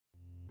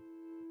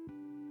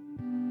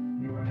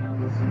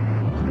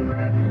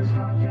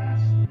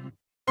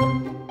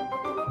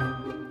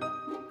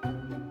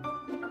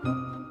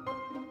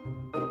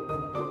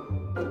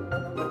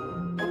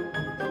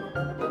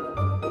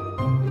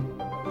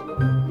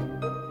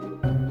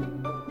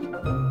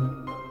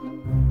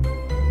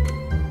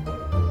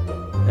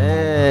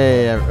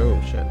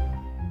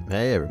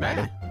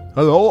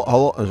Hello,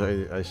 hello.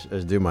 I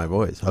do my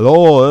voice.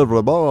 Hello,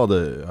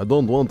 everybody. I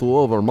don't want to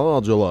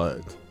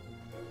overmodulate.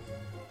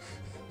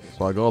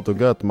 So I got to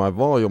get my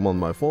volume on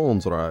my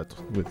phones right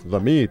with the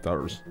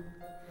meters.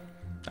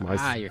 My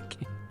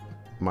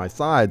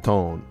side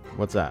tone.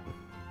 What's that?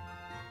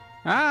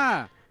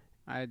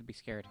 I'd be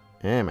scared.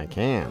 Yeah, my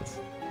cans.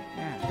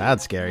 Yeah.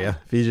 That'd scare you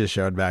if he just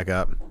showed back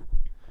up.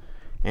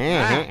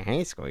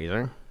 Hey,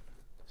 Squeezer.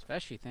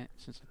 Especially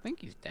since I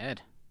think he's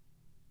dead.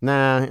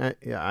 Nah,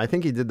 I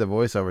think he did the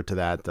voiceover to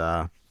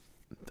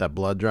that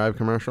blood drive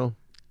commercial.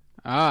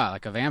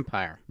 Like a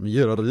vampire.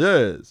 Yeah, it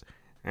is.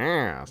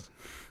 Yes.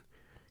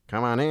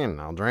 Come on in.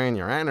 I'll drain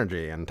your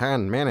energy in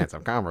 10 minutes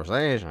of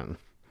conversation.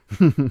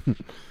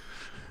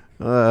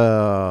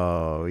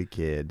 Oh, we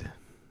kid.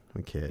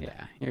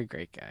 Yeah, you're a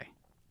great guy.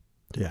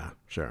 Yeah,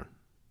 sure.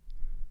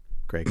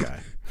 Great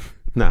guy.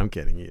 No, I'm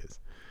kidding. He is.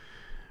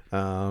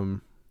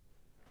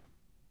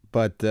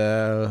 But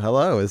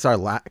hello. It's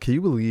our Can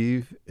you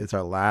believe it's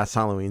our last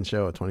Halloween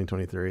show of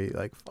 2023?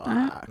 Like,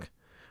 fuck.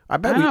 I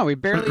bet we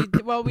barely.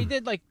 Well, we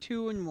did like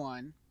 2 and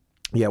 1.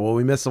 Yeah, well,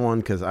 we missed the one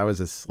because I was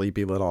a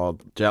sleepy little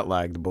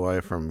jet-lagged boy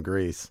from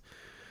Greece,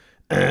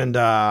 and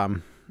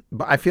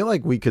but I feel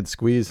like we could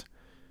squeeze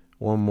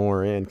one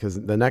more in because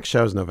the next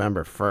show is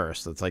November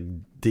 1st. It's like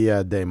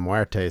Dia de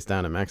Muertes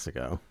down in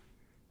Mexico.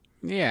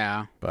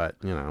 Yeah, but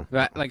you know,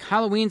 but like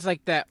Halloween's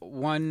like that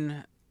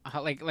one,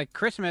 like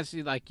Christmas.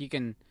 Like you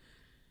can,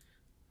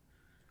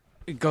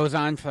 it goes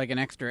on for like an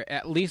extra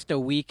at least a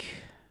week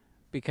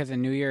because of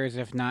New Year's,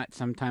 if not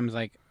sometimes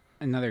like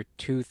another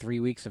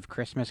 2-3 weeks of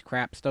Christmas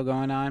crap still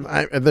going on.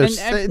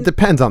 It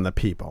depends on the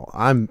people.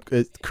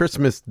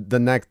 Christmas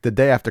the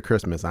day after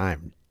Christmas,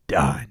 I'm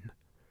done.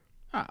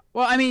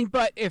 Well, I mean,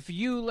 but if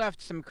you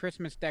left some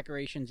Christmas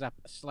decorations up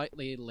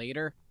slightly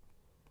later,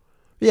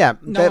 yeah,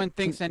 no one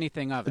thinks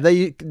anything of it.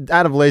 They,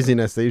 out of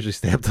laziness, they usually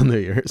stay up till New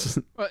Year's.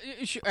 Well,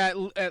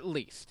 at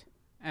least.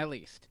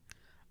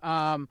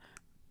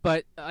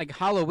 But like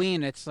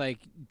Halloween, it's like,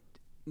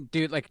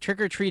 dude, like trick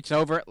or treat's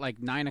over at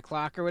like 9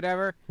 o'clock or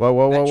whatever. Whoa!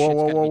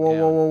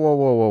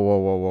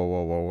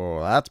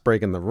 That's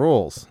breaking the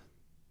rules.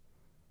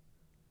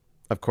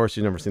 Of course,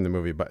 you've never seen the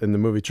movie, but in the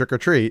movie Trick or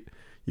Treat,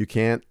 you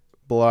can't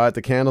blow out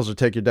the candles or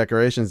take your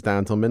decorations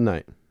down till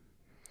midnight,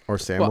 or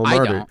Sam will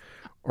murder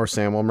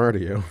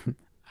you.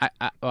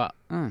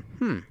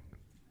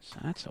 So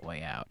that's a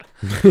way out.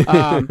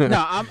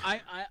 No,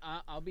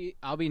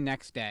 I'll be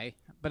next day,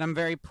 but I'm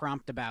very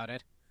prompt about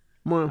it.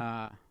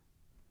 But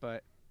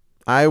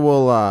I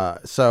will. I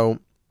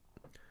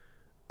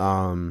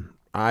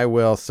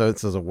will. So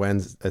this is a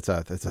Wednesday. It's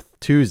a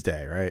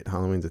Tuesday, right?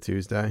 Halloween's a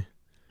Tuesday.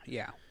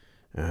 Yeah.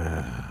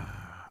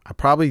 I'll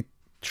probably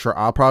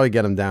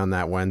get them down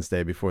that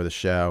Wednesday before the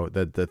show,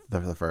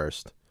 the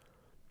first.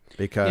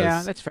 Because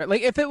yeah, that's fair.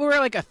 Like if it were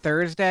like a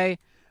Thursday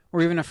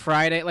or even a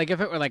Friday, like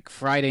if it were like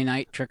Friday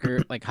night trick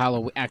or like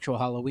actual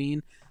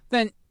Halloween,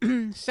 then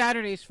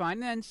Saturday's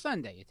fine. Then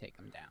Sunday you take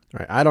them down.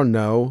 Right. I don't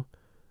know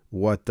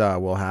what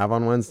we'll have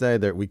on Wednesday.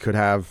 That we could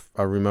have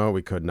a remote,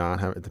 we could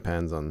not have. It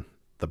depends on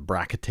the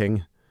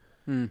bracketing.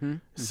 Mm-hmm.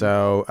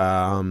 So,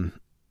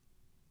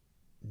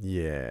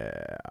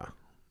 yeah,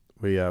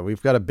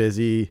 we've got a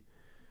busy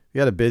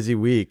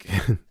week.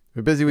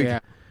 A busy week. Yeah.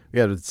 We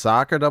had a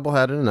soccer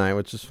doubleheader tonight,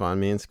 which is fun.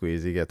 Me and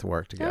Squeezy get to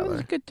work together. That was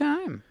a good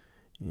time.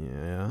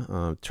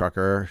 Yeah.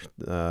 Trucker.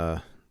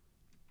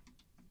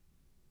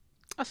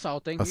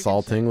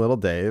 Assaulting Little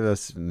Dave.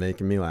 That's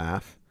making me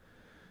laugh.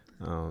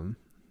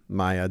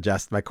 My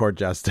court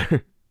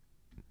jester.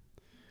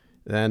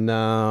 Then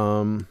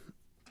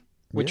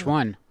which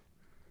one?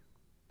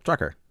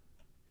 Trucker.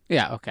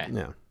 Yeah. Okay.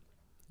 Yeah.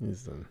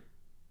 He's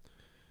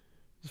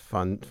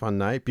fun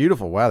night.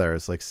 Beautiful weather.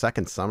 It's like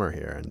second summer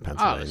here in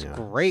Pennsylvania. Oh, it's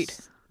great.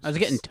 I was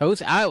getting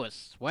toast. I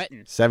was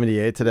sweating.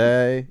 78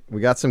 today.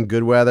 We got some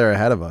good weather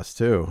ahead of us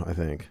too, I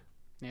think.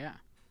 Yeah.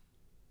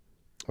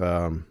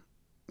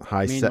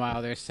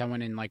 Meanwhile, there's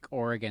someone in like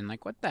Oregon.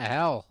 Like, what the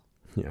hell?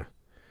 Yeah.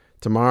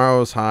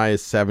 Tomorrow's high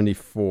is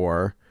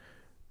 74,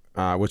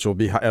 which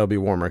it'll be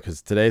warmer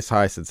because today's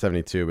high said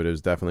 72, but it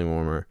was definitely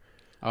warmer.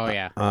 Oh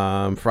yeah.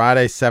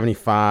 Friday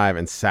 75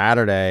 and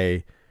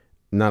Saturday,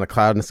 not a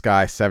cloud in the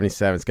sky,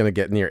 77. It's gonna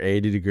get near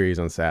 80 degrees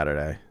on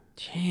Saturday.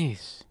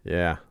 Jeez.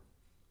 Yeah.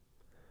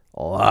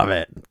 Love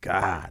it.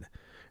 God.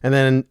 And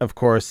then, of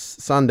course,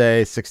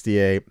 Sunday,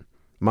 68.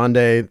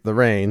 Monday, the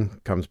rain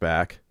comes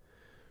back.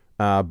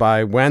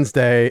 By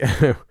Wednesday,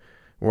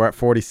 we're at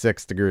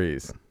 46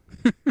 degrees.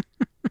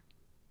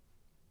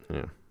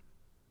 Yeah.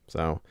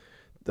 So,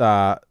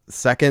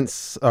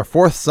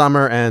 fourth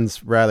summer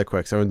ends rather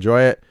quick. So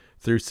enjoy it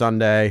through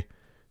Sunday.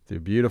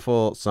 Through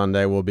beautiful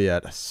Sunday. We'll be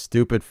at a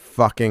stupid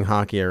fucking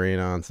hockey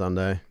arena on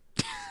Sunday.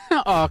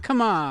 Oh,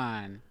 come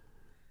on.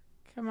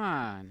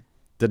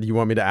 Did you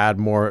want me to add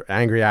more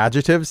angry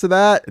adjectives to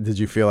that? Did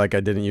you feel like I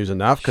didn't use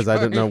enough? Because I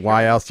didn't know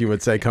why else you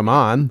would say, come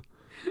on.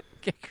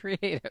 Get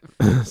creative.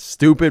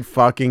 Stupid,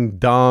 fucking,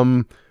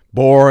 dumb,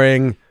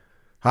 boring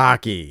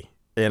hockey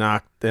in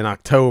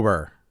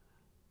October.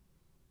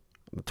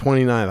 The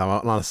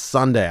 29th, on a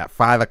Sunday at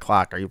 5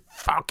 o'clock. Are you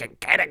fucking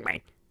kidding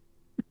me?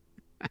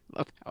 I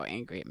love how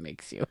angry it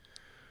makes you.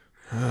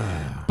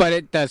 But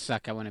it does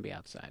suck. I want to be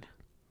outside.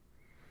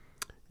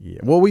 Yeah.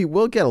 Well,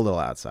 we'll get a little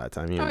outside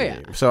time. You and Yeah.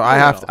 me. So I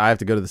have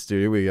to go to the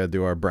studio. We got to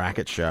do our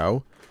bracket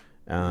show.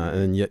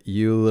 And then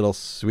you little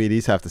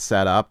sweeties have to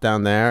set up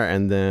down there,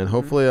 and then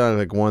hopefully at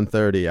like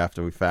 1:30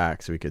 after we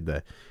fax, we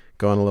could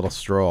go on a little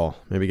stroll.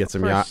 Maybe get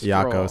some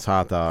Yakko's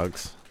hot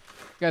dogs.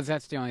 Because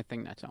that's the only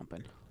thing that's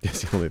open.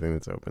 It's the only thing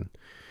that's open.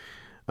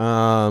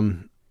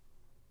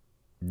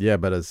 Yeah,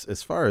 but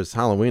as far as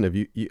Halloween, have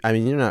you I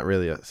mean, you're not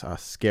really a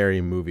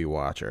scary movie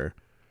watcher.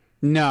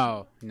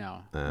 No.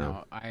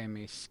 I am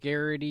a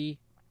scaredy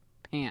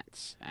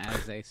pants,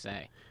 as they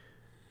say.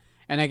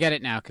 And I get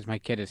it now because my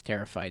kid is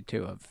terrified,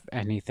 too, of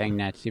anything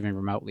that's even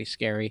remotely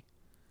scary.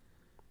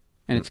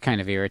 And it's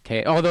kind of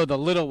irritating. Although the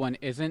little one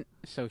isn't,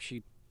 so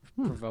she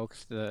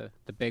provokes the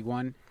big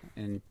one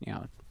and,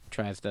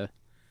 tries to...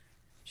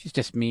 She's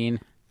just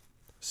mean.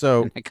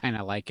 So and I kind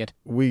of like it.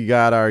 We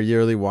got our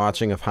yearly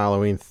watching of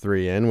Halloween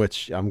 3 in,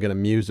 which I'm going to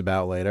muse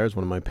about later as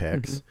one of my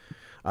picks.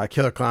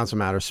 Killer Clowns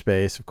from Outer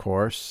Space, of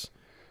course.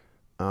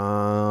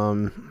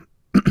 I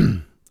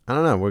don't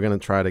know. We're going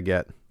to try to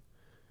get...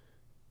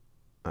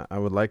 I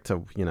would like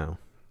to,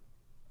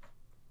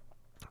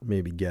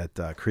 maybe get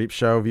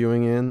Creepshow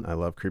viewing in. I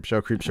love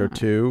Creepshow. Creepshow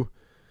 2.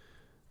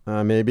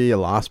 Maybe a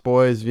Lost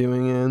Boys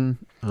viewing in.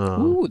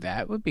 Ooh,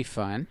 that would be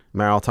fun.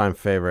 My all-time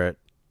favorite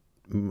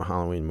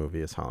Halloween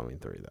movie is Halloween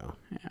 3, though.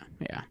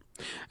 Yeah.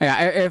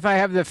 If I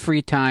have the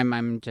free time,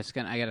 I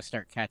got to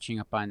start catching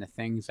up on the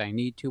things I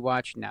need to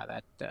watch now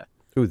that...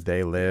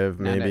 They Live,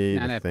 maybe.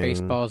 Now that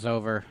baseball's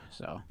over,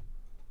 so...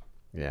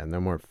 Yeah,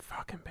 no more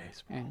fucking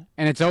baseball.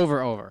 And it's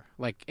over.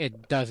 Like,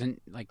 it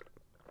doesn't,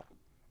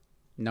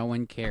 no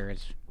one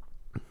cares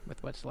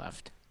with what's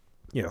left.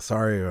 Yeah,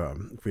 sorry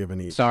if we have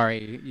any...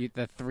 Sorry,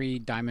 the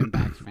 3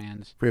 Diamondbacks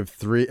fans.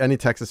 If we have any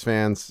Texas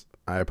fans,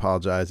 I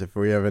apologize. If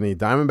we have any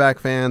Diamondback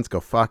fans, go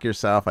fuck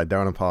yourself. I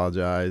don't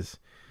apologize.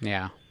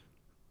 Yeah.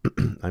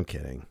 I'm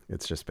kidding.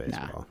 It's just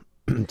baseball.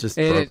 Nah. It just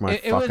broke my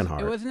fucking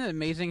heart. It wasn't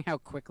amazing how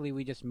quickly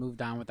we just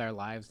moved on with our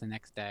lives the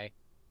next day.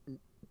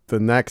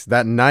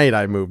 That night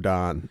I moved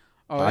on.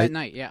 Oh, that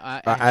night,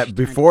 yeah.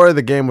 Before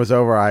the game was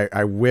over,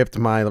 I whipped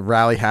my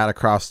rally hat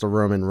across the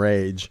room in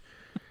rage,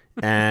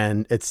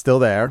 and it's still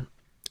there.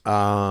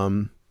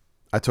 I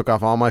took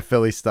off all my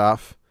Philly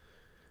stuff.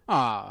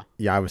 Aw.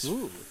 Yeah, I was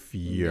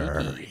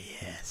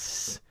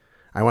furious.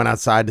 I went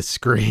outside to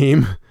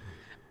scream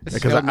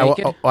because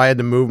I had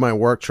to move my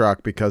work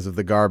truck because of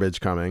the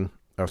garbage coming.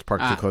 I was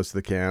parked too close to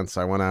the can,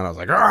 so I went out. I was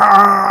like,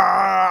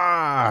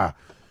 ah!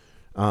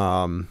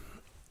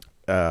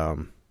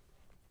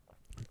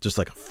 Just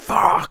like,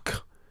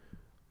 fuck,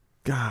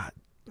 God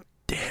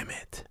damn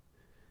it,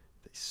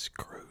 they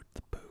screwed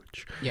the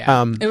pooch.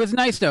 Yeah, it was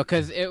nice though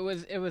because it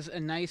was a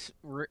nice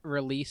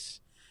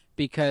release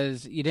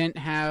because you didn't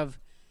have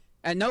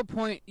at no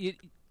point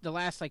the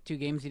last 2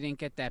 games you didn't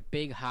get that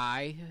big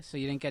high, so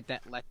you didn't get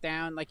that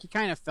letdown. Like you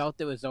kind of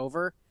felt it was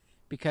over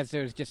because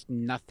there was just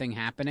nothing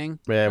happening.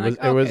 Yeah,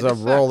 it was a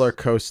roller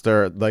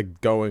coaster,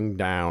 going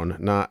down,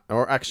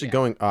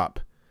 going up.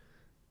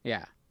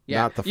 Yeah.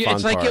 Yeah, not the fun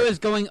it's like part. it was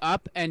going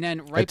up, and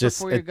then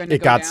before you're going to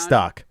go got down,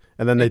 stuck,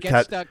 and then they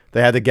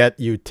had to get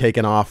you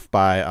taken off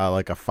by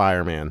a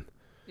fireman.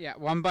 Yeah,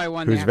 one by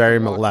one. Who's very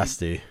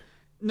molesty.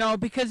 No,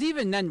 because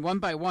even then, one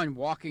by one,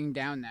 walking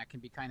down that can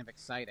be kind of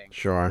exciting.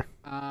 Sure.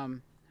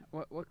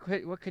 What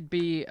could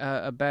be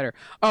a better?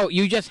 Oh,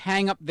 you just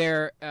hang up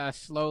there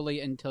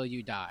slowly until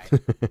you die.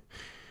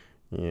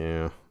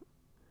 Yeah.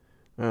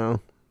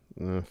 Well.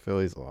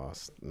 Philly's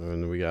lost.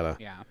 And we gotta.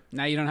 Yeah.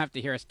 Now you don't have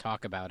to hear us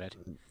talk about it.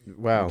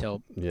 Well,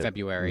 until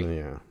February.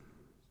 Yeah.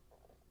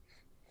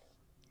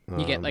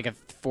 You get a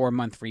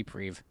 4-month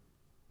reprieve.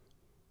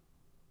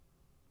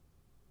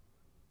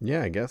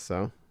 Yeah, I guess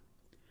so.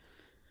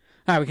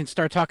 All right, we can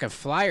start talking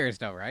Flyers,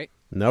 though, right?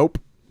 Nope.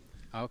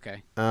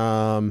 Okay.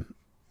 I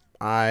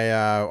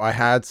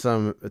had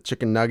some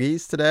chicken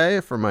nuggies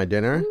today for my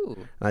dinner. Ooh,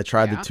 and I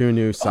tried the 2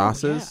 new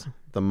sauces,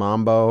 the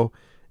Mambo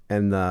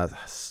and the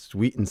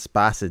sweet and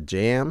spicy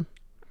jam.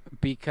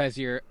 Because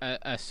you're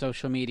a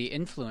social media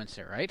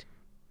influencer, right?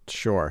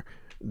 Sure.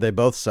 They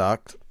both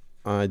sucked.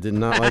 I did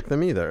not like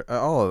them either.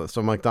 All of them.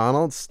 So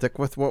McDonald's, stick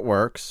with what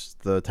works.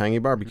 The tangy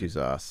barbecue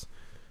sauce.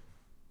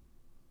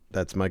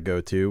 That's my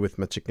go-to with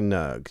my chicken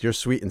nugs. You're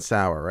sweet and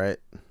sour, right?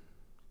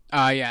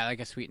 Yeah, I like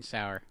a sweet and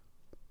sour.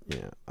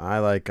 Yeah, I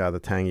like the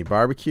tangy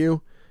barbecue,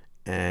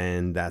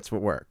 and that's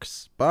what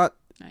works. But,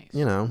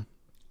 nice.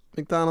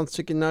 McDonald's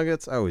chicken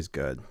nuggets, always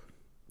good.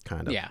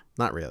 Kind of. Yeah.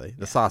 Not really.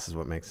 The sauce is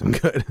what makes them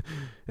good.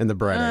 And the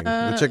breading.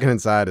 The chicken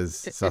inside is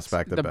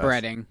suspect at best. The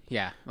breading,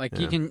 yeah.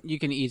 You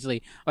can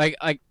easily like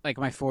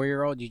my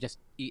 4-year-old, you just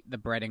eat the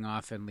breading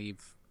off and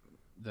leave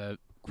the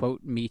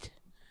quote meat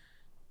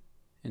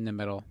in the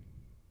middle.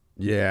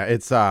 Yeah,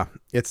 it's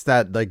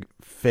that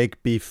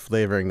fake beef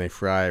flavoring they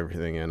fry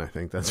everything in. I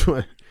think that's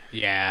what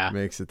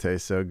makes it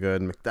taste so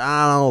good.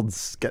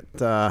 McDonald's get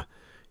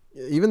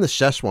even the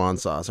Szechuan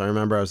sauce. I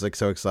remember I was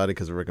so excited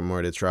because of Rick and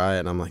Morty to try it,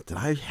 and I'm like, did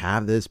I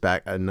have this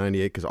back at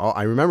 '98? Because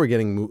I remember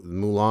getting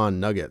Mulan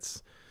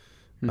nuggets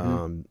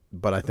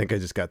But I think I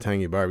just got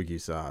tangy barbecue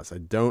sauce. I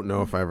don't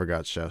know if I ever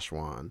got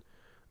Szechuan.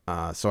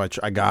 So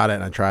I got it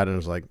and I tried it and I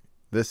was like,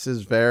 this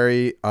is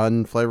very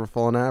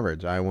unflavorful and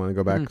average. I want to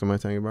go back to my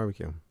tangy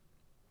barbecue.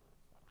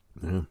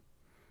 Yeah.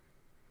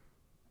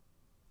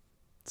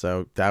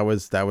 So that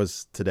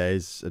was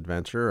today's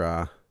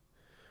adventure.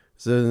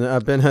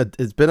 So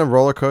it's been a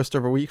roller coaster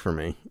of a week for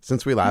me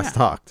since we last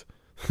talked.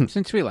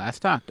 Since we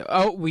last talked.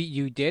 Oh,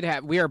 we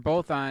are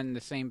both on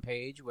the same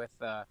page with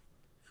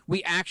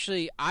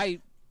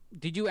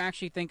did you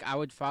actually think I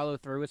would follow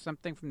through with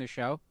something from the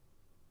show?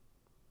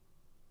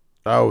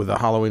 Oh, the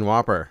Halloween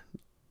Whopper.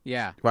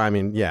 Yeah. Well, I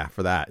mean, yeah,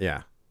 for that,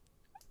 yeah.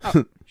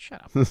 Oh,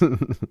 shut up.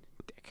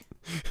 Dick.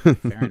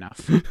 Fair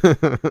enough.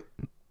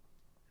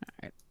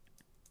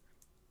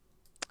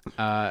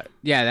 All right.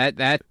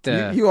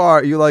 Yeah,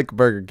 you like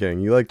Burger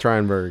King. You like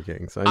trying Burger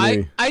King. So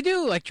I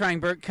do like trying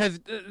burger because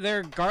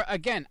they're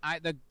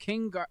the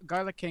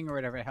garlic king or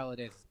whatever the hell it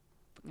is,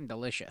 fucking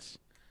delicious.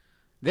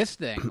 This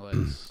thing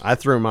was. I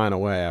threw mine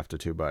away after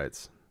 2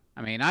 bites.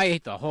 I mean, I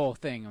ate the whole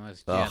thing and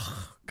was just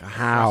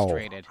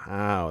frustrated.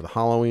 How the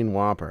Halloween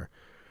Whopper?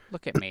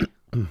 Look at me.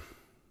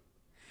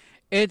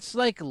 It's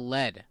like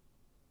lead.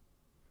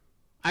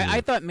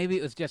 I thought maybe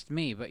it was just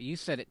me, but you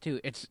said it too.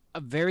 It's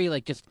a very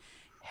just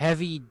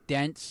heavy,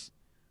 dense.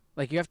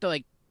 Like you have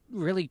to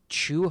really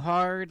chew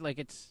hard. Like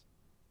it's.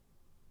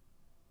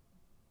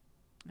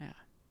 Yeah,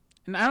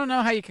 and I don't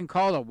know how you can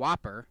call it a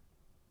Whopper.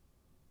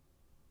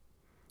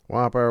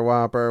 Whopper,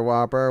 Whopper,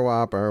 Whopper,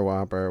 Whopper,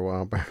 Whopper,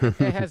 Whopper.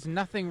 It has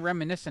nothing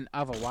reminiscent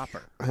of a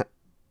Whopper.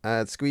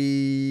 At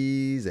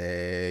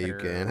Squeezy, you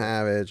can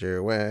have it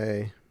your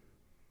way.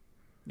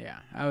 Yeah,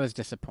 I was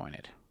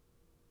disappointed.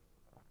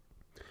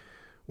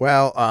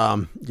 Well,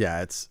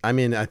 yeah, it's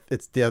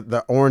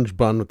the orange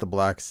bun with the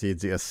black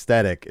seeds. The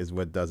aesthetic is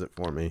what does it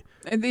for me.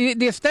 And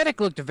the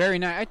aesthetic looked very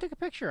nice. I took a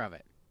picture of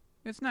it.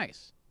 It's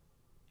nice.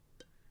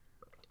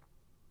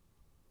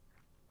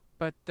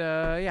 But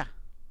yeah.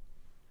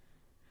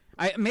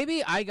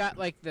 Maybe I got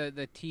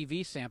the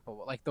TV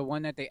sample, like the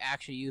one that they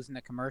actually use in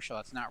the commercial.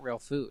 It's not real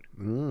food.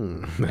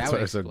 That's why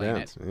it's so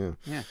dense.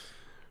 Yeah.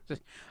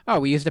 Just,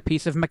 we used a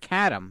piece of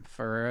macadam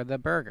for the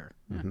burger.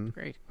 Yeah,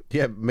 great.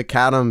 Yeah,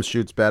 macadam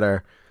shoots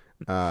better.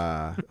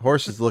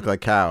 Horses look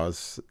like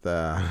cows.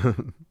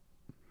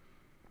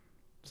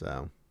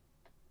 So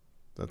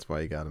that's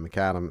why you got a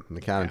macadam.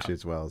 Macadam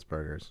shoots well as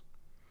burgers.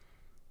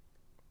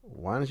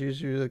 Why don't you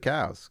shoot the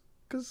cows?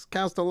 Because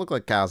cows don't look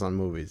like cows on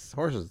movies.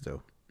 Horses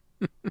do.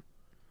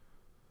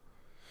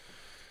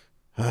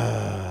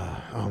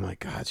 Oh my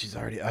God, she's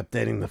already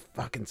updating the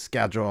fucking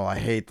schedule. I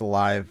hate the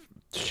live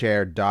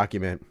shared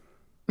document.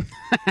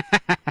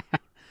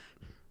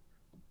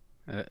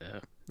 I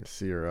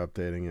see her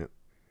updating it.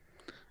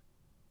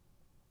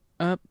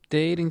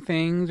 Updating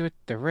things with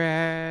the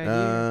rag.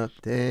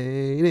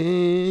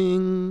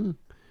 Updating.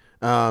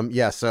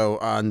 Yeah, so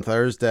on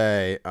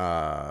Thursday,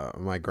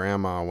 my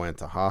grandma went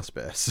to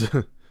hospice.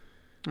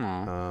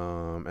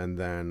 And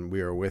then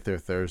we were with her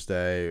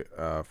Thursday,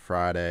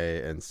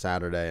 Friday, and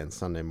Saturday, and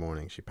Sunday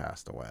morning she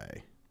passed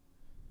away.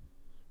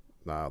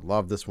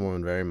 Love this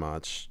woman very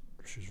much.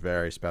 She was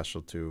very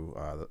special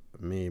to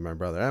me, my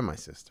brother, and my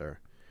sister.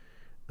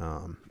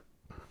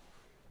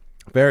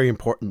 Very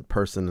important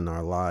person in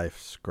our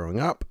lives growing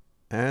up.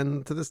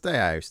 And to this day,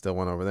 I still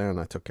went over there and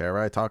I took care of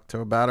her. I talked to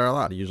her about her a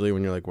lot. Usually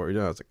when you're like, what are you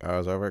doing? I was like, I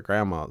was over at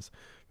grandma's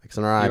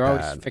fixing her iPad. You're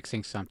always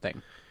fixing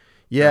something.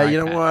 Yeah,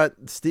 you know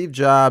what? Steve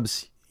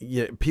Jobs,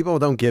 people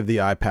don't give the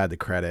iPad the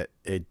credit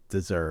it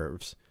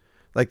deserves.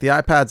 Like the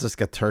iPad's just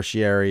got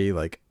tertiary,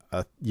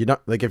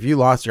 if you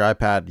lost your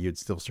iPad, you'd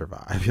still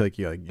survive.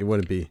 You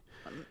wouldn't be.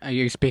 Are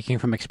you speaking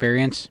from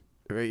experience?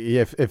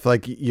 If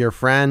your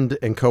friend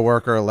and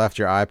coworker left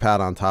your iPad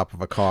on top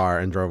of a car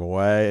and drove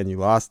away and you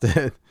lost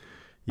it,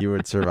 you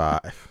would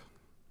survive.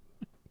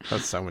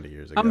 That's so many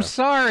years ago. I'm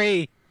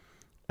sorry.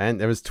 And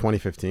it was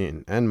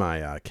 2015 and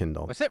my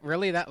Kindle. Was it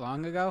really that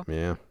long ago?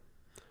 Yeah.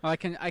 Well, I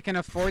can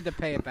afford to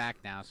pay it back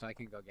now, so I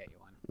can go get you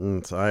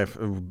one. So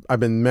I've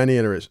been many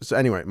iterations. So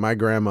anyway, my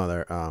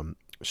grandmother,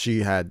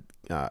 she had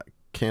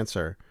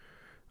cancer,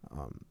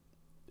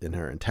 in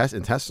her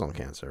intestinal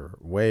cancer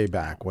way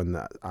back when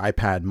the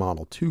iPad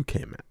Model 2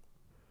 came out.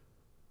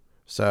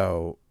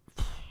 So,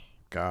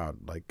 God,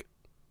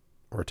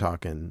 we're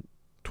talking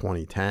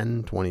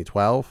 2010,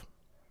 2012.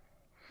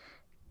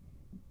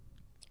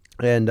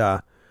 And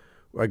I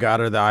got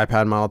her the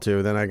iPad Model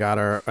 2, then I got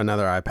her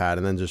another iPad,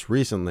 and then just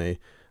recently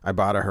I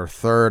bought her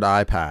third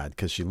iPad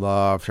because she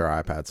loved her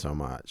iPad so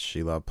much.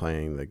 She loved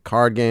playing the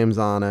card games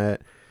on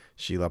it.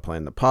 She loved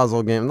playing the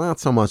puzzle game.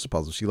 Not so much the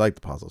puzzle. She liked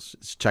the puzzles.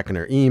 She's checking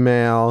her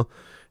email.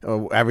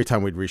 Every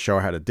time we'd show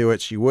her how to do it,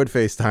 she would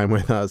FaceTime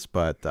with us,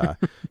 but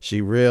she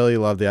really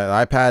loved the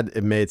iPad.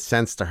 It made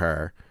sense to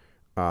her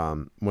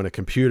when a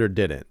computer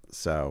didn't.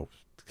 So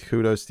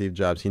kudos Steve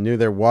Jobs. He knew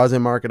there was a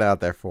market out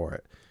there for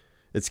it.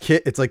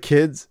 It's like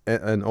kids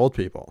and old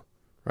people,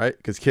 right?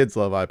 Because kids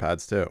love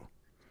iPads too.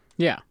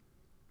 Yeah.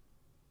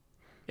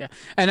 Yeah,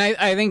 and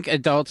I think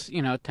adults,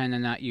 tend to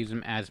not use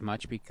them as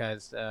much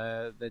because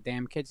the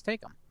damn kids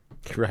take them.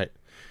 Right.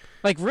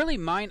 Like really,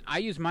 I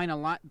use mine a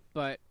lot,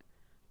 but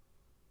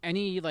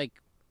any like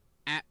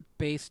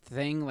app-based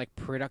thing, like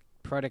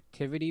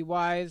productivity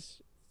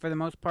wise, for the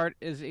most part,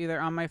 is either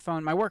on my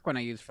phone. My work one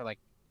I use for like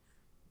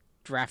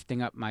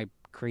drafting up my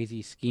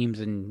crazy schemes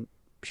and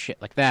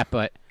shit like that.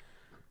 But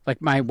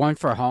like my one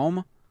for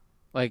home,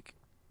 like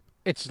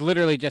it's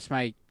literally just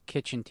my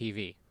kitchen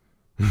TV.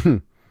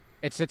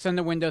 It sits on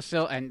the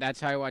windowsill, and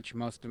that's how I watch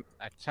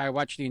That's how I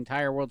watched the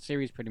entire World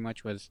Series. Pretty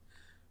much was,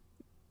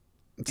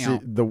 See,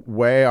 the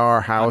way our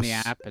on the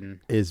house app, and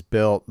is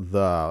built,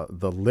 the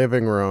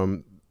living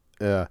room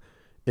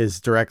is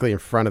directly in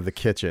front of the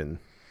kitchen.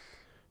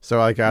 So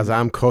like as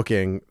I'm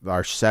cooking,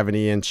 our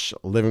 70-inch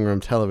living room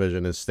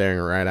television is staring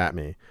right at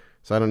me.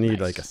 So I don't need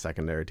like a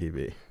secondary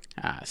TV.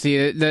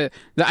 See the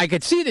I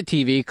could see the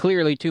TV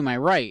clearly to my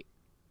right,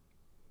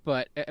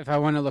 but if I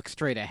want to look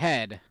straight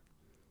ahead,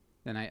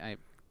 then I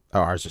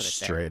ours is put it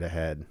there. straight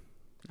ahead.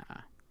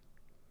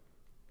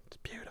 It's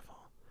beautiful.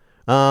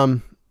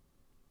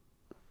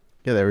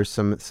 Yeah, there was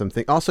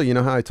something. Also, you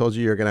know how I told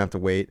you you're gonna have to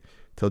wait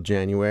till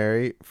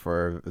January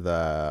for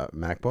the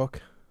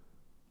MacBook?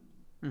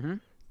 Mm-hmm.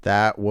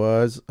 That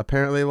was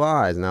apparently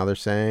lies. Now they're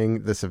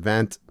saying this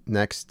event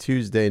next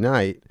Tuesday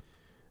night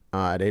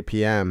at 8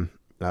 p.m.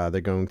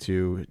 They're going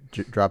to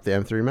drop the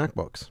M3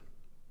 MacBooks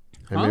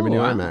and maybe new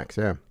iMacs.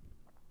 Yeah.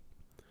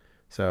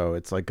 So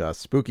it's like a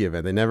spooky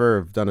event. They never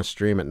have done a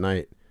stream at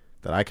night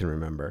that I can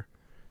remember.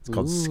 It's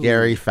called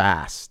Scary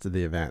Fast,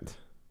 the event.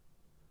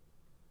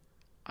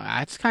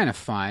 That's kind of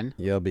fun.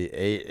 You'll be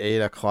 8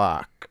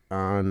 o'clock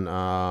on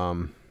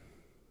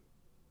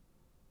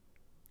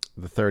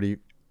the 30.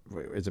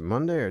 Wait, is it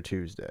Monday or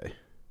Tuesday?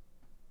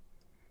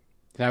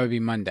 That would be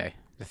Monday,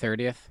 the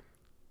 30th.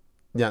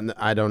 Yeah,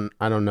 I don't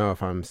know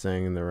if I'm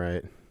saying the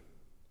right.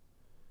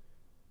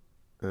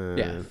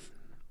 Yeah.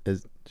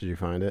 Did you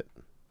find it?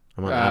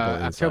 I'm on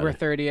Apple Insider. October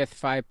 30th,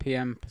 5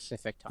 p.m.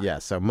 Pacific time. Yeah,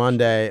 so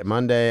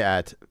Monday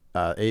at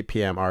 8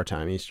 p.m. our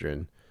time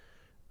Eastern.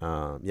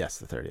 Yes,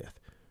 the 30th.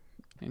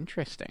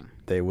 Interesting.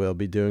 They will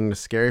be doing the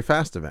Scary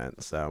Fast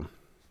event, so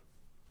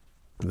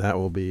that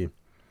will be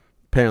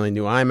apparently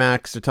new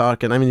iMacs are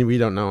talking. I mean, we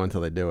don't know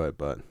until they do it,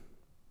 but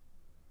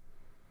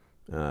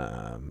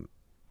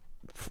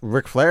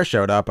Ric Flair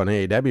showed up on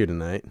AEW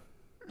tonight.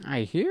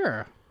 I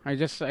hear. I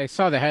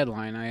saw the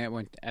headline. I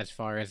went as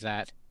far as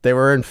that. They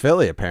were in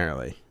Philly,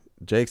 apparently.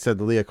 Jake said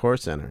the Leah Core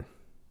Center.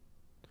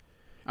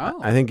 Oh.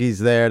 I think he's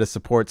there to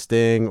support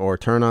Sting or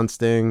turn on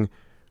Sting,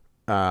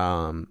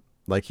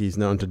 like he's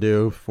known to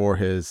do for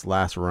his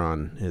last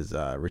run, his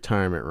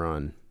retirement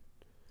run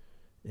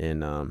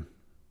in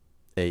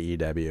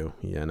AEW.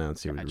 He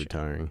announced he was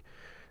retiring.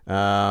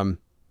 One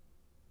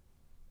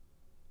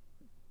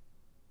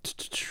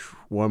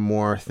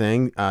more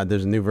thing.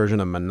 There's a new version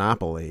of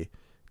Monopoly.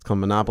 It's called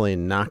Monopoly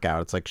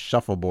Knockout. It's like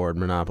shuffleboard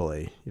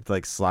Monopoly. You have to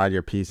like slide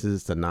your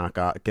pieces to knock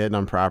out, get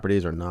on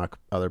properties or knock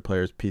other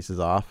players' pieces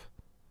off.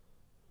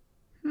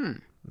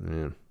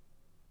 Yeah.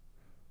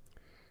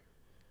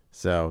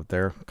 So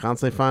they're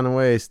constantly finding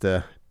ways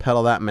to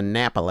peddle that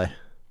Monopoly.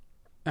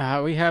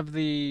 We have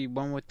the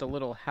one with the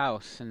little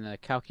house and the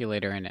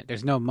calculator in it.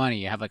 There's no money.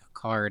 You have like a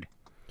card.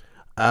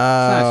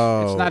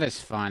 Oh. It's not as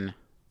fun.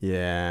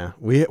 Yeah.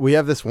 We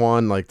have this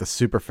one, like the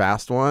super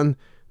fast one.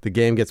 The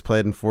game gets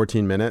played in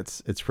 14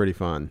 minutes. It's pretty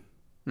fun.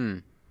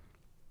 I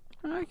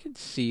could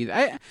see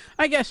that.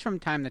 I guess from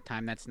time to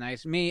time that's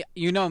nice. Me,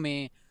 you know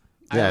me.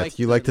 Yeah,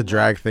 you like to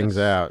drag things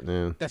out.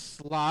 Yeah. The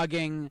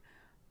slogging,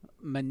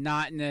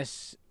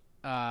 monotonous,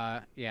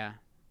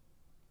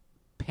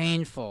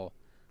 painful.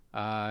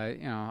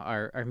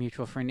 Our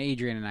mutual friend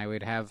Adrian and I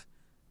would have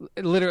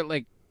literally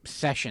like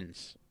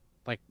sessions.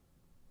 Like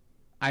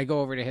I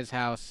go over to his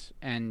house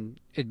and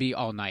it'd be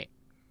all night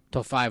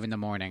till 5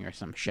 a.m. or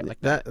some shit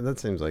like that. That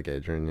seems like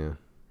Adrian.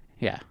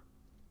 Yeah.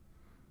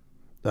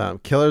 Yeah.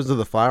 Killers of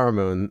the Flower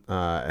Moon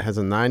has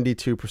a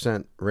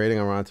 92% rating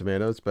on Rotten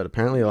Tomatoes, but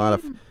apparently a lot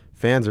of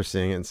fans are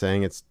seeing it and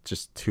saying it's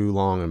just too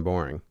long and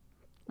boring.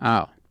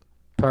 Oh,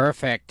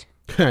 perfect.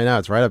 I know,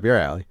 it's right up your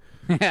alley.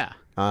 Yeah.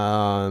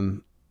 I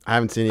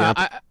haven't seen it.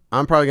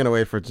 I'm probably gonna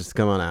wait for it just to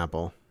come on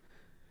Apple.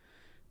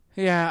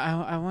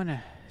 Yeah, I want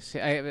to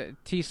see.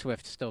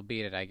 T-Swift still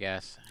beat it, I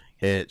guess.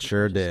 It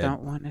sure did.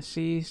 Don't want to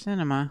see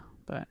cinema,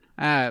 but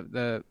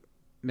the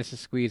Mrs.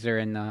 Squeezer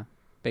and the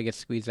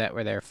Biggest Squeezette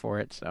were there for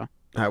it. So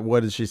what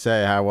did she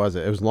say? How was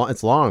it? It was long.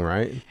 It's long,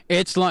 right?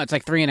 It's long. It's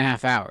like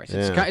 3.5 hours.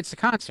 Yeah. It's a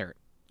concert.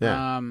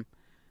 Yeah.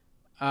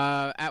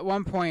 At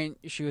one point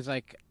she was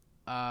like,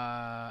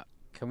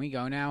 "Can we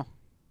go now?"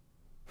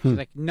 She's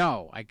like,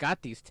 "No, I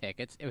got these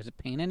tickets. It was a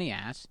pain in the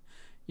ass.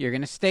 You're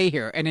gonna stay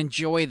here and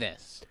enjoy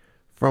this."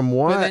 From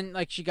what? But then,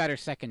 like, she got her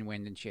second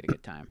wind and she had a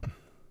good time.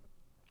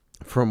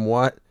 From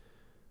what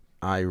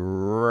I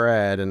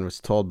read and was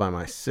told by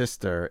my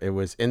sister, it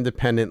was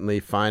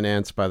independently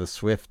financed by the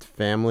Swift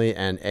family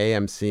and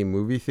AMC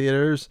movie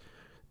theaters,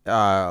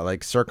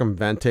 like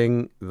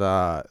circumventing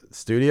the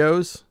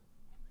studios.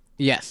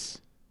 Yes.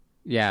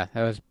 Yeah,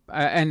 that was...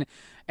 and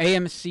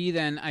AMC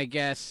then, I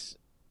guess,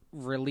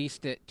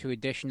 released it to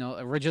additional...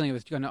 Originally, it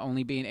was going to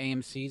only be in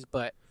AMC's,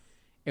 but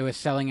it was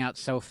selling out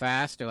so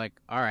fast. They're like,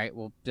 all right,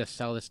 we'll just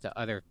sell this to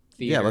other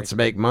Yeah, theaters. let's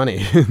make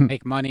money.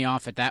 Make money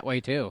off it that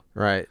way too.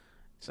 Right.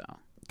 So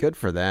Good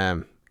for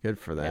them. Good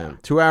for them. Yeah.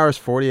 2 hours,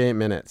 48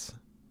 minutes.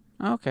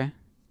 okay,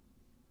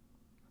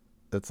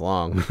 That's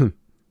long.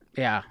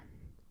 yeah.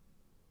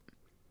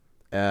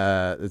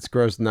 It's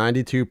grossed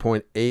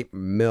 $92.8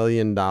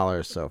 million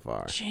so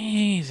far.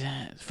 Jesus,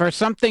 for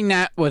something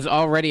that was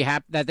already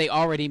that they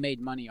already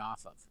made money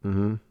off of.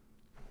 Mm-hmm.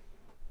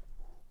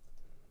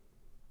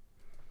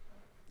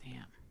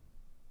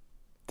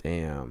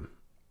 Damn.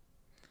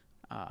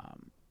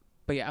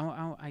 But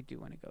yeah, I do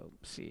want to go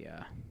see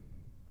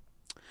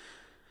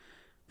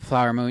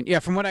Flower Moon. Yeah,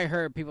 from what I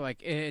heard, people are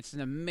like it's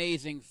an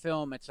amazing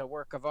film. It's a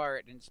work of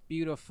art, and it's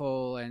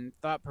beautiful and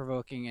thought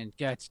provoking, and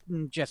yeah, it's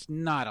just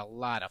not a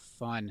lot of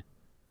fun.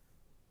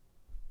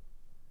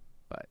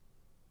 But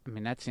I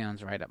mean, that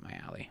sounds right up my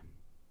alley.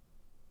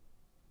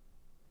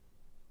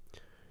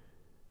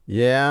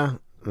 Yeah.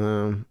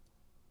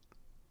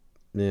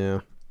 Yeah.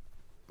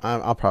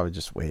 I'll probably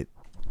just wait.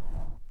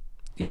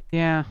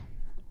 Yeah.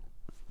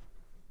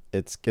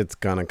 It's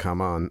gonna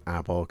come on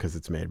Apple because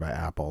it's made by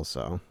Apple.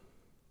 So.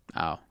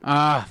 Oh.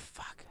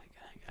 Fuck!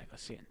 I gotta go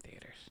see it in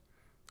theaters.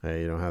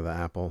 Hey, you don't have the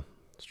Apple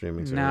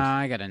streaming service? No,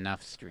 I got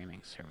enough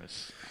streaming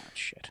service. Oh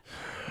shit.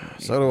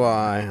 So do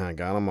I. I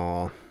got them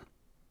all.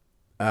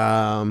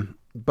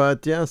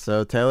 But yeah,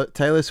 so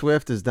Taylor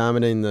Swift is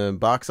dominating the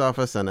box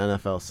office on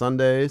NFL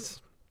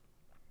Sundays.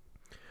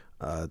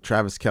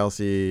 Travis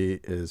Kelce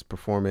is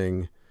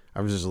performing.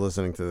 I was just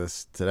listening to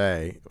this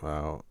today.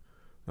 I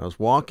was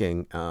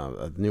walking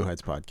at the New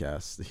Heights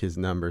podcast. His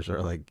numbers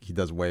are like he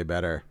does way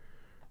better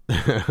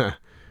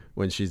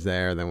when she's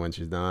there than when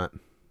she's not.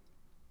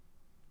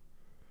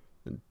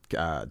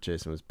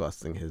 Jason was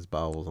busting his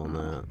bowels on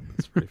that.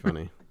 It's pretty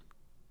funny.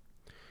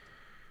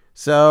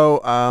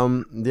 So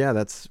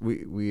yeah,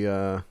 we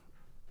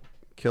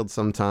killed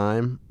some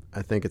time.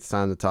 I think it's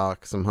time to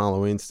talk some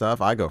Halloween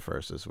stuff. I go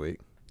first this week.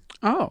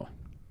 Oh.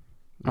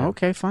 Yeah.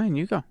 Okay, fine.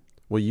 You go.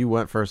 Well, you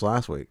went first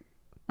last week.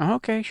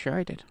 Okay, sure,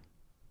 I did.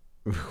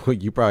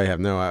 You probably have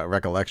no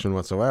recollection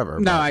whatsoever.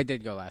 No, I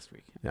did go last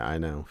week. Yeah, I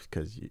know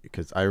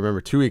because I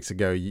remember 2 weeks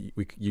ago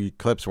you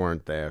clips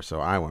weren't there, so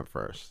I went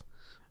first.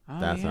 Oh,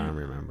 That's yeah. what I'm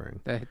remembering.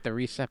 Hit the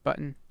reset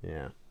button.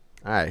 Yeah.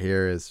 All right,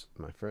 here is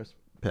my first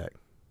pick.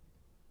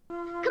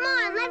 Come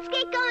on, let's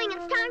get going.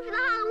 It's time for the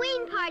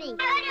Halloween party.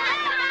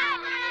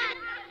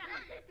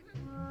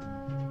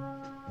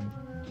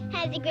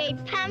 Has the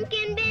great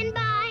pumpkin been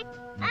by?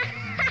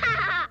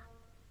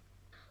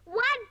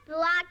 What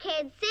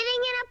blockhead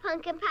sitting in a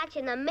pumpkin patch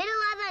in the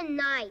middle of the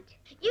night?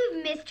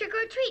 You've missed trick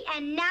or treat,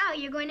 and now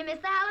you're going to miss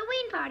the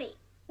Halloween party.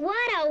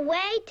 What a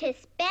way to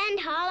spend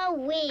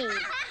Halloween.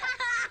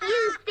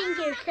 You think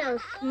you're so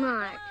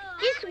smart.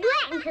 Just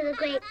wait until the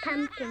great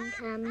pumpkin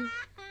comes.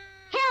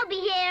 He'll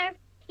be here.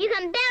 You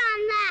can bet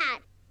on that.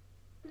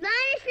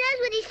 Linus knows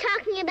what he's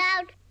talking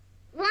about.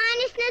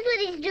 Linus knows what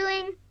he's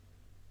doing.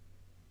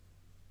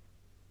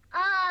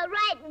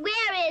 Right,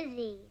 where is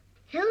he?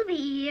 He'll be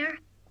here.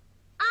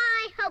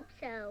 I hope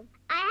so.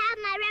 I have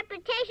my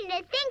reputation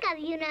to think of,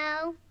 you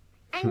know.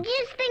 And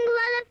just think of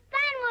all the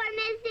fun we're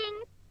missing.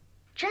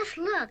 Just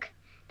look.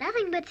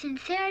 Nothing but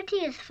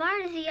sincerity as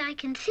far as the eye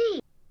can see.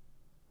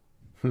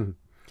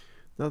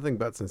 Nothing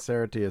but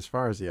sincerity as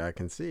far as the eye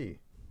can see.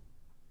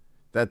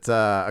 That's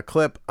a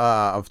clip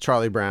of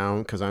Charlie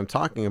Brown, because I'm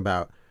talking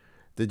about,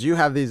 did you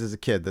have these as a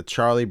kid? The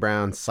Charlie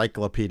Brown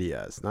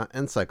cyclopedias, not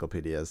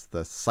encyclopedias,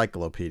 the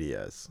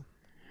cyclopedias.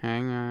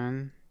 Hang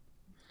on.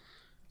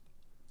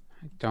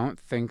 I don't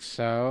think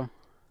so.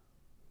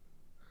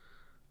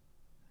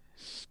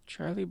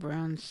 Charlie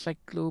Brown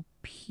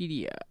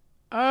Cyclopedia.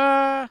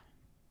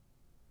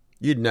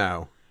 You'd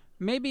know.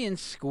 Maybe in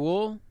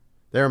school.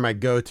 They were my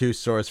go-to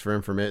source for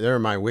information. They were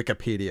my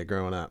Wikipedia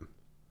growing up.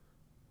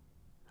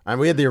 And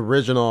we had the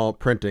original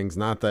printings,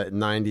 not the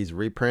 90s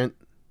reprint.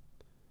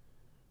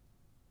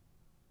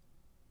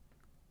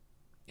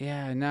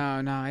 Yeah,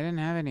 no, I didn't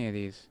have any of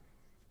these.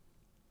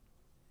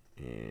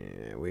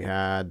 Yeah, we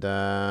had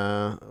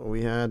the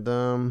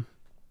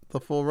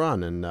full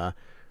run, and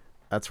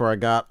that's where I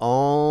got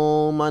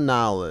all my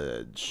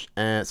knowledge.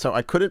 And so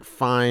I couldn't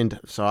find.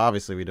 So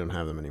obviously we don't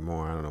have them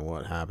anymore. I don't know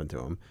what happened to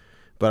them,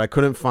 but I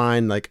couldn't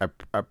find like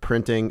a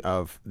printing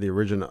of the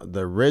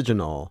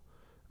original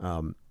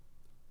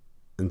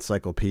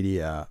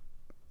encyclopedia.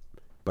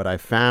 But I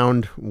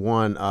found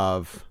one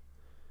of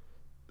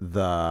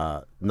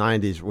the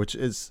 90s, which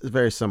is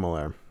very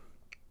similar.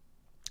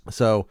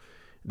 So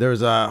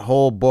there's a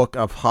whole book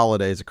of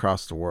holidays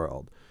across the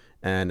world,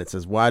 and it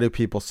says, why do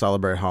people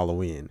celebrate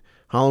Halloween?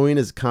 Halloween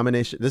is a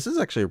combination. This is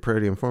actually a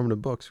pretty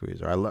informative book,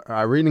 Squeezer.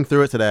 Reading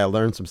through it today, I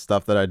learned some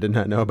stuff that I did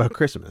not know about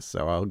Christmas,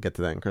 so I'll get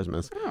to that in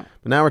Christmas. Oh.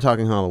 But now we're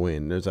talking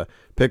Halloween. There's a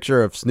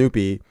picture of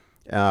Snoopy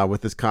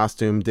with his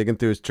costume digging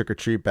through his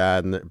trick-or-treat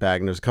bag, and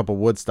there's a couple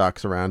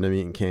Woodstocks around him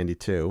eating candy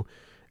too.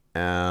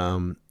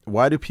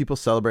 Why do people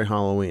celebrate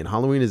Halloween?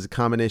 Halloween is a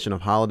combination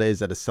of holidays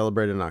that is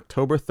celebrated on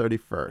October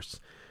 31st.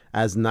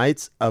 As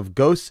nights of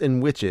ghosts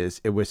and witches,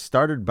 it was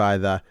started by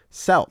the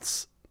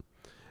Celts.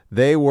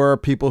 They were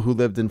people who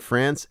lived in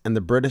France and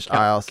the British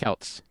Isles.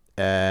 Celts.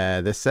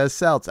 This says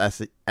Celts.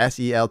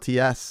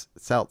 S-E-L-T-S.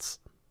 Celts.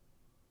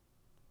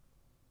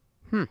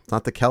 It's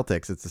not the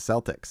Celtics. It's the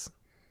Celtics.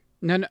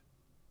 No.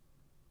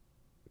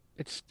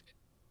 It's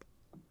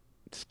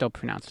still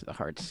pronounced with a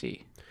hard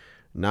C.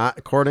 Not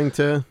according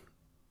to...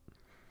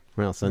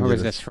 Well, Where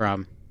was this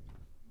from?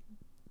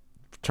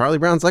 Charlie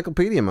Brown's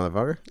Encyclopedia,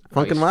 motherfucker.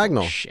 Funkin'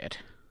 Wagnall. Shit.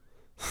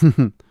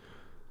 All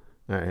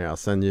right, here, I'll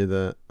send you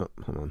the... Oh,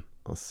 hold on.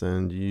 I'll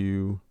send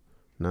you...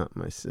 Not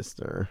my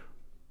sister.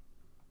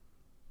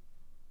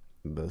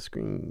 The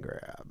screen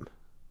grab.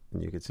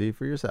 And you can see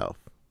for yourself.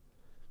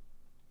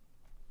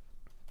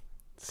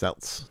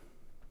 Celts.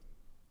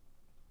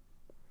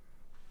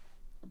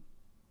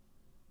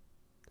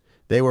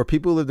 They were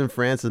people who lived in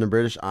France and the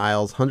British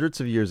Isles hundreds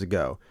of years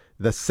ago.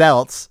 The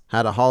Celts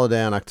had a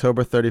holiday on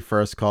October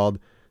 31st called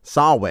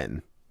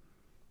Samhain.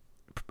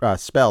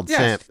 Spelled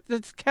yes,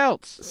 it's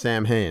Celts.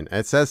 Samhain.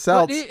 It says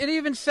Celts. Well, it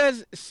even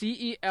says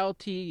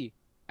C-E-L-T-S.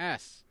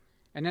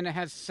 And then it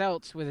has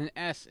Celts with an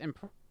S in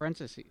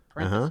parentheses.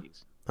 I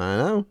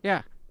know.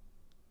 Yeah.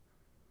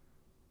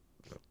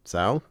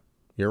 So,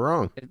 you're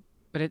wrong.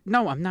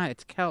 No, I'm not.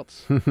 It's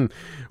Celts.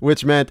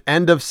 Which meant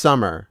end of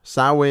summer.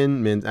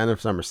 Samhain means end of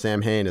summer.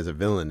 Samhain is a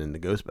villain in the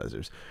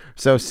Ghostbusters.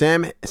 So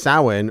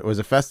Samhain was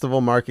a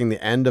festival marking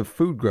the end of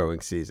food growing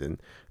season.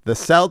 The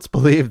Celts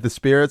believed the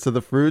spirits of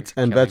the fruits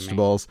and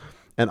vegetables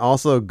and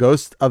also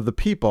ghosts of the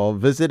people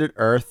visited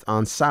Earth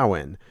on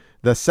Samhain.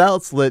 The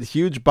Celts lit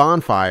huge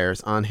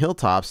bonfires on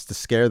hilltops to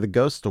scare the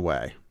ghosts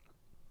away.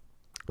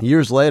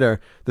 Years later,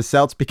 the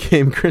Celts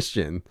became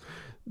Christian.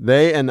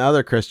 They and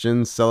other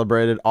Christians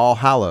celebrated All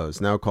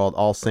Hallows, now called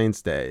All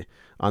Saints' Day,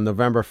 on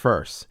November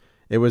 1st.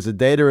 It was a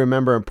day to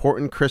remember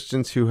important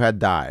Christians who had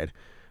died.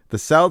 The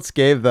Celts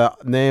gave the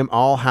name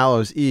All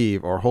Hallows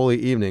Eve, or Holy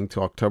Evening,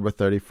 to October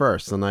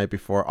 31st, the night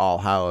before All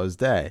Hallows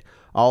Day.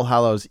 All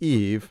Hallows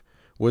Eve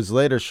was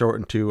later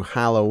shortened to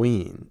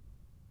Halloween.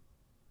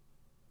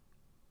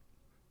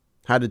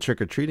 How did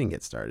trick-or-treating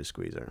get started,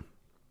 Squeezer?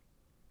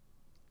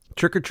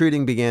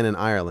 Trick-or-treating began in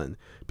Ireland.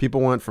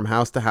 People went from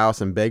house to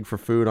house and begged for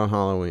food on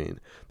Halloween.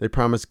 They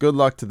promised good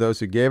luck to those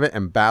who gave it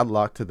and bad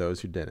luck to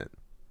those who didn't.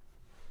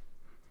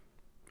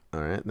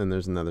 All right, then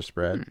there's another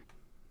spread.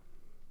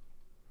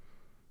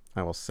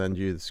 I will send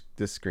you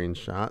this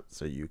screenshot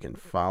so you can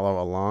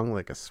follow along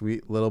like a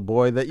sweet little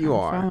boy that you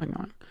are. Following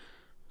on.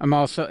 I'm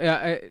also...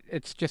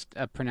 it's just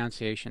a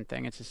pronunciation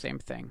thing. It's the same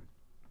thing.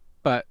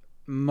 But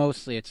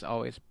mostly it's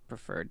always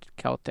preferred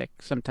Celtic.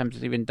 Sometimes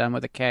it's even done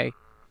with a K.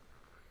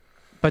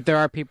 But there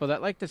are people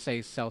that like to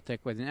say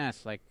Celtic with an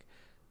S, like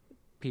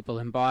people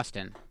in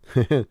Boston.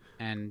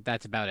 And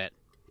that's about it.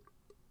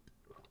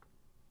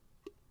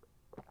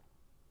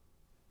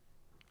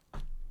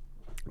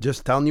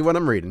 Just telling you what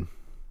I'm reading.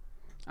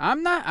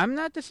 I'm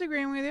not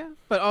disagreeing with you.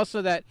 But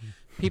also that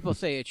people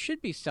say it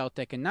should be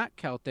Celtic and not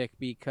Celtic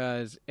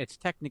because it's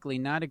technically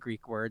not a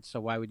Greek word, so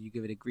why would you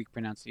give it a Greek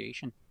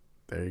pronunciation?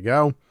 There you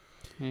go.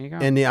 There you go.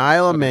 In the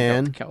Isle of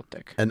Man,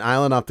 Celtic. an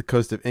island off the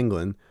coast of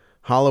England,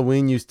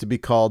 Halloween used to be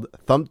called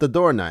Thump the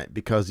Door Night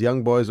because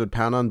young boys would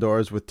pound on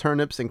doors with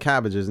turnips and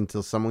cabbages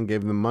until someone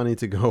gave them money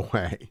to go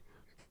away.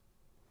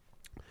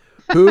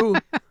 Who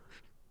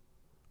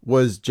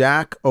was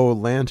Jack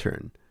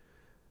O'Lantern?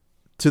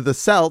 To the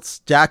Celts,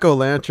 Jack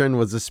O'Lantern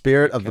was the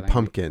spirit of the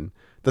pumpkin.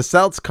 The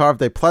Celts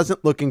carved a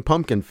pleasant-looking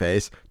pumpkin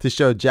face to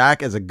show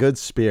Jack as a good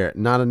spirit,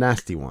 not a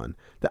nasty one.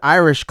 The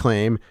Irish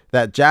claim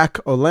that Jack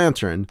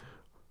O'Lantern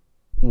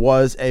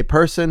was a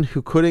person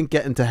who couldn't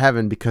get into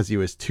heaven because he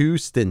was too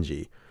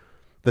stingy.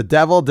 The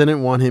devil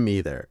didn't want him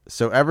either,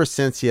 so ever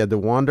since he had to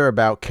wander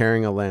about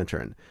carrying a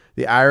lantern.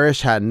 The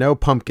Irish had no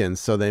pumpkins,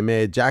 so they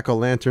made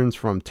jack-o'-lanterns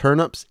from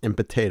turnips and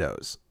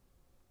potatoes.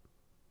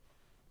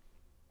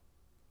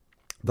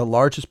 The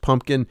largest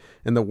pumpkin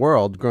in the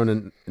world, grown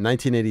in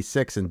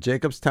 1986 in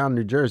Jacobstown,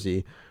 New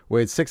Jersey,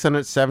 weighed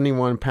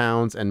 671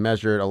 pounds and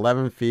measured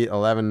 11 feet,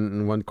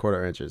 11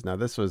 1/4 inches. Now,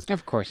 this was,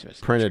 of course, it was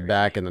printed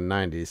back in the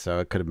 90s, so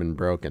it could have been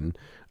broken.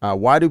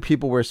 Why do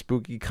people wear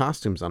spooky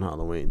costumes on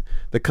Halloween?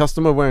 The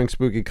custom of wearing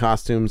spooky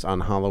costumes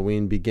on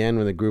Halloween began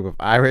with a group of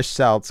Irish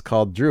Celts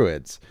called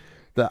Druids.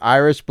 The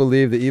Irish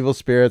believed the evil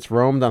spirits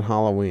roamed on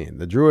Halloween.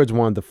 The Druids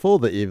wanted to fool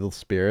the evil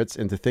spirits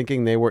into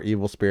thinking they were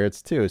evil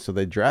spirits too, so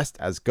they dressed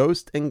as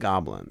ghosts and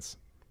goblins.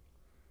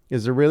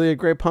 Is there really a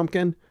great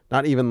pumpkin?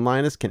 Not even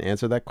Linus can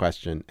answer that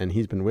question, and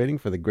he's been waiting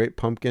for years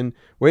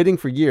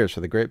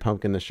for the great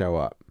pumpkin to show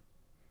up.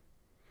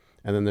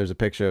 And then there's a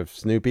picture of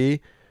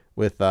Snoopy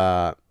with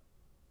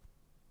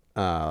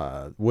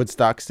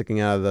Woodstock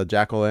sticking out of the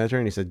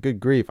jack-o'-lantern. He said, "Good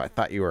grief, I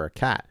thought you were a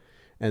cat."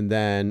 And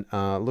then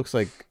looks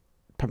like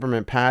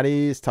Peppermint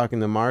Patty's talking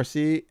to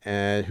Marcy,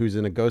 who's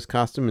in a ghost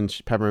costume,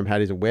 and Peppermint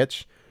Patty's a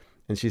witch.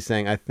 And she's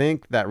saying, "I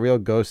think that real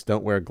ghosts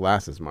don't wear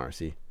glasses,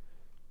 Marcy."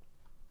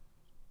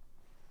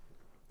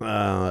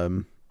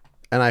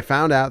 And I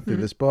found out through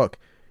this book,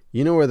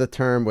 you know where the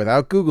term,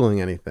 without Googling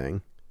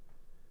anything,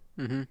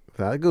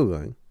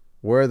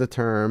 where the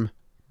term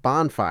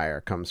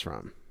bonfire comes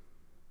from.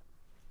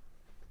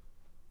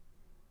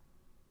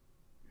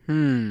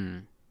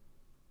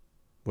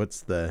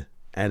 What's the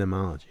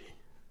etymology?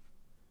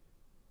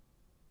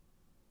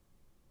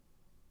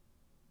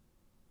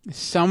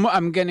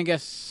 I'm gonna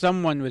guess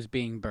someone was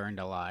being burned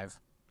alive.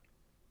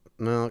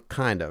 No,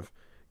 kind of.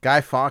 Guy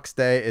Fawkes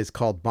Day is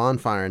called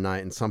Bonfire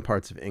Night in some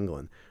parts of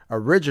England.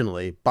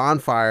 Originally,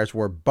 bonfires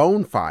were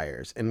bone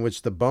fires in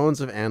which the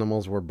bones of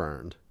animals were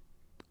burned.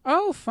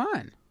 Oh,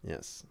 fun.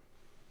 Yes.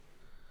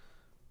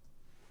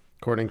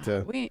 According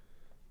to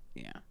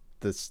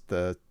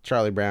the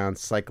Charlie Brown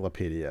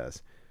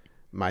Cyclopedias,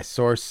 my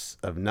source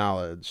of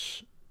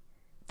knowledge.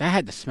 That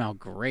had to smell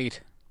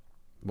great.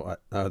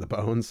 What? Oh, the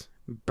bones?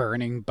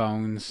 Burning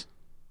bones.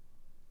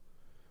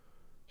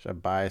 Should I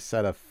buy a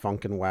set of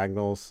Funkin'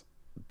 Wagnalls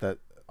that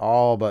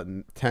all but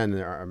 10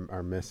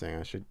 are missing?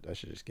 I should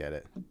just get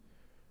it.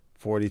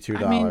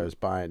 $42.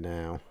 Buy it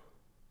now.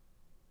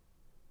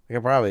 I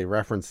could probably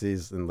reference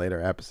these in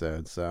later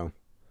episodes, so.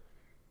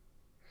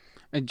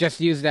 And just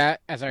use that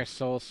as our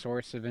sole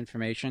source of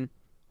information.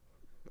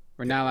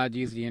 We're not allowed to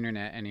use the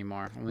internet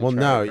anymore. Well,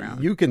 no,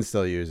 you can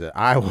still use it.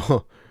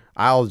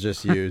 I'll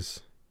just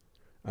use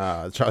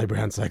Charlie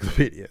Brown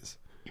Cyclopedias,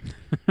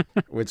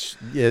 which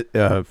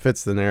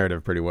fits the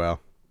narrative pretty well.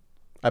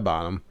 I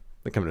bought them.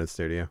 They come to the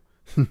studio.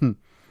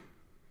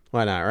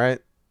 Why not, right?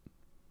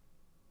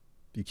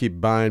 You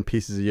keep buying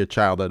pieces of your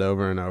childhood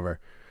over and over.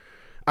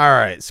 All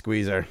right,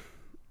 Squeezer.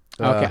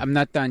 Okay, I'm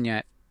not done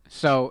yet.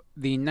 So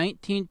the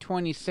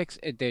 1926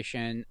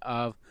 edition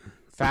of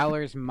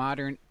Fowler's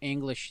Modern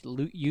English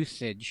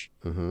Usage,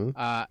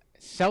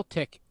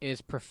 Celtic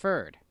is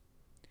preferred.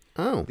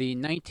 Oh. The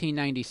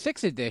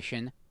 1996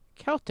 edition,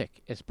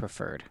 Celtic is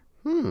preferred.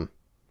 Hmm.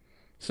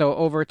 So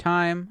over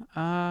time,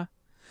 well,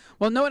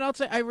 no one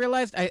else. I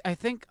realized. I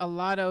think a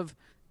lot of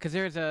because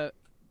there's a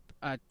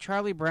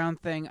Charlie Brown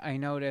thing I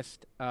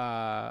noticed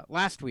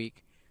last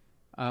week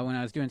when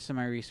I was doing some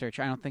of my research.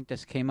 I don't think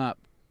this came up.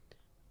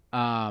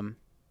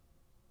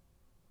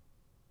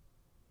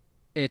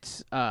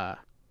 It's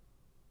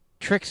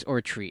tricks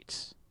or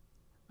treats.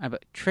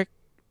 But trick.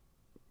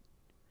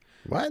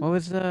 What? What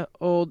was the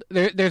old?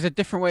 There's a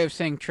different way of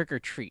saying trick or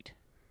treat.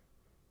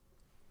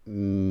 What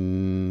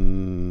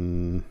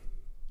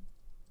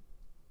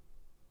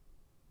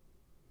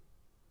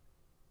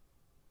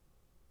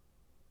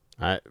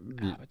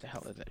the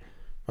hell is it?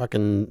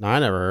 Fucking, I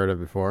never heard of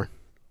it before.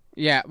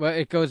 Yeah, but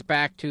it goes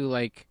back to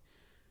like,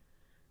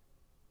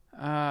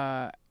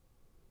 yeah,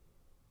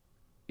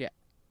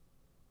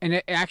 and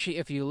it, actually,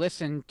 if you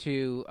listen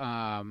to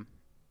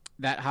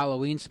that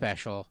Halloween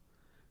special,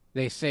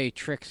 they say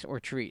tricks or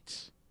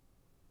treats.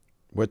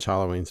 Which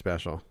Halloween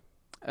special?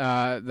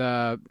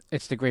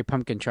 It's the Great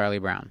Pumpkin, Charlie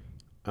Brown.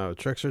 Oh,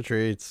 tricks or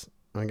treats,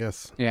 I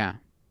guess. Yeah.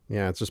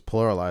 Yeah, it's just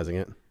pluralizing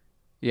it.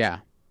 Yeah.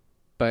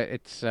 But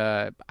it's,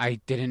 I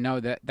didn't know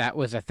that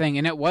was a thing.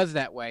 And it was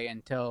that way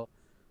until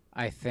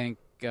I think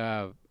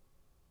it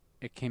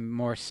became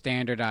more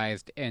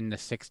standardized in the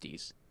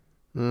 60s.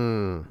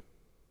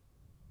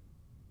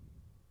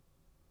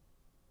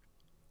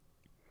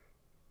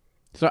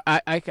 So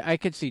I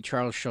could see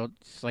Charles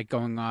Schultz like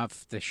going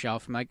off the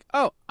shelf and like,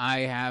 oh,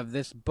 I have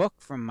this book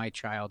from my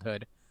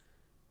childhood.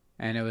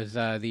 And it was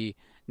the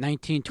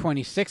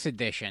 1926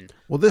 edition.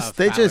 Well,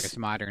 they just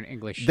Modern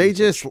English. They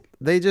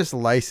just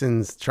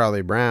licensed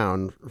Charlie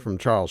Brown from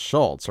Charles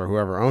Schultz or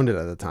whoever owned it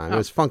at the time. It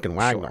was Funkin'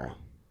 Wagnall. Sure.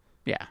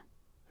 Yeah.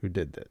 Who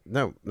did that?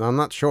 No, I'm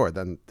not sure.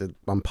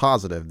 I'm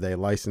positive they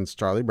licensed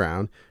Charlie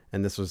Brown,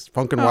 and this was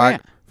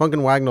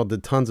Funkin' Wagnall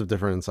did tons of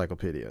different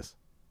encyclopedias.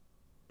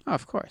 Oh,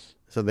 of course.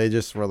 So they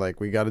just were like,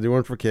 we got to do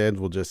one for kids.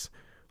 We'll just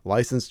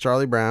license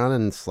Charlie Brown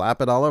and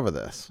slap it all over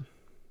this.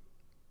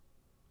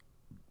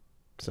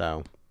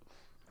 So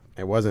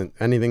it wasn't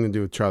anything to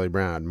do with Charlie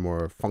Brown.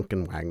 More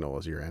Funkin' Wagnall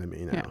is your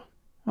enemy now. Yeah.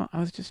 Well, I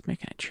was just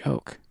making a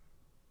joke.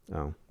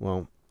 Oh,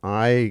 well,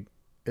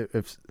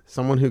 if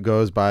someone who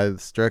goes by the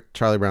strict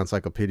Charlie Brown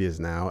encyclopedias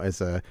now is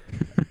a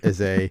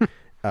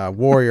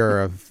warrior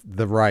of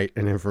the right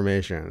and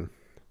information.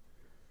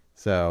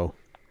 So.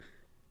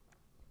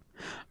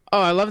 Oh,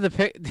 I love the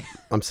pic.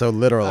 I'm so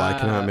literal, I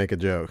cannot make a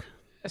joke.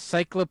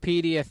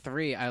 Encyclopedia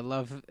 3. I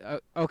love.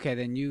 Okay,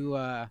 then you.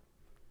 I'm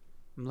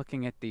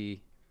looking at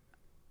the.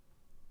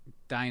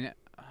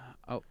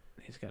 Oh,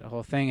 he's got a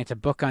whole thing. It's a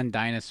book on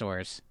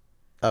dinosaurs.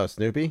 Oh,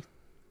 Snoopy?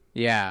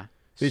 Yeah.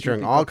 Featuring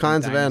Snoopy all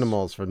kinds of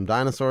animals, from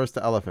dinosaurs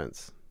to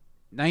elephants.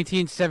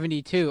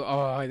 1972.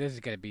 Oh, this is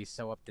going to be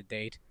so up to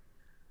date.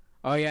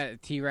 Oh, yeah.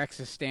 T-Rex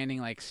is standing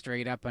like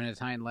straight up on his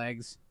hind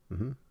legs.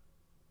 Mm-hmm.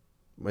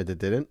 Wait, it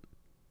didn't?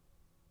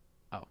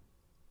 Oh.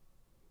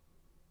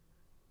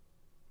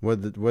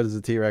 What does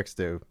the T-Rex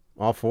do?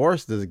 All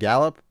fours? Does it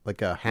gallop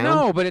like a hound?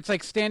 No, but it's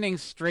like standing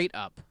straight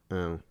up.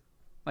 Oh.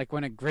 Like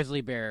when a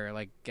grizzly bear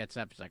like gets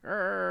up, it's like,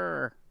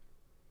 "Arr!"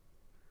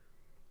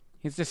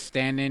 He's just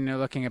standing there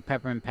looking at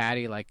Pepper and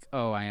Patty like,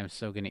 oh, I am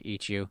so going to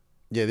eat you.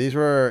 Yeah, these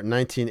were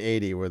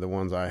 1980 were the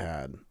ones I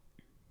had.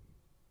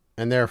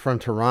 And they're from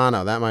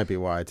Toronto. That might be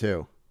why,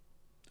 too.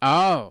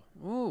 Oh.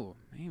 Ooh,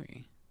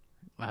 maybe.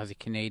 Lousy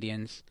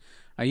Canadians.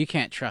 Oh, you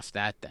can't trust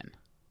that then.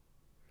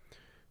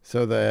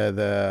 So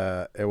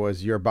it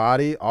was your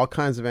body, all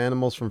kinds of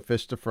animals from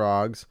fish to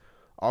frogs,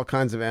 all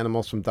kinds of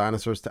animals from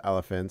dinosaurs to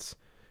elephants,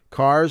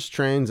 cars,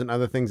 trains, and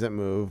other things that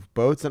move,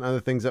 boats and other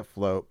things that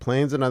float,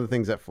 planes and other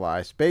things that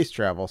fly, space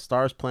travel,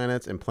 stars,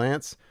 planets, and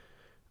plants,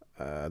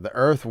 the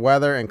earth,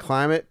 weather, and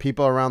climate,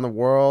 people around the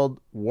world,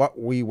 what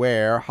we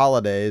wear,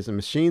 holidays, and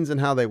machines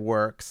and how they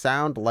work,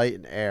 sound, light,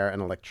 and air,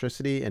 and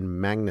electricity and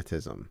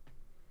magnetism.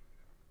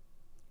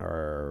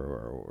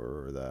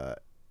 Or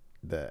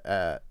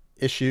the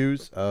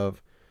issues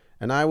of,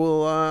 and I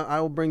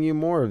will bring you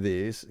more of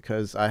these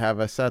because I have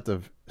a set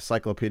of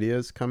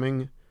encyclopedias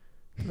coming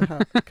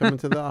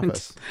to the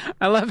office.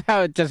 I love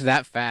how it does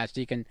that fast.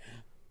 You can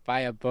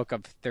buy a book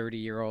of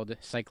 30-year-old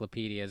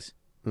encyclopedias.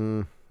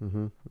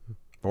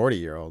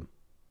 40-year-old.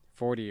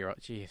 40-year-old.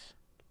 Jeez.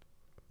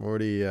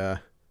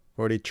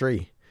 40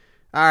 tree.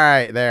 All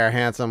right, there,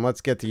 handsome.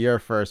 Let's get to your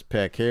first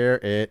pick. Here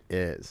it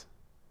is.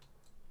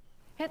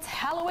 It's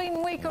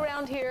Halloween week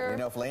around here. You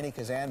know, if Laney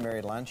Kazan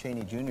married Lon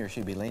Chaney Jr.,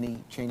 she'd be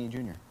Laney Chaney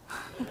Jr.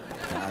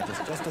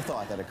 Just a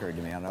thought that occurred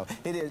to me. I don't know.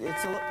 It is.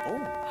 It's a.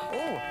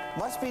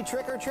 Must be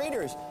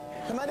trick-or-treaters.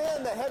 Come on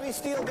in. The heavy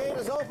steel gate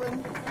is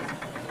open.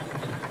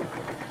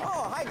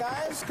 Oh, hi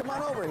guys. Come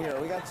on over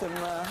here. We got some.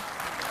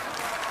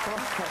 Come on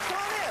in.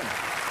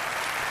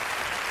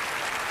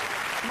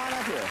 Come on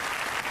up here.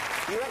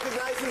 You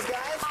recognize these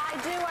guys? I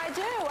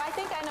do. I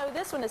think I know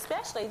this one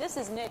especially. This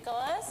is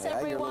Nicholas, Yeah,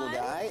 everyone.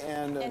 your little guy,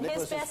 and his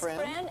Nicholas's best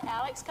friend,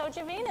 Alex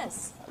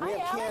Kojavinas. We Hi,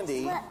 have Alex.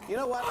 Candy. Look. You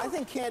know what? I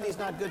think candy's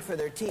not good for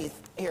their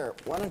teeth. Here,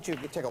 why don't you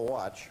take a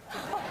watch?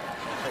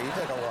 Here, you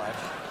take a watch.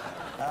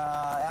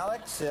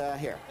 Alex,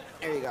 here.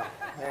 There you go.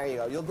 There you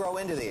go. You'll grow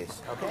into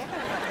these, okay?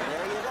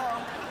 There you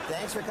go.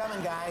 Thanks for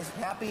coming, guys.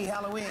 Happy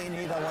Halloween.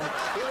 He wouldn't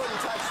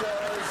touch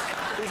those.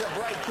 He's a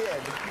bright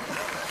kid.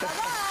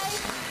 Bye-bye.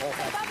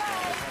 Bye-bye.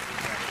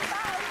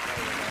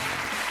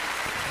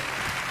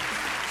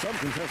 Some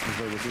contestants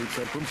may receive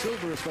Set from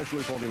Silver, a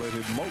specially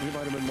formulated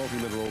multivitamin,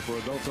 multi-mineral for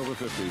adults over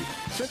 50.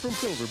 Set from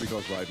Silver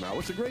because right now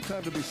it's a great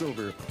time to be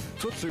silver.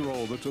 Tootsie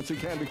Roll, the Tootsie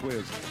Candy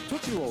Quiz.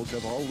 Tootsie Rolls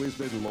have always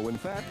been low in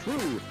fat,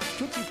 true.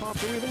 Tootsie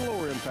Pops are even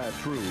lower in fat,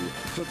 true.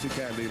 Tootsie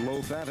Candy,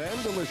 low fat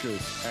and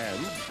delicious.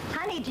 And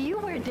Honey, do you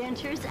wear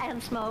dentures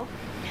and smoke?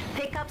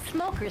 Pick up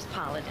Smoker's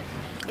Pollen.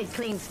 It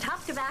cleans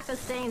tough tobacco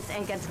stains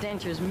and gets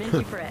dentures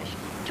minty fresh.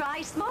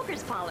 Try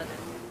Smoker's Pollen.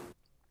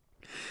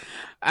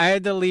 I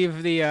had to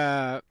leave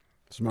the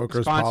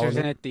Smoker's sponsors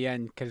Pollen. in at the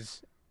end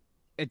because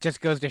it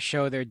just goes to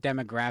show their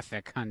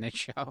demographic on this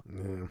show.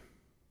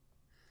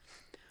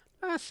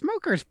 Yeah.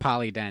 Smoker's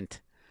Polydent.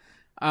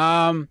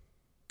 And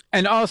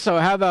also,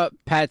 how about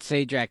Pat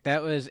Sajak?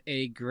 That was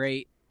a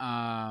great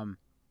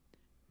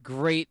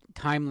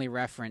timely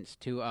reference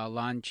to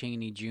Lon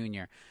Chaney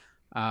Jr.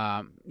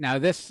 Now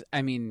this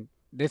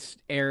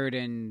aired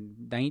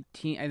in I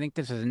think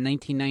this was a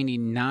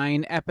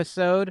 1999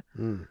 episode.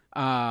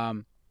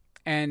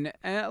 And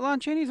Lon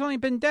Chaney's only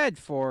been dead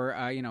for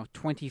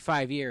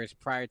 25 years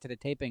prior to the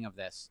taping of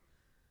this.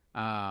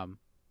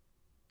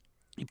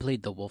 He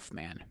played the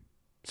Wolfman,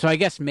 so I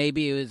guess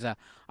maybe it was a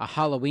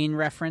Halloween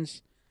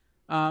reference.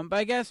 But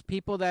I guess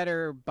people that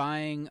are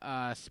buying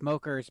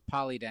Smoker's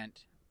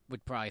Polydent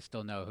would probably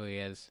still know who he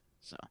is.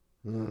 So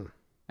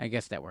I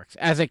guess that works.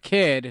 As a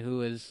kid who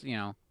was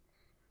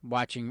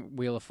watching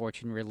Wheel of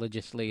Fortune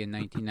religiously in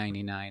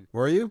 1999,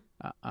 Were you?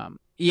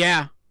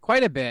 Yeah,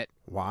 quite a bit.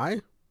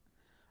 Why?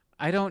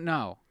 I don't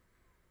know.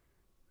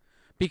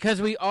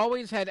 Because we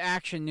always had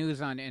action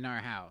news on in our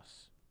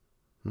house.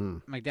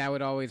 My dad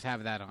would always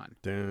have that on.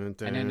 And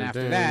then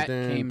after that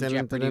came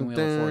Jeopardy and Wheel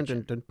of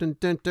Fortune.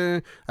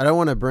 I don't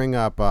want to bring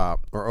up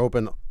or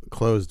open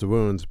closed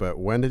wounds, but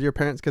when did your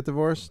parents get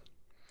divorced?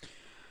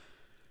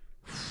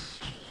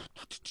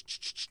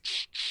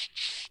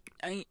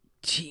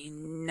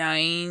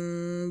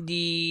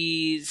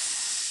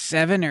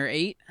 1997 or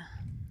 8.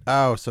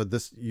 Oh, so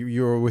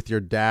you were with your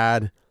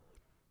dad.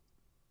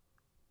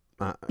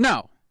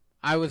 No,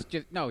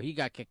 he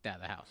got kicked out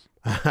of the house.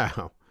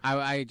 Oh.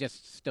 I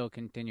just still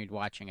continued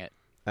watching it.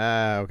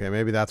 Okay,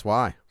 maybe that's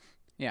why.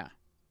 Yeah.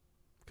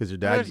 Because your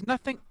Well, dad. there's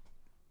nothing.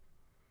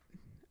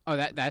 Oh,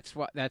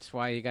 that's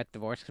why you got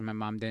divorced, because my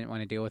mom didn't want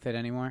to deal with it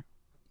anymore.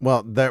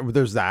 Well,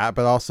 there's that,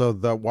 but also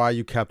why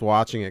you kept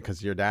watching it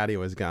because your daddy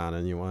was gone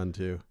and you wanted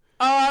to.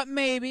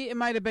 Maybe it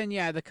might have been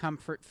the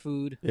comfort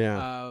food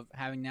of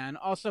having that. And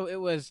also,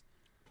 it was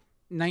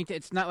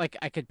it's not like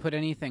I could put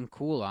anything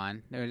cool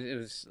on. It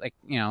was like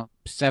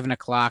 7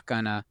 o'clock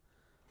on a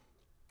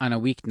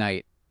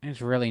weeknight. There's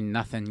really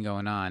nothing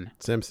going on.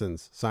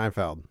 Simpsons,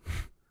 Seinfeld.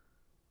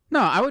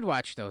 No, I would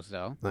watch those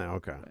though. Oh,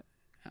 okay.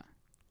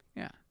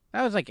 Yeah,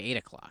 that was like 8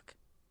 o'clock.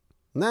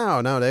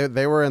 No,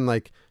 they were in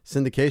like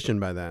syndication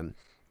by then.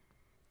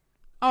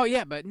 Oh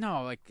yeah, but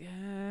no, like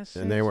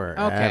and they were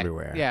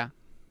everywhere. Yeah,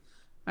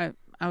 I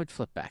would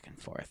flip back and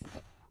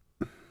forth.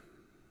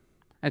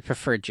 I'd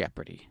prefer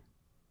Jeopardy.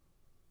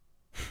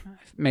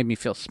 It made me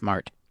feel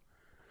smart.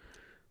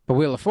 But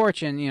Wheel of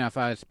Fortune,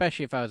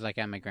 especially if I was like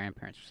at my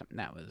grandparents or something,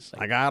 that was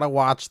like, I gotta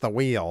watch the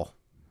wheel.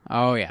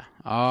 oh yeah,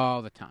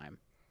 all the time.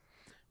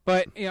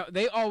 But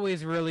they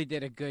always really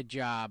did a good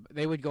job.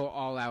 They would go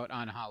all out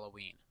on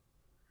Halloween.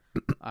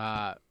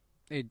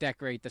 They'd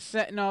decorate the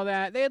set and all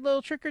that. They had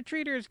little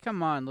trick-or-treaters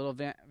come on. Little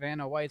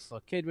Vanna White's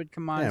little kid would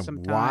come on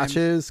sometimes.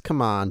 Watches?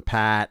 Come on,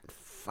 Pat.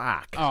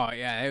 Fuck. Oh,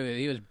 yeah.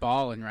 He was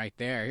balling right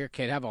there. Here,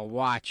 kid, have a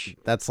watch.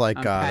 That's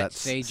like that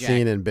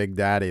scene in Big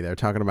Daddy. They're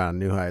talking about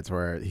New Heights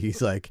where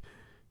he's like,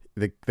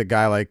 the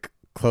guy like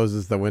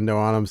closes the window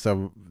on him.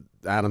 So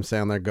Adam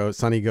Sandler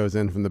Sonny goes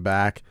in from the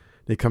back.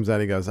 He comes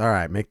out, he goes, all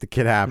right, make the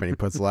kid happy. He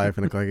puts life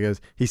in the click. He goes,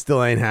 he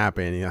still ain't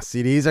happy. And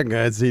CDs are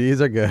good. CDs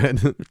are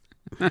good.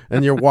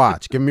 And your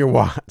watch. Give him your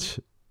watch.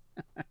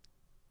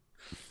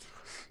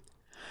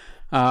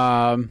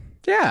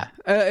 Yeah.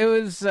 It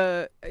was,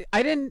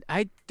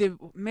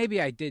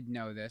 maybe I did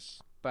know this,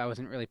 but I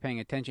wasn't really paying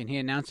attention. He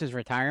announced his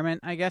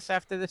retirement, I guess,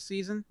 after this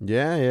season.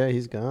 Yeah,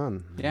 he's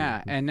gone.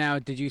 Yeah. And now,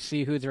 did you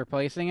see who's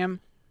replacing him?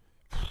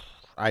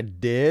 I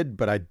did,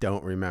 but I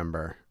don't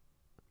remember.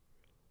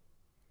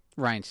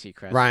 Ryan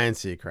Seacrest. Ryan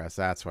Seacrest,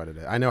 that's what it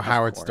is. I know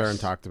Howard Stern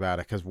talked about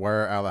it, because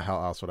where the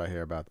hell else would I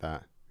hear about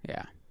that?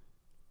 Yeah.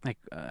 Like,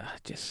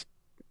 just...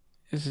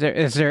 Is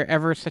there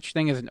ever such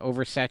thing as an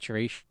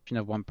oversaturation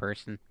of one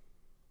person?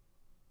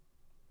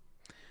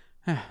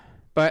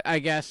 But I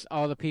guess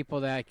all the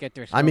people that get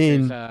their smokers... I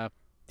mean,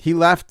 he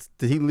left...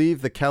 Did he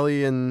leave the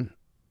Kelly and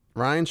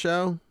Ryan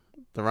show?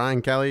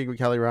 The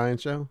Kelly Ryan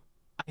show?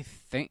 I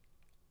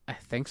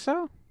think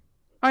so.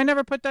 I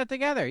never put that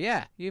together.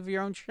 Yeah, you have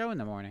your own show in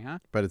the morning, huh?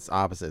 But it's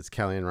opposite. It's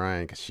Kelly and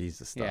Ryan because she's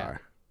the star.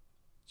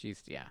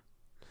 Yeah.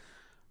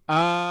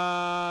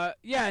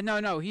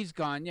 No, he's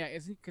gone. Yeah,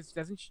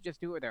 doesn't she just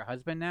do it with her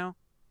husband now?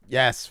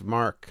 Yes,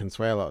 Mark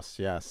Consuelos.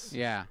 Yes.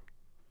 Yeah.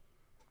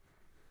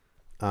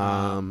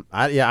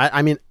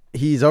 I mean,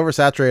 he's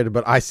oversaturated,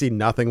 but I see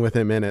nothing with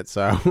him in it.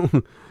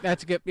 So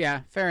that's good.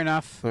 Yeah, fair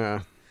enough.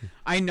 Yeah.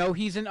 I know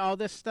he's in all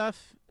this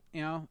stuff,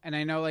 and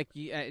I know like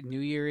at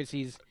New Year's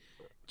he's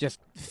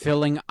just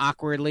filling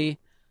awkwardly,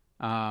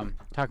 talking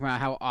about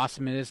how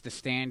awesome it is to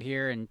stand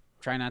here and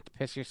try not to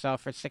piss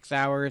yourself for 6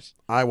 hours.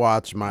 I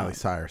watch Miley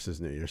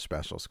Cyrus's New Year's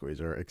special,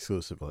 Squeezer,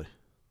 exclusively.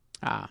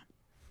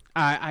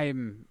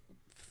 I'm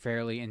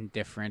fairly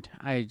indifferent.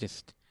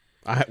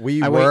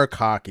 We work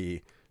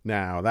hockey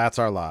now. That's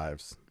our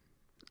lives.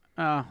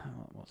 I'll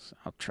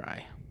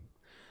try.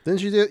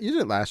 Didn't you do it? You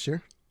did it last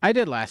year. I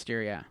did last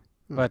year, yeah.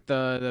 But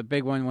the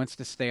big one wants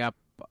to stay up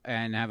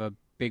and have a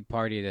big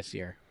party this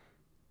year.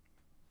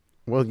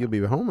 Well, you'll be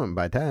home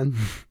by 10.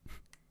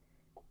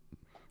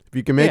 If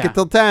you can make it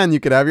till 10, you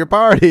could have your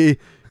party.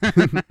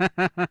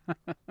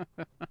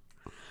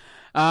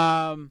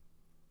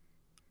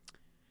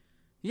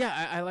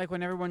 Yeah, I like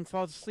when everyone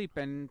falls asleep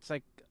and it's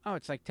like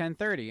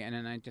 10:30, and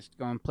then I just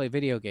go and play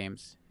video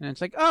games. And it's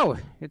like, oh,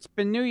 it's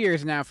been New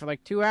Year's now for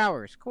like 2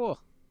 hours. Cool.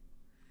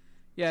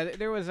 Yeah,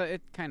 there was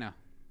the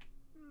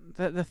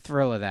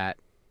thrill of that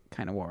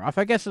kind of wore off.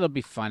 I guess it'll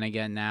be fun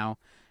again now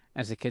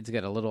as the kids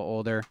get a little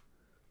older.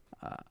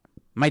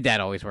 My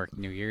dad always worked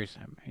New Year's.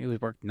 He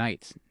always worked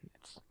nights.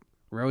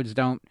 Roads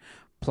don't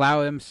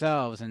plow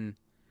themselves, and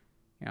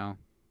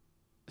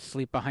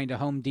sleep behind a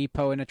Home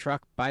Depot in a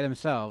truck by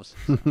themselves.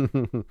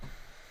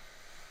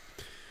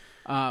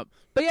 But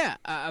yeah,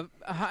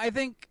 I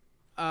think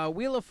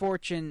Wheel of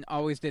Fortune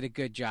always did a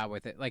good job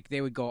with it. Like,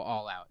 they would go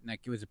all out, and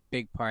like it was a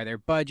big part of their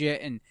budget,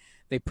 and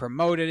they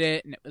promoted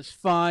it, and it was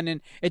fun, and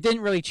it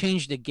didn't really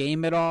change the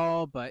game at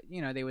all. But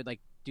they would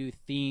like do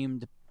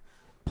themed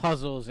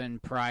puzzles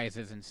and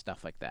prizes and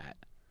stuff like that.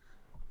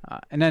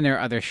 And then there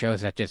are other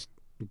shows that just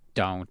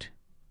don't.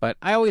 But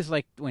I always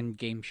liked when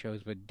game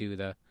shows would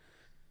do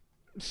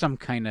some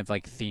kind of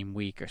like theme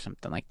week or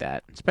something like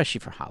that, especially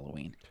for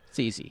Halloween. It's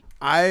easy.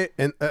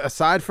 And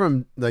aside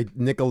from like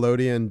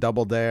Nickelodeon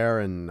Double Dare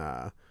and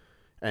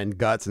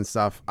Guts and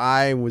stuff,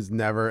 I was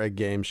never a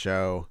game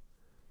show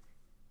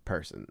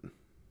person.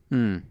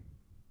 You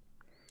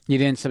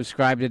didn't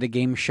subscribe to the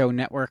Game Show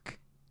Network?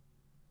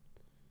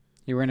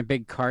 You weren't a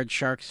big Card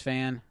Sharks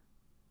fan?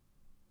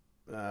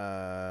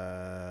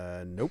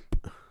 Nope.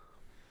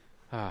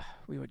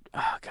 We would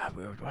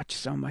watch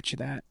so much of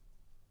that,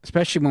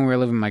 especially when we were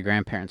living with my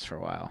grandparents for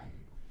a while.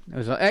 It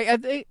was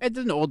it's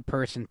an old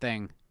person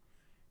thing,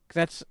 'cause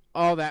that's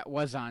all that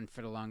was on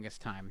for the longest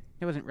time.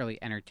 It wasn't really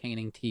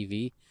entertaining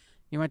TV.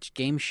 You watched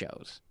game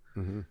shows,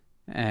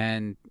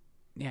 and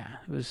yeah,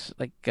 it was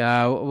like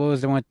what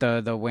was the one with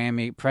the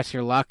whammy? Press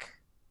Your Luck.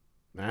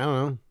 I don't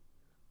know.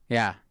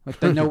 Yeah, with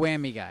the no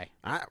whammy guy.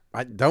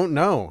 I don't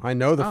know. I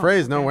know the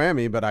phrase no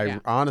whammy, but I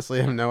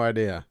honestly have no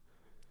idea.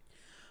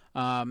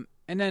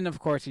 And then of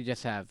course you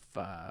just have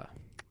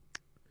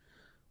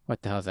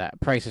what the hell is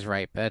that? Price is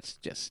Right. But that's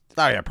just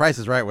Price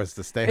is Right was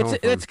to stay home.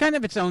 It's kind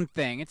of its own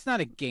thing. It's not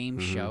a game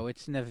show.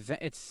 It's an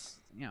event. It's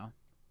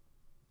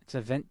it's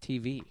event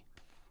TV.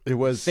 It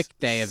was Sick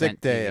Day Event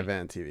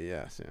TV.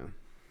 Yes, yeah.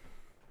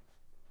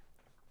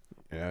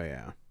 Oh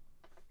yeah.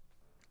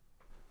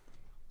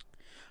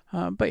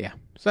 But yeah,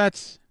 so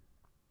that's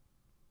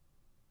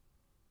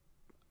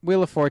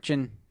Wheel of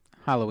Fortune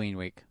Halloween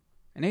week,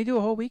 and they do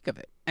a whole week of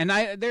it. And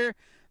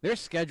Their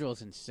schedule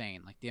is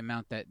insane. Like the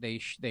amount that they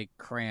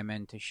cram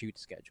in to shoot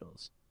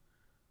schedules.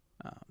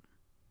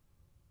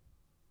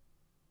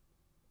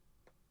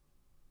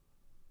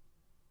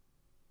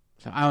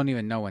 So I don't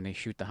even know when they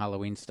shoot the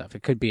Halloween stuff.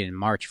 It could be in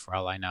March for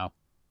all I know.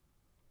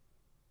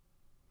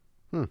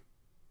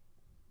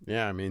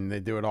 Yeah, I mean,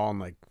 they do it all in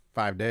like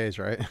 5 days,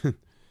 right?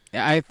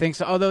 Yeah, I think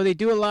so. Although they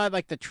do a lot of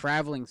like the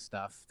traveling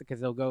stuff because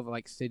they'll go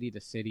like city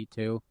to city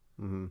too.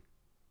 Mm-hmm.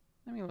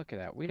 Let me look at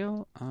that.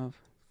 Wheel of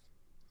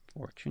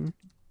Fortune.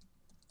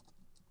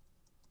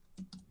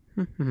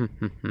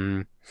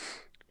 Pat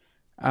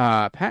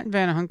and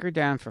Vanna hunker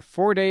down for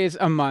 4 days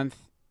a month,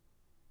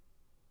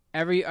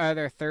 every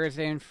other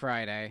Thursday and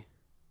Friday,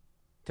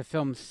 to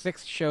film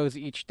 6 shows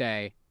each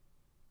day.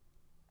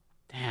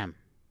 Damn.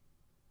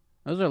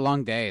 Those are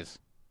long days.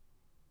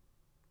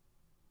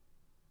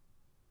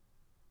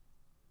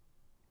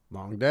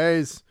 Long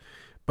days.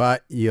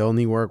 But you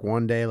only work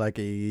 1 day like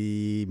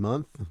a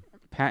month?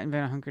 Pat and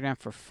Vanna hunker down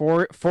for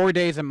four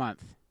days a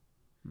month.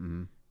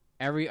 Mm-hmm.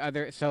 Every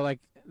other, so like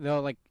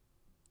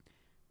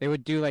they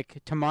would do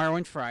like tomorrow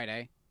and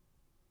Friday,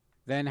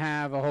 then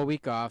have a whole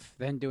week off,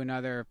 then do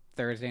another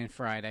Thursday and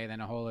Friday, then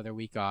a whole other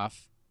week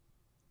off.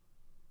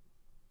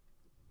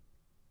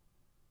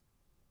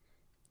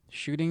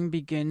 Shooting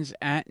begins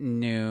at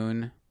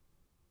noon.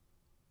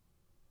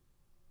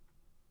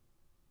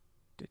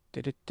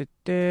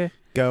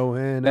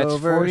 Going That's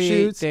over 48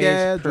 shoot days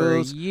schedules per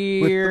with the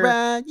year.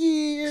 right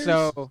years.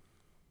 So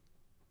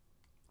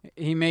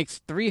he makes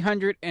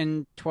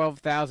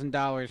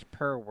 $312,000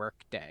 per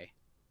work day,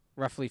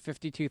 roughly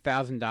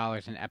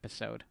 $52,000 an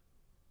episode.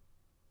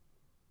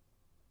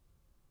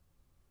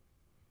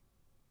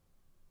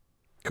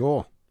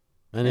 Cool.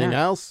 Anything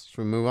Yeah. else? Should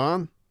we move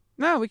on?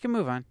 No, we can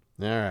move on.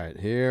 All right.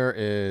 Here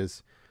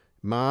is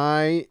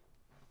my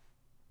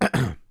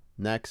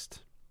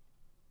next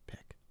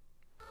pick.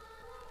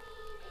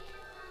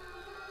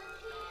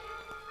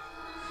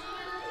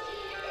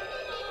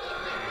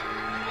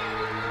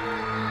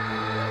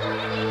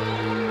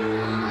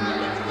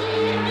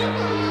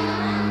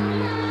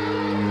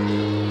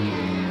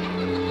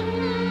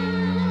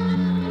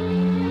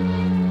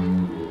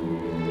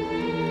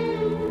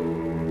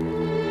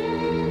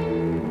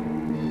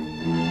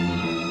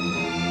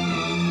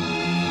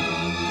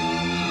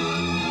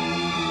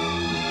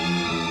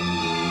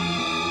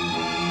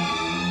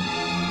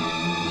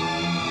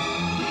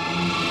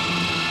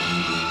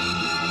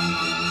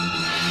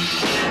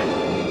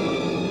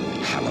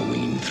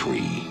 Halloween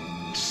 3,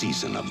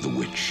 Season of the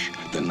Witch,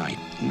 the night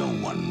no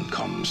one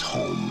comes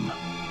home.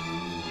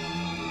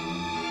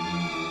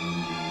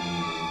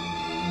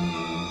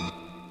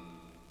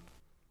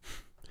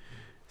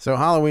 So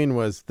Halloween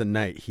was the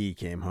night he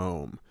came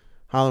home.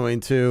 Halloween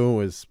 2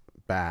 was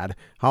bad.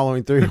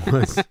 Halloween 3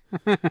 was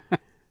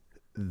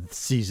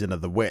Season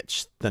of the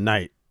Witch, the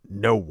night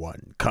no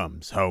one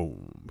comes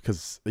home.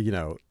 Because, you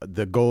know,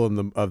 the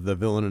goal of the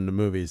villain in the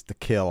movie is to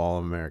kill all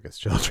of America's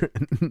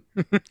children.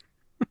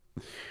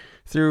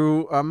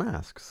 Through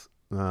masks.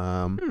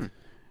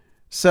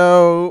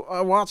 So,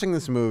 watching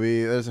this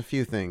movie, there's a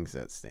few things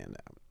that stand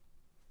out.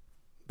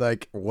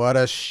 Like, what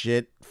a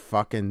shit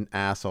fucking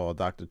asshole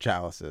Dr.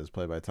 Chalice is,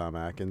 played by Tom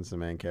Atkins, the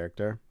main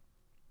character.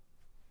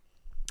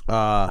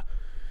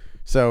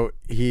 So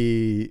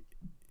he's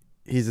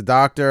a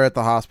doctor at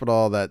the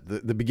hospital. That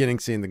the beginning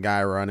scene, the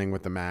guy running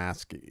with the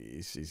mask,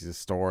 he sees a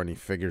store and he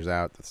figures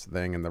out this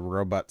thing, and the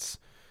robots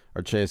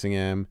are chasing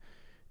him.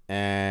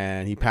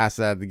 And he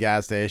passes out at the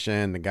gas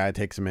station. The guy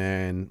takes him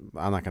in.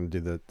 I'm not gonna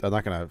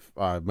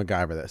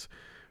MacGyver this,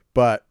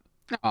 but.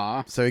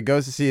 Aw. So he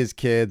goes to see his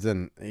kids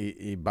and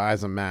he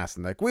buys a mask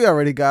and like, we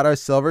already got our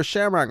silver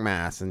shamrock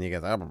mask. And he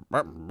goes, 8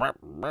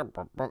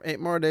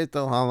 more days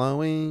till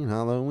Halloween,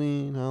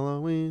 Halloween,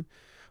 Halloween.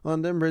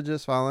 London Bridge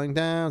is falling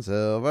down,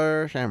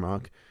 silver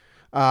shamrock.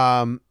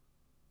 And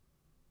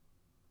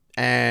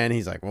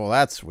he's like, well,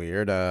 that's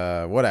weird.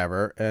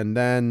 Whatever. And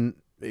then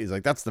he's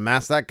like, that's the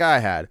mask that guy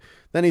had.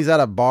 Then he's at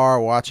a bar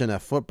watching a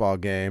football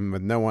game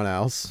with no one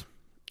else.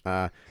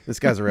 This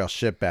guy's a real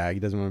shitbag.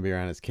 He doesn't want to be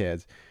around his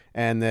kids.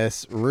 And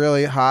this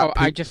really hot...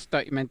 I just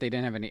thought you meant they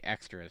didn't have any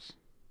extras.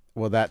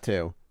 Well, that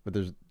too. But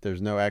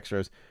there's no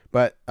extras.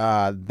 But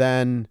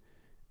then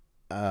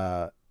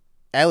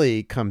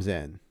Ellie comes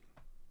in.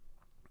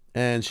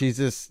 And she's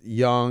this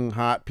young,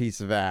 hot piece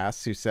of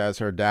ass who says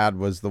her dad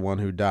was the one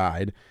who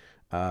died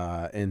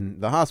in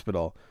the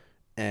hospital.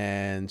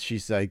 And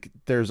she's like,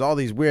 there's all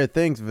these weird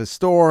things with his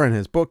store and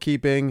his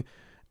bookkeeping.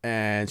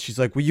 And she's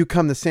like, will you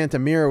come to Santa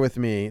Mira with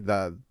me?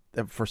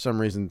 For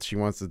some reason, she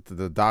wants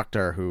the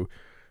doctor who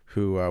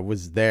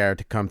was there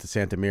to come to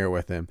Santa Mira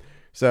with him.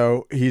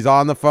 So he's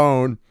on the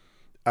phone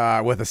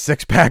with a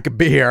 6-pack of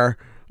beer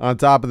on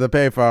top of the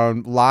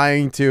payphone,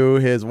 lying to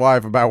his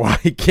wife about why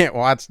he can't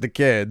watch the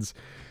kids.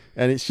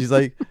 And she's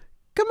like,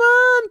 come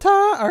on,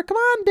 Tom, or come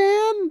on,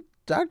 Dan,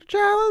 Dr.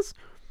 Chalice,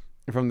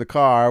 from the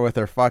car with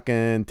her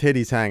fucking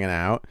titties hanging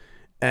out.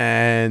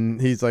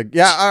 And he's like,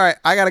 yeah, all right,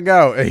 I got to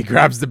go. And he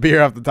grabs the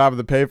beer off the top of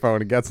the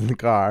payphone and gets in the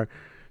car,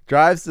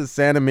 drives to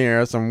Santa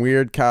Mira, some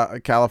weird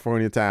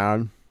California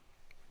town.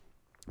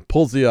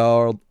 pulls the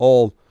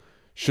old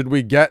should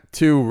we get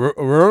two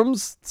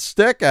rooms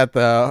stick at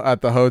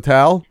the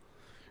hotel?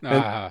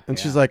 And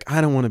she's like,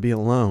 I don't want to be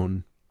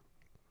alone.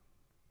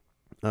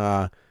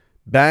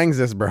 Bangs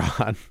this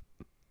broad,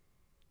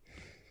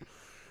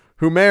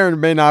 who may or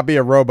may not be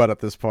a robot at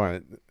this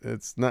point.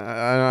 It's not.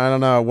 I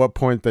don't know at what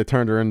point they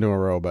turned her into a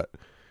robot.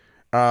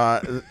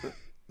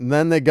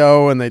 Then they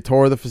go and they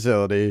tour the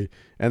facility,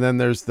 and then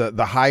there's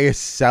the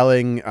highest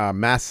selling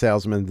mask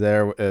salesman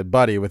there,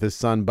 Buddy, with his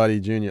son Buddy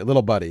Jr.,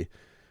 little Buddy,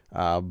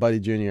 Buddy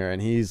Jr.,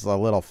 and he's a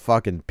little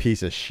fucking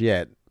piece of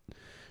shit.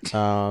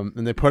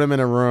 And they put him in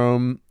a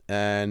room,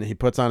 and he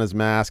puts on his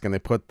mask, and they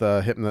put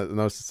the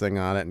hypnosis thing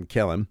on it and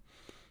kill him.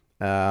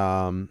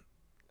 And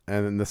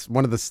then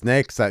one of the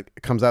snakes that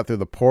comes out through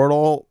the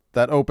portal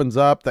that opens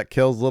up that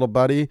kills little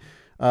Buddy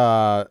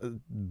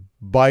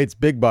bites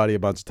Big Buddy a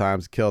bunch of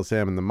times, kills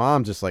him, and the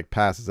mom just like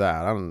passes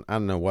out. I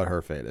don't know what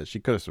her fate is. She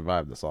could have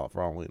survived this all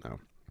for all we know.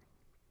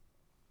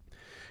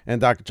 And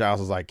Dr.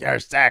 Giles is like, you're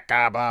sick,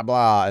 blah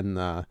blah,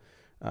 and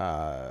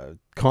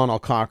Colonel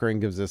Cochrane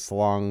gives this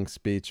long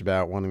speech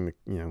about wanting to,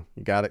 you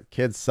got it,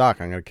 kids suck,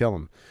 I'm gonna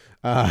kill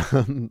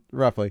them,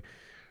 roughly.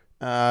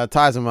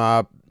 Ties him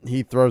up.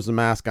 He throws the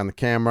mask on the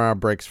camera,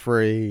 breaks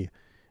free,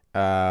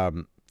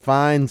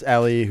 finds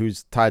Ellie,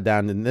 who's tied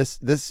down in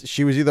this.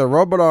 She was either a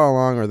robot all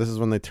along, or this is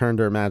when they turned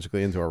her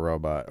magically into a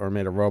robot, or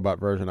made a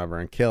robot version of her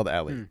and killed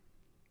Ellie.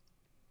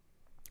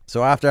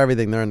 So after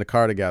everything, they're in the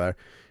car together,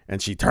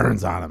 and she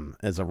turns on him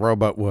as a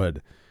robot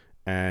would,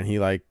 and he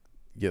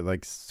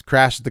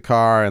crashes the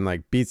car and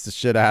like beats the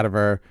shit out of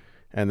her,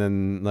 and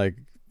then like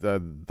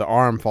the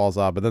arm falls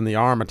off, but then the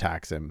arm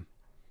attacks him.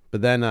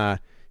 But then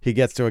he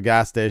gets to a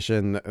gas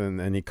station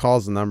and he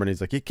calls the number and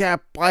he's like, you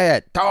can't play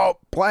it. Don't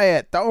play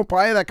it. Don't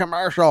play the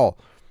commercial.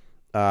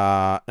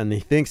 And he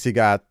thinks he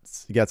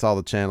gets all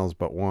the channels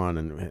but one,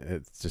 and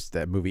it's just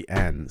that movie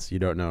ends. You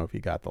don't know if he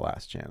got the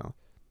last channel.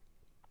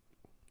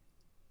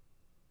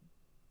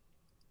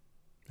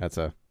 That's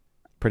a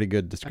pretty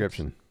good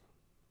description.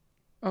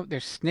 Oh,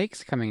 there's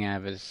snakes coming out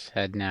of his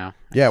head now.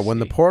 Yeah, when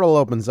the portal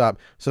opens up,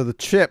 so the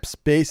chips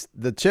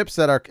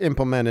that are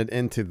implemented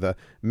into the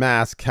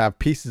mask have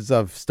pieces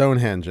of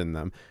Stonehenge in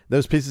them.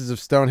 Those pieces of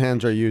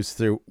Stonehenge are used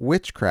through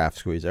Witchcraft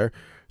Squeezer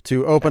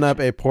to open up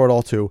a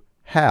portal to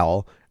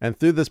hell, and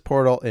through this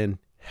portal in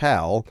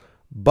hell,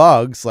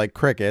 bugs like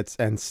crickets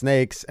and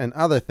snakes and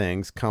other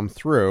things come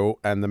through,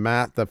 and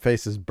the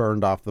face is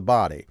burned off the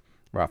body,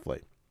 roughly.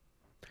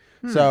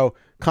 So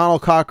Colonel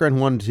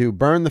Cochrane wanted to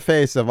burn the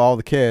face of all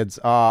the kids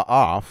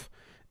off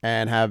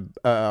and have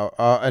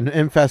an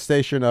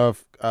infestation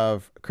of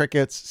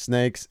crickets,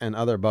 snakes, and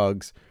other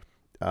bugs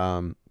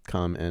come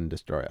and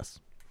destroy us.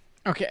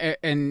 Okay,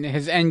 and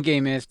his end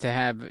game is to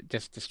have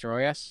just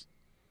destroy us?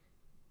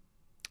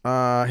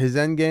 His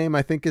end game,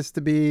 I think, is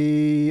to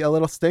be a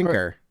little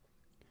stinker.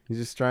 He's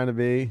just trying to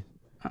be...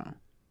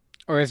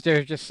 Or is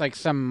there just like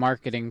some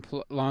marketing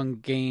long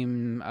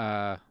game...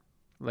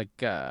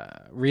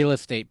 real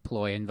estate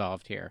ploy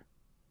involved here?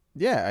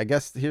 Yeah, I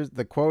guess here's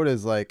the quote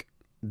is like,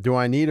 do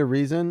I need a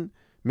reason?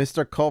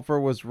 Mr. Culper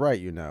was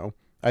right,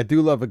 I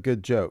do love a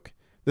good joke.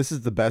 This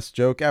is the best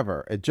joke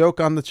ever. A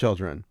joke on the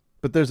children.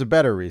 But there's a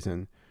better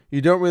reason.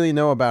 You don't really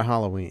know about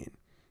Halloween.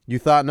 You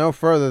thought no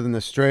further than the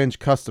strange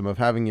custom of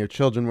having your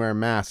children wear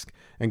masks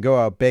and go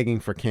out begging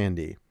for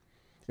candy.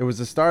 It was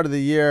the start of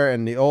the year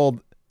in the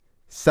old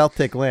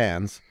Celtic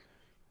lands,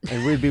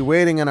 and we'd be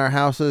waiting in our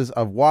houses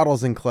of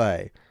wattles and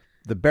clay.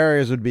 The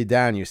barriers would be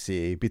down, you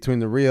see, between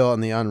the real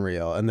and the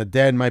unreal, and the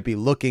dead might be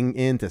looking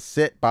in to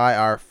sit by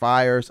our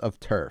fires of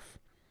turf.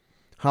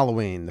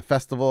 Halloween, the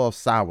festival of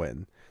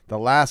Samhain. The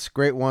last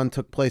great one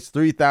took place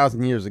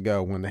 3,000 years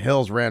ago when the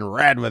hills ran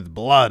red with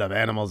blood of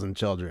animals and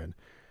children.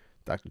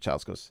 Dr.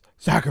 Childs goes,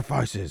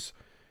 sacrifices.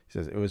 He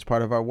says, it was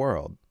part of our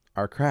world,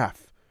 our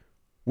craft.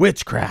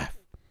 Witchcraft.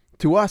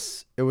 To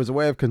us, it was a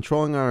way of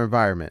controlling our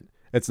environment.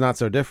 It's not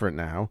so different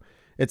now.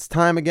 It's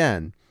time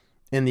again.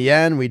 In the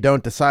end, we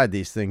don't decide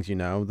these things,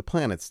 the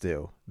planets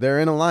do. They're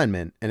in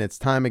alignment, and it's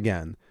time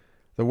again.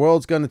 The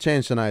world's going to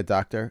change tonight,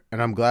 Doctor, and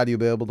I'm glad you'll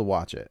be able to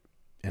watch it.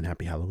 And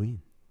happy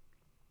Halloween.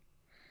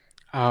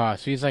 So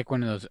he's like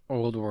one of those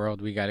old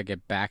world, we got to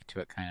get back to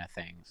it kind of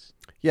things.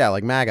 Yeah,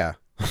 like MAGA.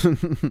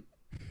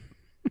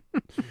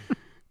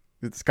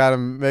 It's got to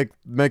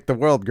make the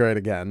world great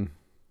again.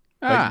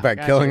 By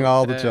killing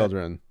all the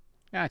children.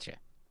 Gotcha.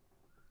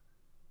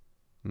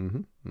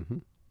 Mm-hmm.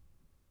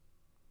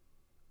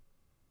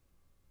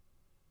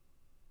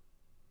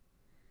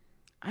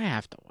 I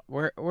have to.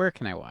 Where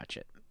can I watch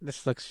it?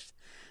 This looks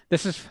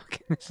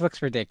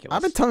ridiculous.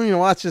 I've been telling you to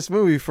watch this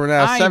movie for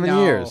now 7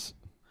 years.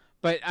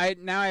 But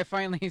I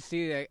finally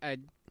see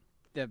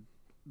the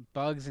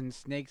bugs and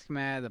snakes come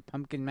out of the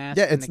pumpkin mask.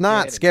 Yeah, it's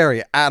not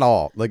scary at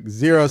all. Like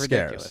zero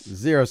scares. Ridiculous.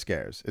 Zero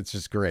scares. It's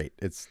just great.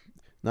 It's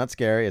not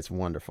scary. It's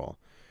wonderful.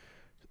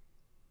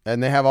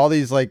 And they have all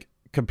these like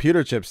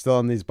computer chips still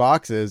in these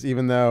boxes,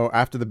 even though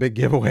after the big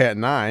giveaway at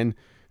 9,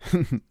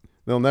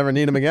 they'll never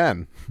need them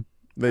again.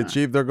 They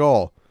achieved their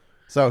goal.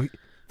 So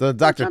The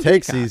doctor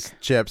takes these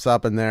chips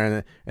up in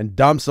there and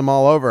dumps them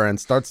all over and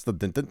starts the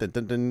dun, dun, dun,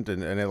 dun, dun,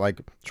 dun, and it like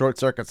short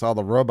circuits all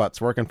the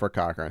robots working for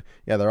Cochrane.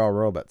 Yeah, they're all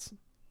robots.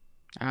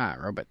 Ah,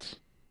 robots.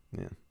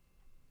 Yeah.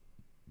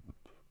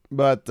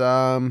 But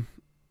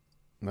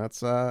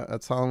that's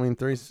Halloween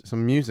 3.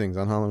 Some musings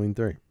on Halloween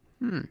 3.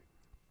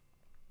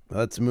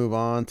 Let's move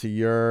on to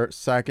your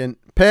second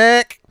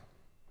pick.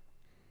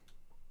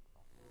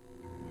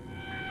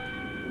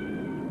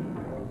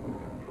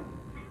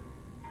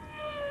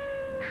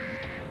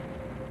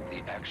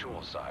 The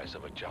actual size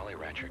of a Jolly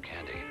Rancher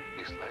candy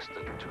is less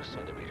than 2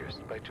 centimeters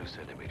by 2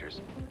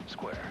 centimeters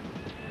square.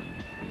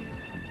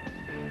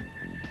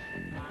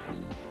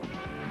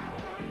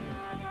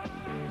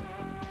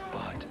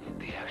 But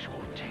the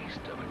actual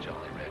taste of a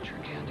Jolly Rancher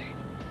candy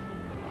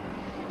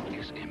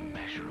is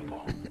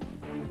immeasurable.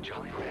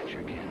 Jolly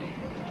Rancher candy,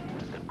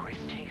 the great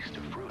taste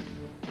of fruit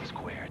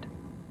squared.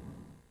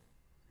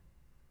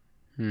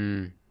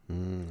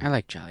 I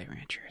like Jolly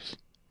Ranchers.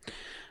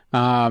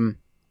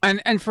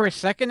 And for a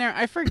second there,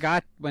 I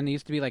forgot when they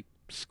used to be like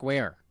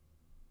square.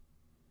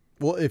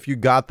 Well, if you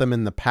got them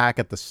in the pack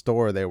at the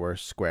store, they were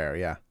square,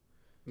 yeah.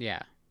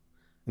 Yeah.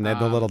 And they had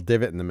the little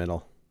divot in the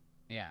middle.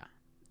 Yeah.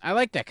 I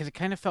like that because it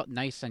kind of felt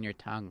nice on your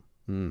tongue.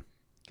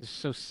 It's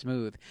so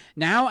smooth.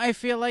 Now I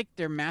feel like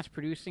they're mass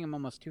producing them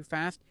almost too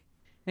fast.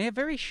 They have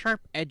very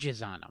sharp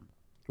edges on them.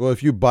 Well,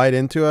 if you bite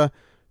into a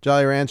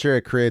Jolly Rancher,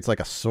 it creates like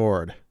a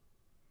sword.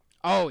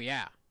 Oh,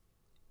 yeah.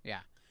 Yeah.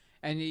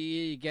 And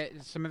you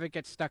get some of it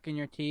gets stuck in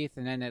your teeth,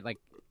 and then it like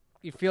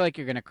you feel like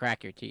you're gonna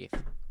crack your teeth.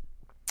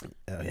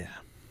 Oh yeah,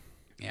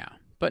 yeah.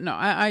 But no,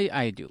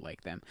 I do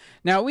like them.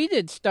 Now we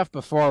did stuff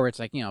before where it's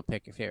like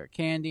pick your favorite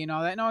candy and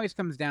all that, and it always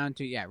comes down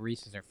to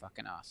Reese's are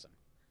fucking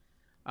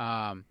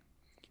awesome.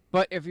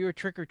 But if you were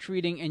trick or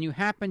treating and you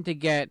happen to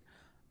get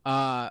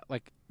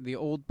like the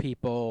old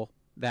people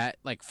that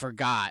like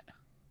forgot,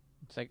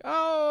 it's like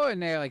and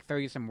they like throw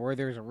you some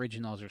Werther's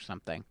Originals or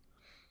something.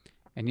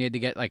 And you had to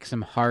get like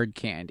some hard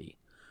candy.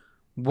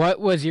 What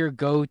was your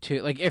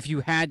go-to? Like if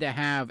you had to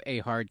have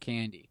a hard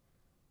candy,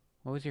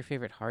 what was your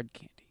favorite hard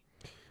candy?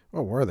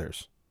 Oh,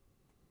 Werther's.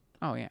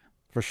 Oh yeah,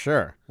 for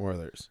sure,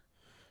 Werther's.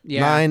 Yeah,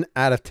 9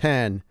 out of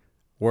 10,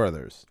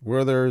 Werther's.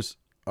 Werther's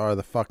are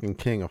the fucking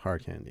king of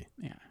hard candy.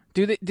 Yeah.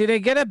 Do they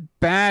get a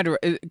bad?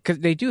 Because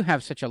they do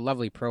have such a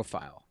lovely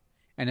profile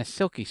and a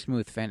silky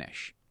smooth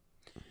finish.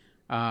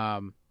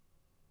 Do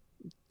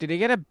they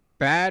get a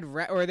bad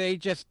or are they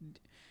just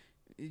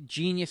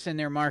genius in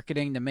their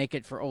marketing to make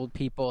it for old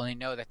people, and they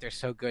know that they're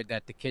so good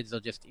that the kids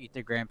will just eat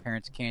their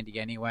grandparents' candy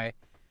anyway,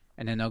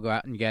 and then they'll go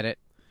out and get it?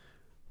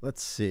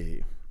 Let's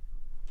see,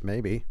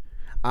 maybe.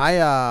 But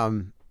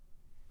how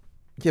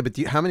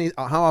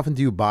often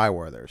do you buy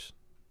Werther's?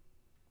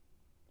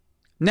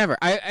 Never.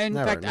 In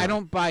fact, I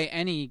don't buy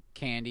any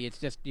candy. It's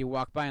just you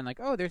walk by and like,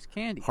 oh, there's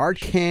candy. Hard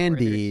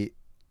candy.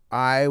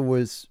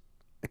 Because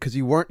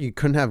you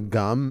couldn't have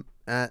gum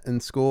in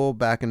school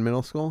back in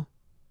middle school.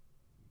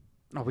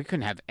 Oh, we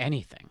couldn't have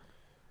anything.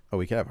 Oh,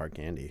 we could have hard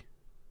candy.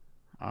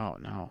 Oh,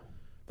 no.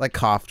 Like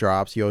cough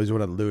drops. You always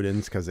wanted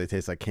Ludens because they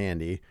taste like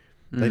candy.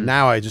 Like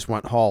now I just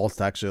want Halls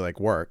to actually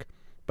like work.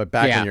 But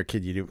back when you're a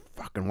kid, you didn't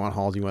fucking want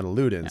Halls. You wanted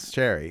Ludens,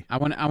 cherry. I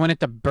wanted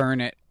to burn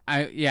it.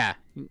 I'd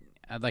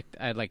like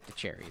the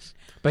cherries.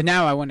 But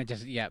now I want to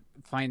just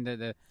find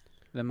the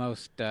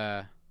most.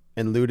 And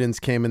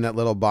Ludens came in that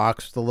little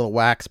box with the little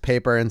wax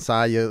paper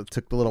inside. You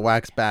took the little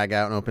wax bag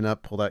out and opened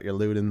up, pulled out your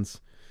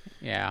Ludens.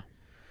 Yeah.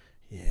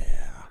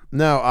 Yeah.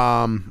 No,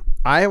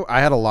 I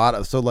had a lot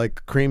of, so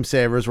like cream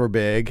savers were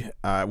big,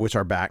 which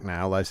are back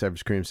now.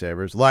 Lifesavers, cream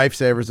savers,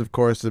 Lifesavers, of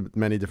course,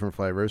 many different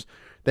flavors.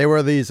 They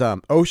were these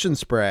Ocean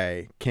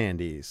Spray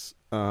candies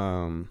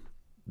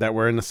that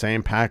were in the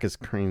same pack as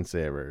cream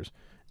savers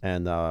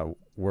and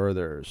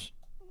Werther's.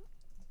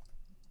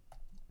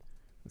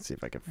 Let's see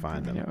if I can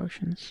find them.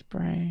 Ocean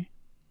Spray.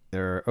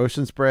 They're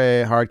Ocean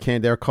Spray hard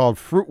candy. They're called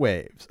Fruit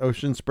Waves.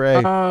 Ocean Spray.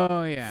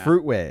 Oh yeah.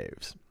 Fruit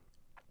Waves.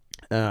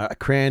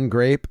 Cran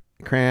grape,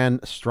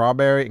 cran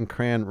strawberry, and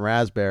cran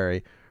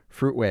raspberry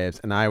Fruit Waves,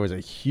 and I was a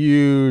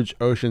huge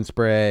Ocean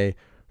Spray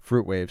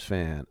Fruit Waves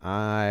fan.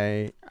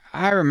 I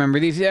remember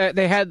these.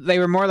 They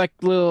were more like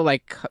little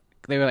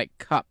they were like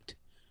cupped.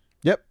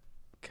 Yep.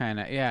 Kind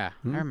of I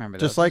remember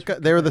just those. like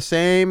they were the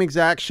same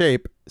exact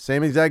shape,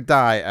 same exact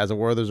die as a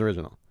Werther's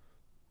Original.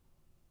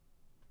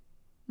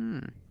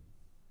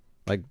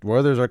 Like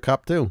Werther's are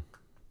cupped too.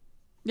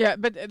 Yeah,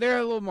 but they're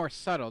a little more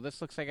subtle.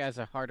 This looks like it has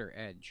a harder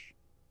edge.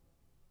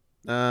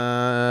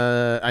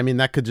 I mean,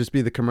 that could just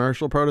be the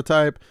commercial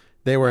prototype.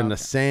 They were in the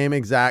same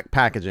exact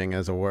packaging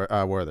as a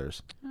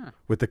Werther's,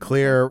 with the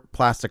clear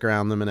plastic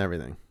around them and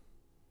everything.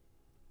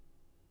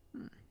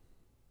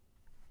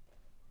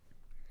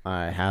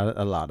 I had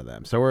a lot of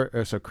them.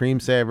 So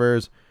cream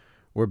savers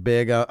were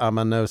big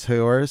on those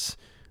whores.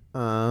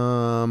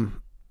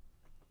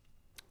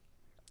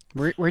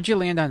 Where'd you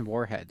land on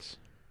Warheads?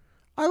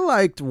 I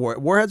liked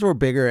Warheads were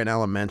bigger in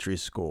elementary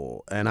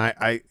school, and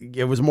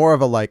it was more of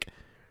a like,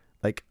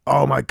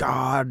 oh my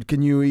god,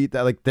 can you eat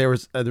that? Like there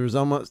was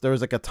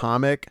like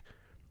Atomic,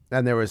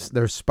 and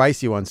there's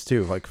spicy ones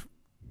too, like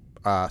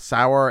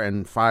sour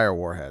and fire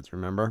warheads.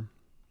 Remember?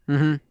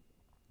 Mm-hmm.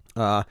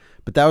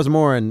 But that was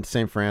more in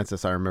St.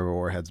 Francis. I remember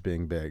warheads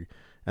being big,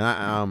 and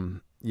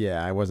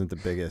I wasn't the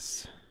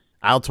biggest.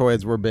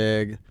 Altoids were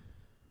big.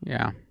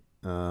 Yeah.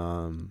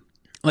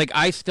 Like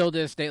I still to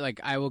this day, like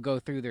I will go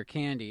through their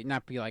candy,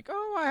 not be like,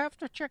 oh, I have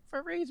to check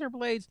for razor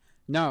blades.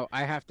 No,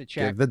 I have to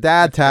check Give the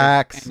dad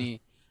tax.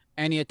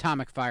 Any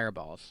atomic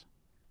fireballs.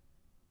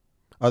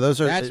 Oh, that's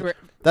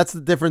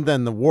different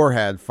than the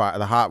warhead,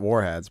 the hot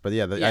warheads. But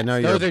yeah, I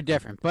know those are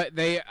different, but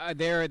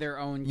they're their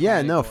own.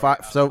 Yeah, no.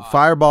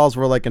 Fireballs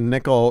were like a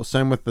nickel.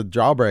 Same with the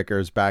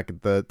Jawbreakers back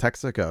at the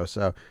Texaco.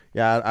 So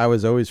yeah, I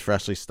was always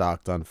freshly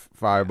stocked on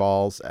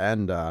fireballs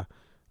and those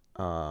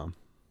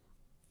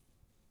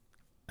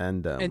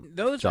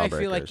I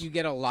feel like you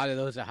get a lot of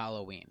those at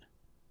Halloween,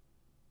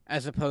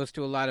 as opposed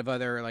to a lot of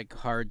other like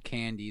hard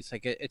candies.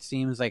 Like it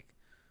seems like.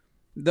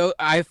 Though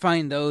I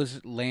find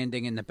those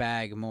landing in the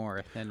bag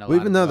more than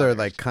even though they're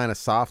like kind of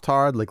soft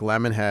hard, like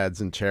lemon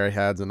heads and cherry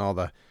heads and all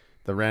the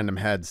random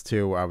heads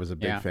too. I was a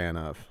big fan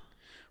of.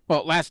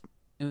 Well, last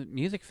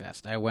Music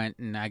Fest, I went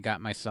and I got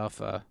myself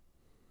a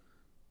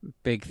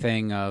big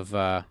thing of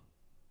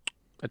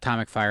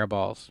atomic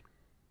fireballs.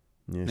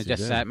 Yes, I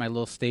just sat at my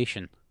little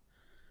station.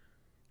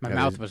 My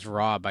mouth was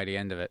raw by the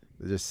end of it.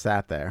 They just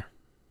sat there.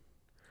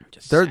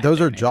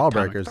 Those are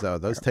Jawbreakers though.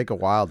 Those take a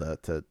while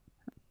to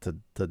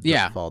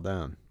just fall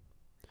down.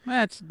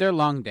 Well, they're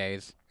long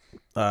days.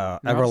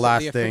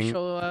 Everlasting. The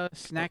official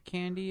snack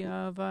candy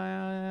of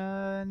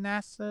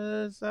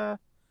NASA's. The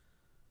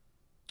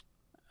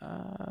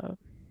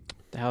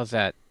hell's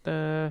that?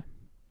 The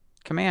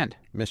command.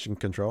 Mission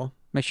Control.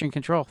 Mission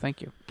Control.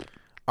 Thank you.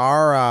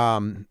 A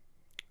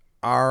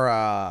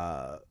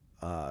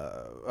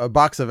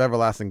box of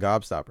Everlasting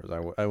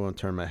Gobstoppers. I won't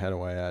turn my head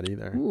away at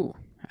either. Ooh,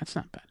 that's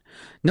not bad.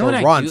 No,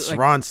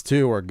 Runts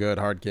too are good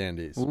hard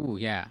candies. Ooh,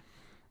 yeah.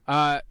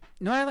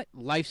 No, I like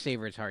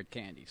Lifesavers hard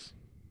candies.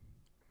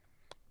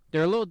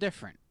 They're a little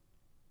different.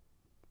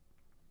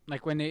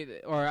 Like when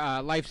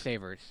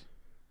Lifesavers.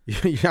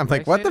 Yeah, I'm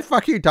like, what the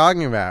fuck are you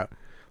talking about?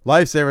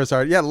 Lifesavers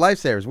hard. Yeah,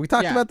 Lifesavers. We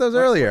talked about those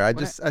earlier. I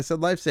said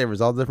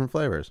Lifesavers, all different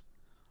flavors.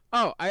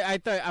 Oh, I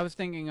thought I was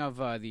thinking of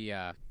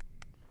I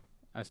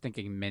was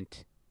thinking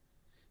mint.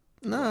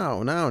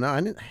 No.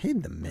 I didn't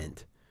hate the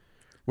mint.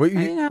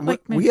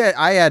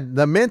 I had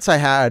the mints I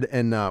had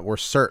and were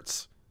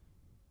certs.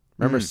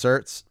 Remember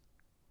certs?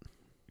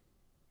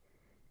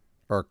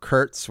 Or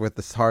Kurtz with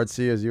the hard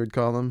C, as you would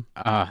call them.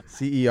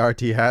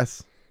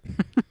 CERTS.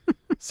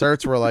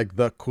 Certs were like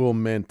the cool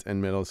mint in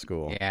middle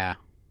school. Yeah.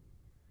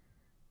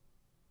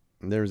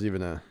 And there was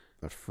even a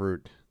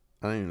fruit.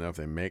 I don't even know if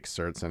they make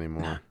certs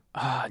anymore.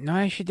 No,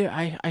 I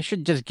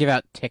should just give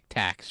out Tic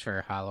Tacs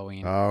for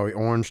Halloween. Oh,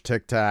 orange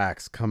Tic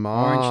Tacs. Come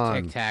on.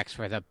 Orange Tic Tacs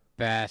were the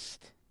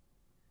best.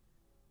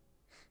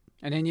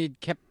 And then you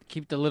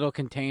keep the little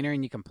container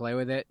and you can play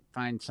with it,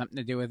 find something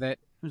to do with it.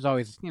 It was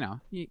always,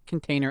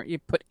 you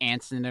put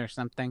ants in it or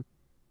something.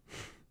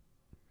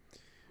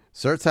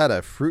 Certs had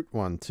a fruit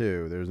one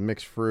too. There's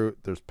mixed fruit.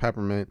 There's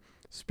peppermint,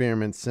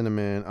 spearmint,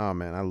 cinnamon. Oh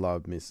man, I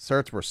loved me.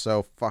 Certs were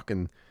so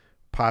fucking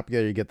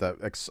popular. You get the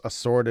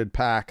assorted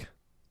pack,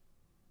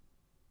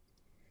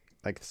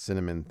 like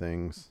cinnamon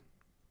things.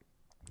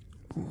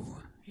 Ooh,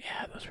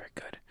 yeah, those were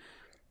good.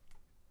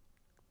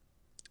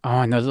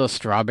 Oh, and those little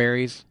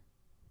strawberries.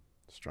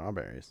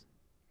 Strawberries.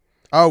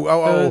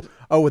 Oh,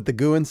 with the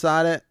goo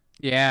inside it.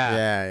 Yeah.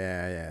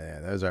 Yeah.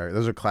 Those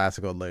are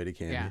classic old lady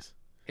candies.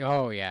 Yeah.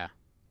 Oh yeah.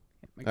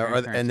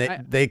 And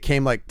they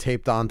came like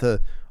taped onto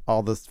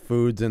all the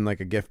foods in like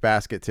a gift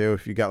basket too.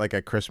 If you got like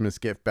a Christmas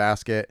gift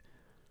basket.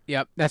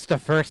 Yep, that's the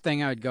first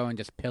thing I would go and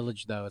just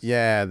pillage those.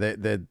 Yeah,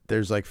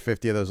 there's like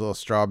 50 of those little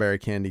strawberry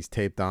candies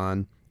taped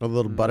on, with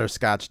little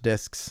butterscotch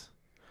discs.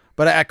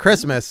 But at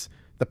Christmas,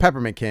 the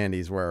peppermint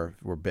candies were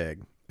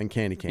big. And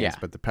candy canes,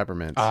 but the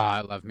peppermints. Oh, I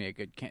love me a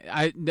good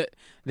candy.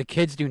 The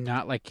kids do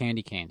not like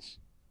candy canes.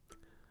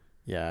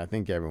 Yeah, I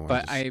think everyone.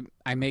 But I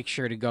make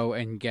sure to go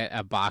and get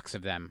a box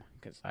of them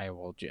because I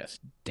will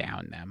just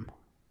down them.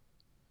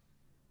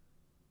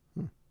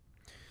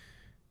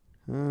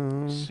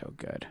 So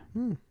good.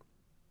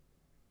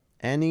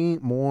 Any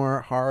more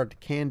hard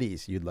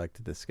candies you'd like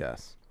to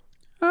discuss?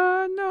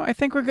 No, I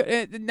think we're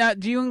good. Now,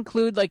 do you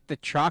include like the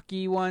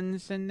chalky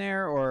ones in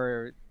there,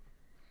 or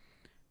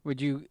would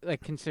you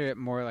like consider it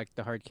more like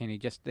the hard candy?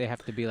 Just they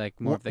have to be like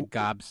more of the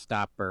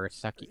gobstopper,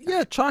 sucky.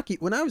 Yeah, chalky.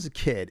 When I was a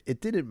kid,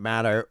 it didn't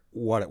matter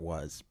what it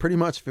was. Pretty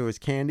much, if it was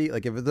candy,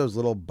 like if it was those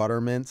little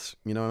buttermints,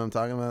 you know what I'm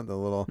talking about? The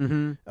little,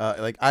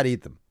 like I'd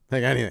eat them,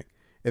 like anything.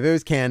 If it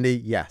was candy,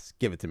 yes,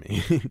 give it to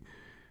me.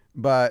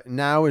 But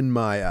now in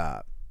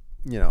my,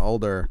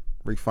 older,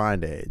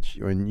 refined age,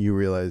 when you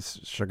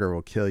realize sugar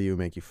will kill you,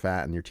 make you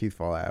fat, and your teeth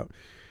fall out,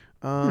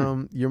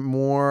 you're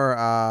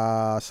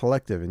more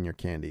selective in your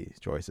candy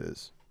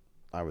choices.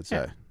 I would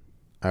say. Yeah.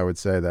 I would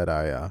say that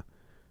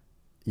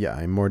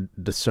I'm more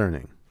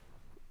discerning.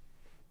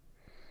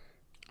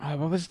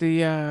 What was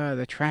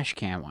the trash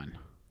can one?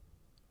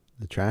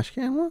 The trash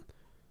can one?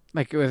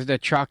 Like it was the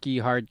chalky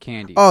hard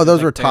candy. Oh, those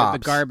like were the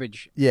Tops.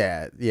 garbage.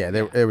 Yeah.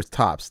 It was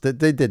Tops.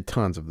 They did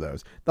tons of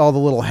those. All the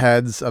little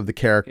heads of the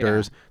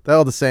characters. They're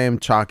all the same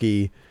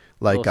chalky,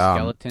 like Little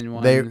skeleton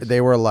ones.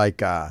 They were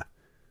like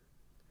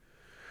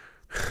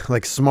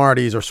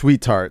Smarties or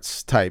Sweet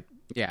Tarts type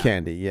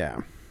candy.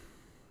 Yeah.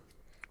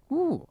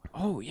 Ooh.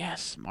 Oh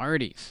yes,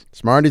 Smarties.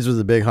 Smarties was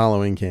a big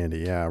Halloween candy.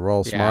 Yeah,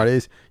 roll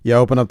Smarties. You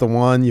open up the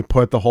one, you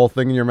put the whole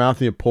thing in your mouth,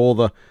 and you pull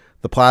the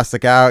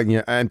plastic out, and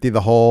you empty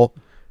the whole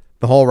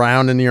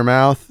round into your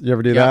mouth. You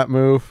ever do that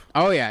move?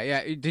 Oh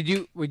yeah.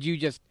 Would you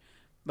just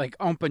like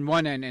open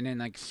one end and then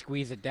like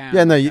squeeze it down?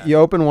 Yeah, no, you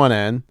open one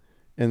end,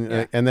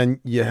 and then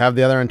you have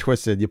the other end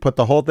twisted. You put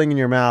the whole thing in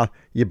your mouth.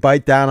 You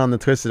bite down on the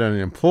twisted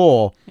end and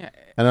pull,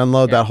 and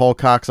unload that whole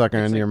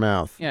cocksucker into your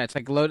mouth. Yeah, it's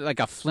like loaded like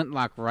a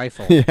flintlock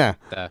rifle. Yeah.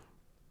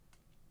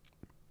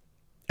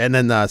 And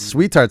then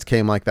Sweet Tarts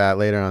came like that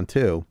later on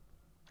too,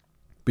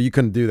 but you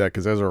couldn't do that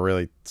because those were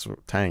really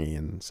tangy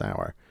and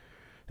sour.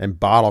 And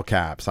bottle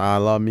caps. I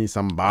love me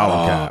some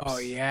bottle caps. Oh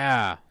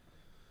yeah.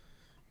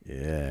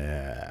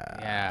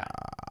 Yeah.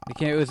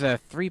 It was a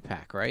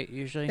 3-pack, right?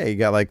 Usually. Yeah, you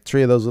got like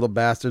 3 of those little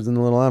bastards in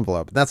the little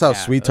envelope. That's how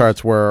Sweet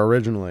Tarts were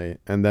originally,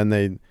 and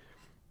then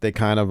they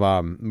kind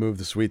of moved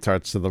the Sweet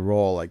Tarts to the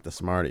roll like the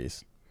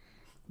Smarties.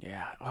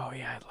 Yeah. Oh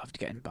yeah, I loved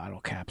getting bottle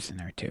caps in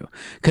there too,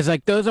 because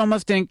like those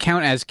almost didn't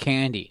count as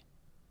candy.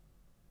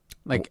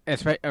 Like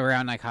especially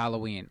around like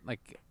Halloween,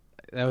 like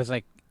that was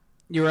like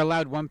you were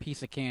allowed one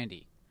piece of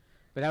candy,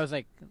 but that was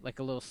like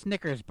a little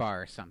Snickers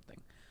bar or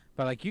something.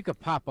 But like you could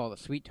pop all the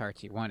Sweet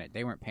Tarts you wanted.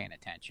 They weren't paying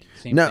attention.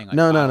 No. I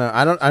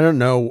don't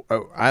know.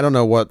 I don't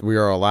know what we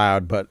were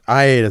allowed, but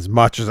I ate as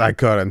much as I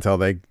could until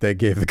they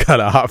gave the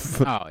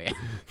cutoff. Oh yeah.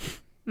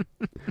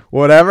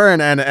 Whatever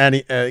and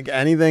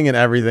anything and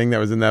everything that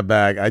was in that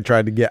bag, I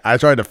tried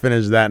to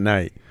finish that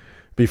night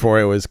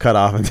before it was cut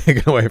off and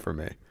taken away from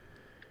me.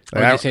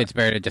 Would you say it's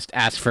better to just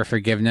ask for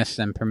forgiveness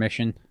than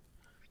permission?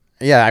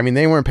 Yeah, I mean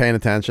they weren't paying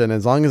attention.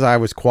 As long as I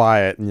was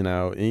quiet,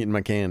 eating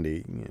my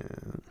candy,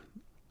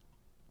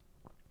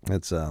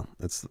 it's the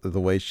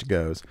way she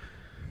goes.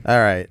 All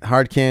right,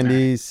 hard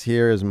candies.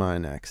 Here is my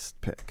next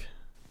pick.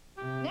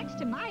 Next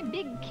to my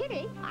big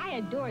kitty, I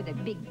adore the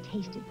big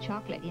taste of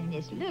chocolate in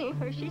this little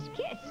Hershey's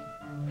Kiss.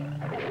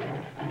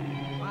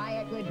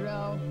 Quiet,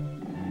 Woodrow.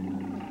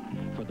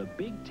 For the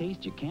big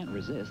taste you can't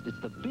resist,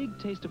 it's the big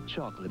taste of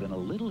chocolate in a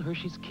little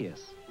Hershey's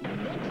Kiss.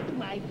 Next to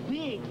my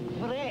big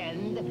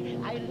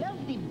friend, I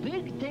love the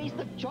big taste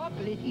of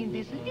chocolate in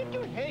this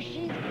little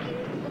Hershey's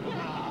Kiss.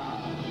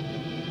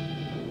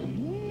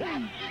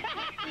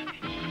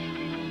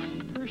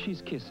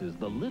 Hershey's Kisses,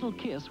 the little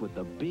kiss with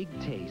the big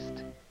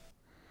taste.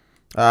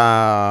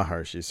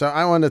 Hershey. So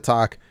I wanted to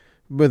talk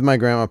with my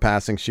grandma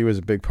passing. She was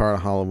a big part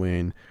of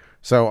Halloween.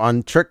 So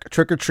on trick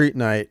or treat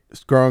night,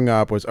 growing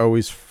up was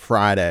always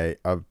Friday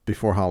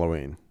before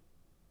Halloween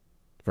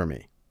for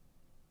me.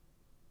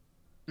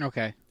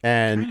 Okay.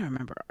 And I don't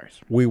remember ours.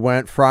 We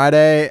went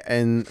Friday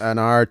in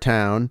our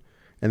town,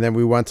 and then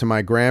we went to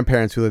my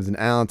grandparents who lived in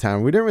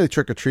Allentown. We didn't really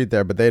trick or treat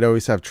there, but they'd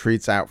always have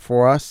treats out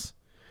for us,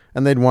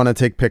 and they'd want to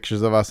take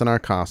pictures of us in our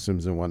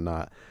costumes and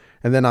whatnot.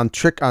 And then on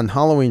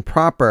Halloween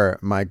proper,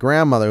 my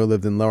grandmother who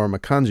lived in Lower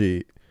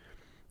Macungie,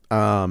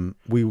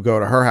 we would go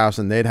to her house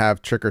and they'd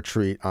have trick or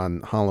treat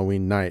on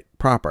Halloween night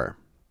proper.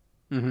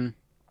 Mm-hmm.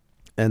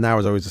 And that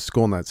was always a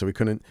school night, so we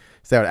couldn't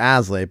stay out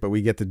as late, but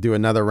we get to do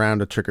another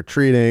round of trick or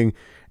treating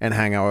and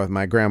hang out with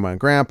my grandma and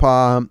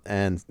grandpa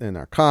and in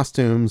our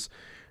costumes.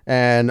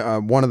 And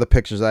one of the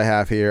pictures I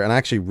have here, and I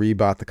actually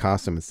rebought the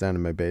costume. It's down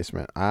in my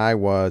basement. I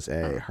was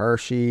a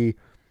Hershey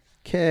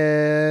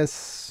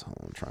Kiss.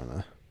 I'm trying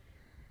to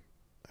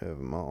have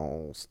them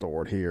all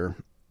stored here.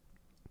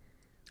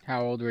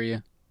 How old were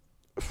you?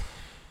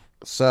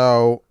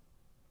 So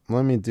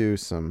let me do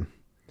some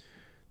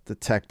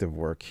detective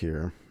work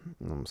here.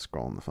 I'm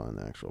scrolling to find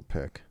the actual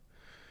pic.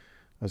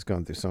 I was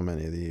going through so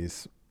many of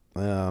these.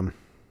 I'll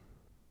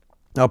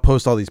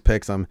post all these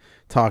pics I'm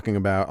talking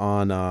about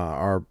on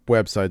our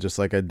website, just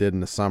like I did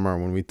in the summer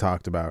when we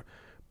talked about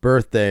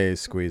birthday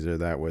squeezer.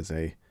 That was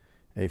a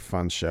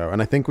fun show.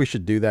 And I think we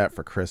should do that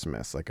for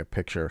Christmas, like a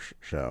picture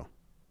show.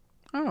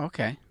 Oh,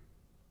 okay.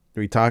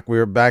 We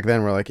were back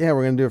then, we're like, yeah,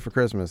 we're going to do it for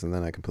Christmas. And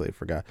then I completely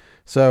forgot.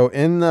 So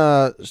in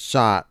the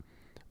shot,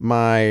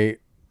 my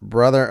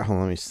brother, hold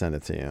on, let me send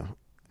it to you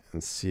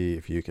and see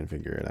if you can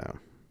figure it out.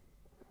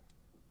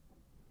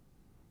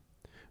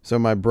 So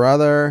my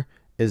brother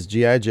is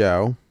G.I.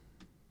 Joe.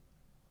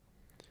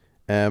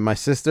 And my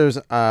sister's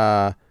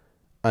a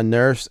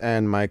nurse,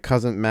 and my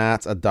cousin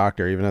Matt's a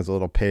doctor, even has a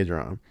little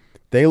pager on him.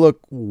 They look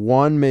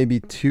 1, maybe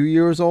 2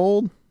 years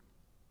old.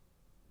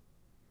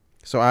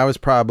 So I was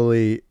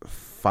probably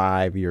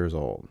 5 years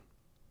old.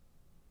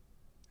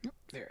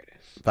 There it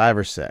is. 5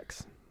 or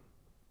 6.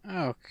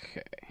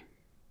 Okay.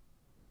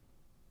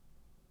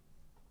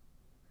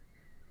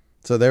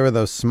 So there were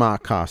those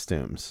smock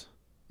costumes.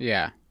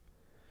 Yeah.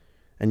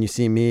 And you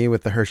see me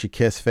with the Hershey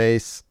Kiss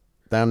face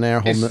down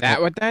there. Is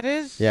that what that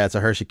is? Yeah, it's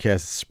a Hershey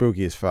Kiss. It's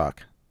spooky as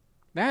fuck.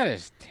 That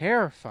is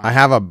terrifying. I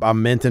have a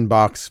mint in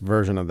box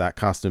version of that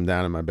costume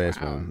down in my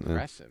basement. Wow,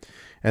 impressive.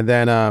 And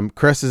then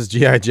Chris's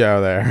G.I.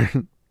 Joe there.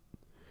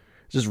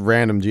 Just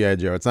random G.I.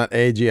 Joe. It's not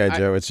a G.I.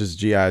 Joe. It's just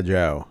G.I.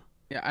 Joe.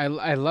 Yeah,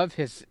 I love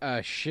his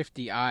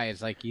shifty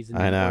eyes, like he's in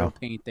I the know. oil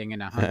painting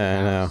in a haunted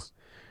I house.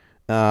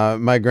 know.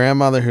 My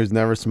grandmother, who's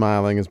never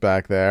smiling, is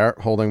back there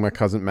holding my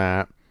cousin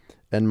Matt.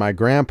 And my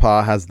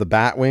grandpa has the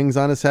bat wings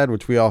on his head,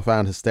 which we all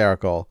found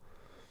hysterical.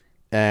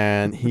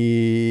 And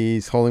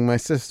he's holding my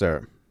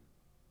sister.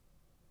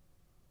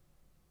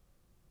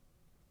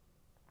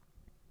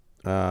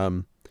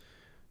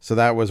 So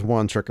that was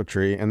one trick or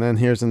treat. And then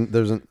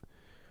there's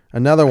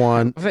another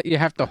one. You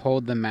have to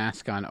hold the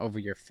mask on over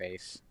your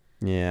face.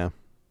 Yeah.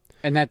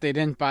 And that they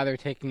didn't bother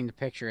taking the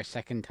picture a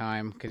second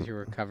time because you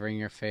were covering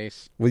your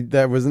face.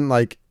 That wasn't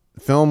like,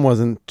 film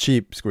wasn't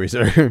cheap,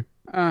 Squeezer.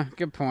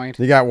 Good point.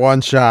 You got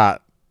one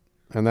shot,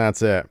 and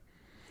that's it.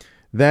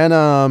 Then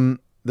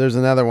there's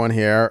another one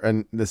here,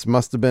 and this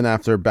must have been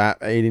after Bat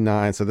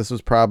 89, so this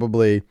was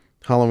probably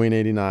Halloween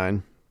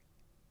 89.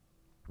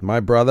 My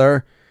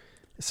brother,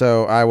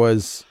 so I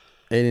was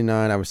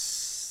 89, I was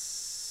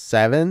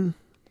 7.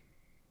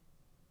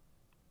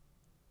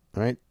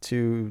 All right,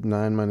 2,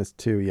 9 minus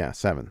 2, yeah,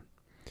 7.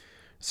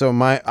 So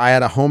I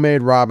had a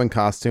homemade Robin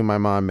costume my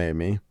mom made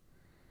me.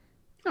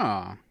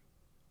 Aw.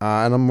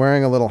 And I'm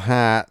wearing a little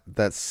hat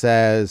that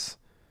says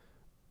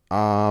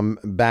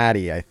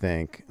Batty, I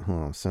think.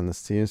 I'll send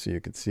this to you so you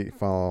can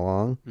follow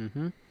along.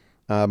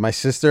 Mm-hmm. My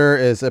sister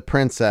is a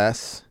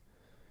princess.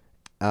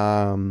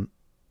 And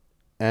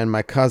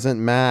my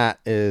cousin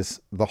Matt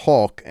is the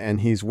Hulk, and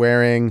he's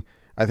wearing,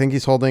 I think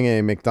he's holding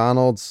a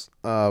McDonald's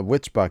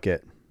witch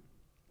bucket.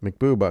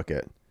 McBoo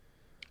bucket.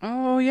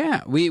 Oh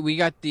yeah, we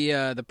got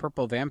the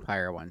purple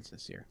vampire ones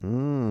this year.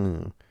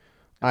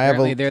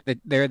 Apparently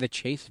they're the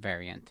chase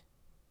variant.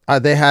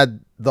 They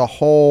had the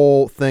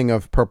whole thing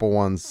of purple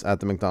ones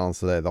at the McDonald's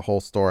today. The whole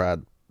store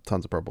had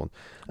tons of purple ones.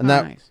 And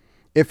nice.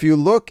 If you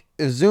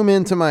zoom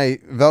into my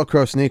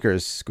Velcro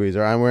sneakers,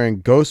 Squeezer, I'm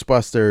wearing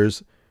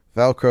Ghostbusters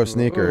Velcro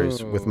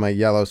sneakers with my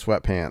yellow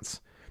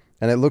sweatpants.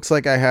 And it looks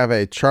like I have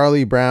a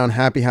Charlie Brown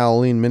Happy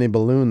Halloween mini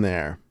balloon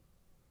there.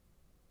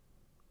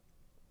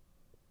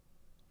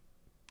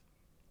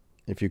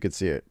 If you could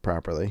see it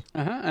properly.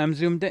 I'm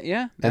zoomed in.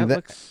 Yeah,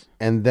 looks.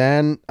 And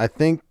then I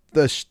think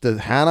the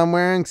hat I'm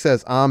wearing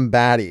says I'm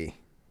Batty.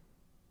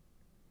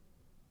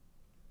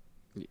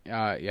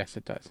 Yes,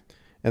 it does.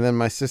 And then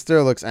my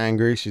sister looks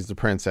angry. She's the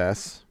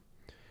princess.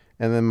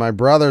 And then my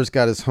brother's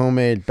got his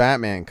homemade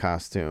Batman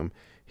costume.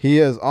 He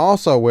is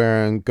also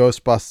wearing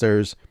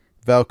Ghostbusters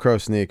Velcro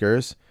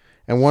sneakers.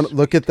 And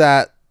look at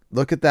that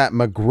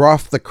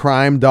McGruff the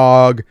Crime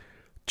Dog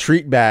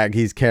treat bag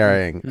he's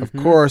carrying. Mm-hmm. Of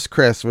course,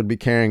 Chris would be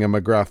carrying a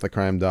McGruff the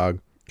Crime Dog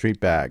treat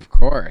bag. Of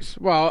course.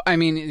 Well, I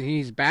mean,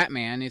 he's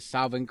Batman. He's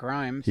solving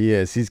crimes. He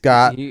is. He's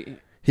got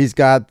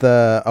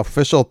the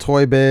official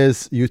Toy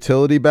Biz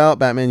utility belt,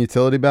 Batman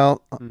utility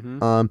belt.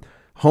 Mm-hmm.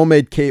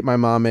 Homemade cape. My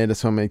mom made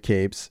us homemade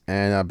capes,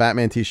 and a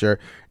Batman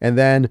t-shirt. And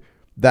then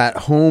that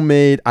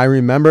homemade. I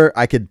remember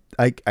I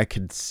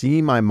could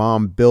see my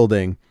mom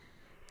building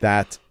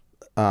that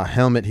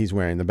helmet he's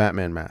wearing, the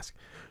Batman mask.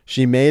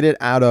 She made it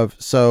out of,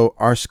 so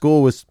our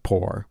school was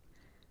poor,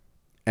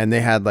 and they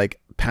had like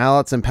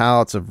pallets and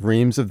pallets of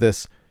reams of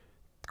this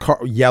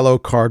yellow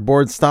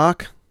cardboard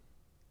stock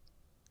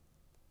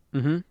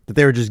that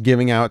they were just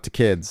giving out to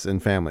kids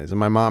and families. And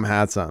my mom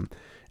had some,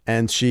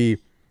 and she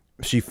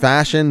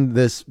fashioned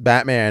this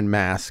Batman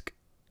mask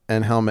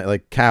and helmet,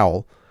 like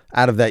cowl,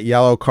 out of that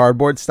yellow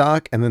cardboard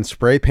stock, and then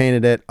spray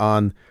painted it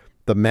on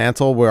the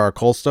mantle where our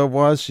coal stove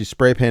was. She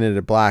spray painted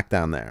it black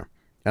down there.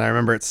 And I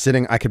remember it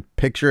sitting, I could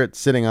picture it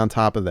sitting on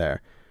top of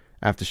there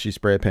after she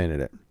spray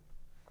painted it.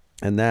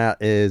 And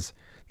that's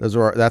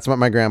what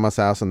my grandma's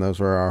house, and those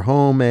were our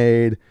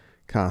homemade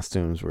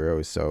costumes. We're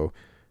always so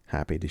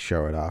happy to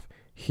show it off.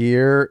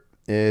 Here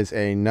is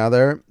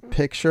another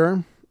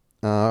picture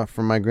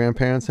from my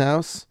grandparents'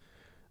 house.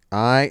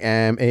 I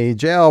am a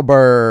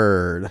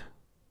jailbird.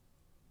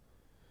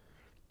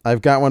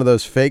 I've got one of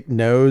those fake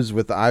nose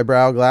with the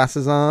eyebrow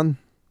glasses on.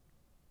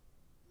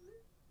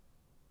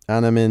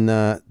 And I'm in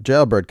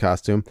jailbird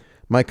costume.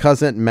 My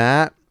cousin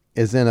Matt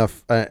is in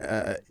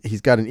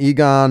he's got an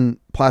Egon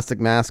plastic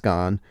mask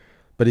on,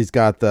 but he's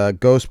got the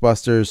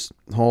Ghostbusters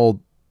whole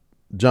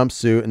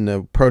jumpsuit and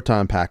the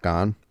proton pack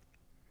on.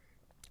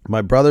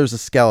 My brother's a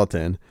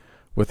skeleton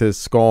with his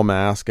skull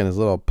mask and his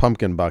little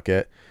pumpkin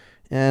bucket.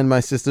 And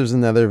my sister's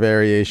another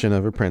variation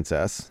of a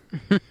princess.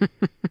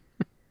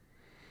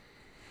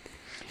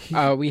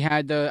 We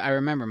had I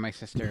remember my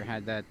sister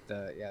had that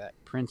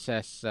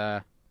princess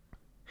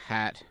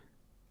hat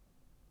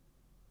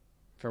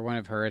for one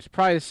of hers,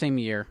 probably the same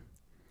year.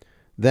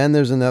 Then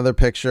there's another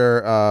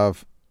picture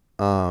of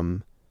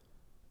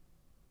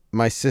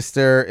my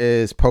sister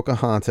is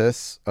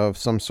Pocahontas of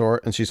some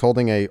sort, and she's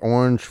holding a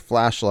orange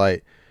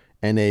flashlight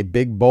and a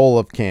big bowl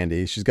of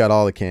candy. She's got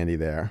all the candy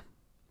there.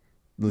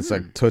 It's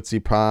like Tootsie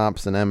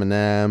Pops and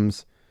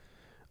M&Ms.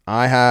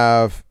 I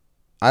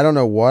don't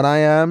know what I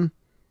am.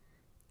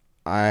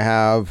 I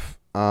have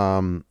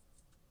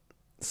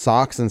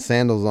socks and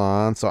sandals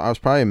on. So I was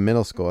probably in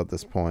middle school at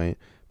this point.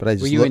 But I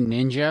just were you a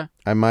ninja?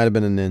 I might have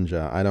been a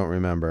ninja. I don't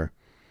remember.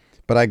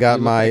 But I got You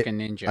look my like a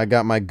ninja. I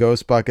got my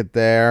ghost bucket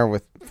there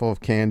with full of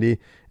candy,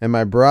 and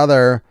my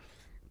brother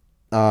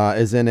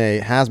is in a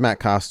hazmat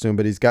costume,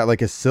 but he's got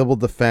like a civil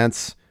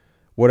defense,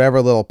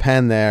 whatever little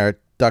pen there,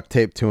 duct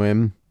taped to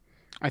him.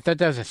 I thought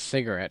that was a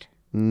cigarette.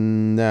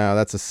 No,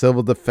 that's a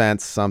civil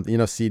defense.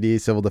 Something, CD,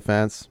 civil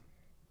defense.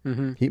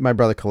 Mm-hmm. My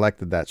brother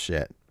collected that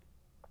shit,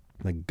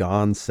 like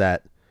Gone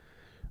set,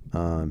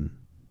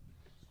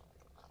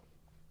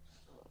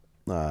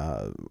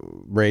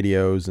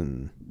 radios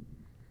and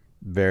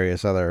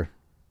various other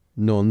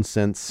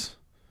nonsense.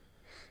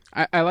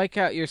 I like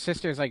how your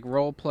sister's like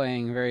role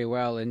playing very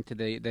well into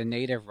the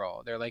native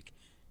role. They're like,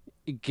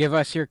 give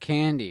us your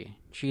candy.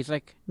 She's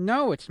like,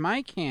 no, it's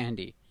my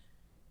candy.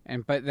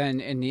 But then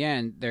in the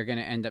end, they're going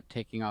to end up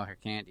taking all her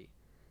candy.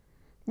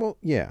 Well,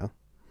 yeah.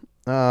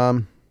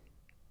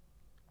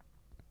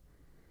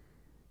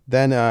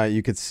 Then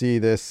you could see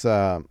this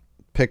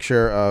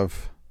picture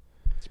of...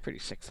 It's a pretty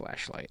sick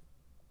flashlight.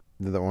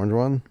 The orange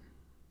one?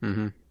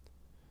 Mm-hmm.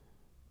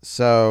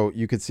 So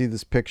you could see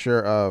this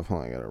picture of...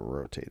 Hold on, I got to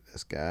rotate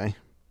this guy.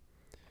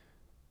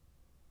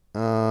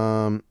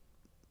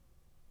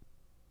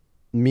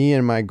 Me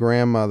and my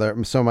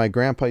grandmother... So my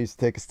grandpa used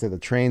to take us to the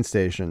train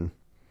station.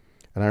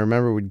 And I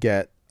remember we'd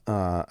get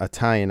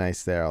Italian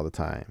ice there all the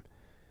time.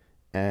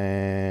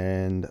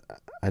 And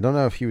I don't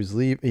know if he was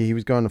he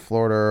was going to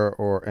Florida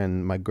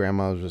and my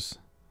grandma was just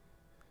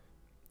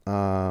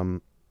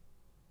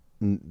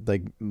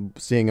like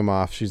seeing him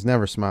off. She's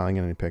never smiling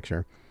in any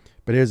picture.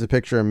 But here's a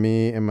picture of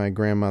me and my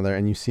grandmother,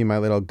 and you see my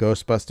little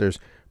Ghostbusters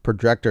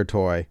projector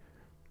toy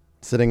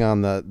sitting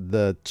on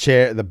the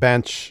chair, the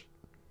bench,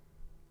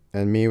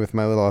 and me with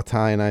my little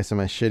Italian ice and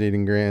my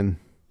shit-eating grin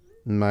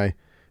and my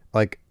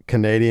like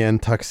Canadian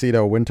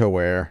tuxedo winter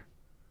wear,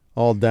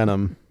 all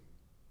denim.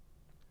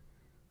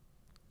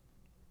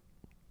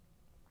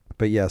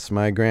 But yes,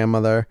 my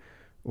grandmother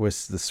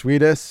was the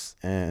sweetest,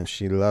 and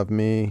she loved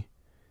me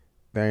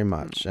very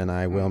much, and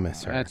I will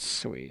miss her. That's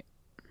sweet.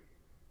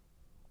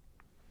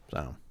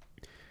 So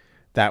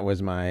that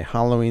was my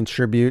Halloween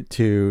tribute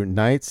to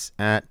nights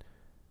at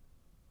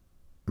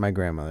my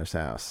grandmother's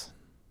house.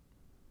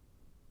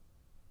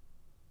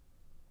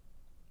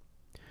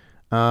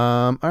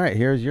 All right,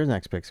 here's your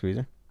next pick,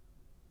 Squeezer.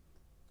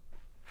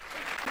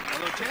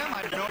 Hello, Tim.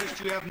 I've noticed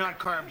you have not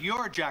carved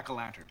your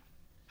jack-o'-lantern.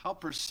 How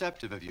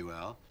perceptive of you,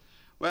 Al.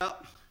 Well,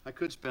 I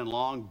could spend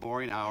long,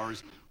 boring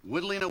hours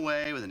whittling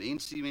away with an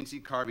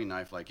eensy-weensy carving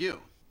knife like you.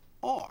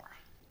 Or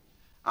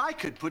I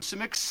could put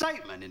some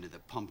excitement into the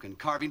pumpkin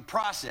carving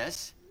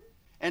process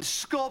and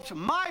sculpt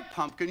my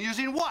pumpkin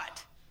using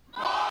what?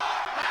 More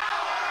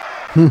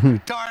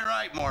power! Darn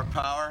right, more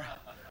power.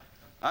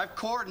 I've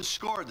cored and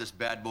scored this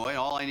bad boy, and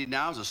all I need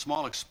now is a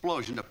small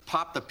explosion to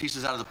pop the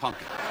pieces out of the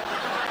pumpkin.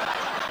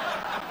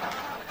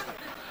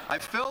 I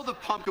filled the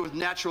pumpkin with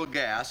natural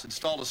gas,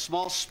 installed a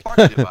small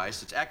sparking device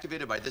that's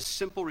activated by this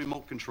simple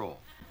remote control.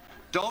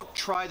 Don't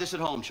try this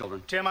at home,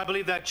 children. Tim, I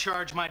believe that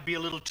charge might be a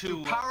little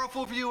too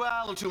powerful for you,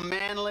 Al? A little too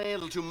manly? A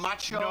little too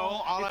macho?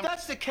 No, if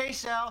that's the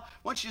case, Al,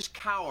 why don't you just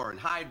cower and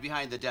hide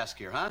behind the desk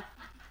here, huh?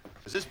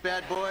 Because this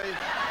bad boy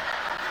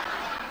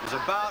is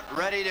about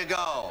ready to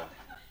go.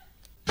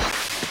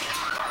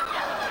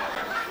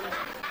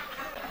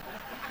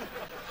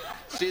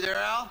 See there,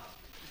 Al?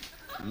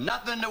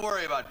 Nothing to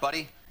worry about,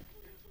 buddy.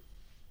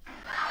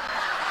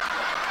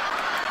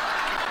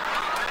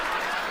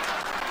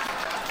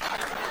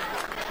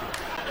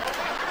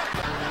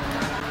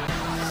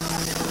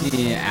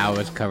 Yeah, Al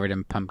was covered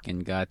in pumpkin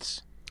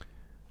guts.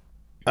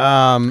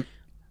 The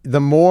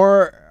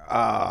more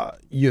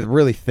you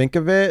really think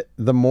of it,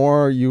 the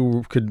more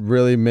you could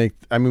really make...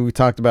 I mean, we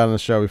talked about it on the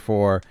show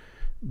before.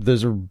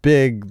 There's a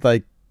big,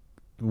 like,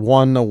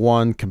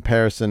 one-to-one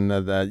comparison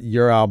of that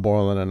you're Al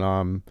Borland and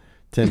I'm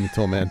Tim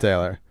Toolman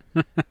Taylor.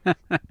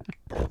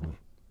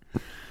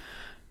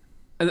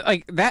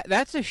 Like,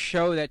 that's a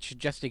show that should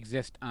just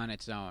exist on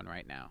its own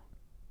right now.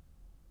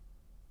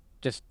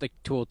 Just like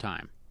Tool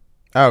Time.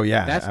 Oh,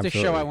 yeah. That's absolutely.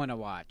 the show I want to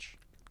watch.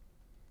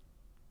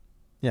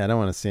 Yeah, I don't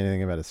want to see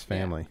anything about his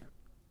family.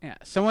 Yeah,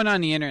 someone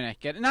on the internet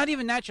get it. Not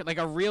even that show, like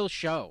a real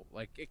show.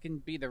 Like, it can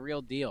be the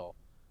real deal.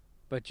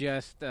 But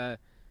just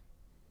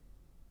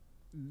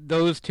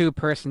those two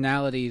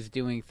personalities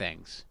doing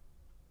things.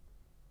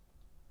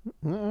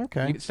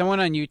 Okay. Someone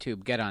on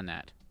YouTube, get on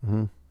that.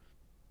 Mm-hmm.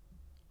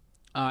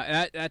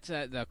 That's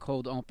the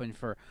cold open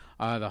for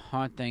The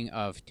Haunting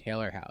of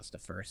Taylor House, the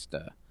first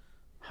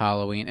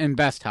Halloween and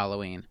best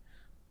Halloween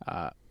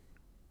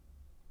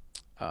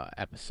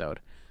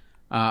episode.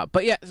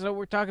 But yeah, so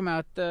we're talking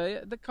about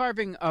the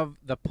carving of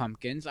the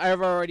pumpkins.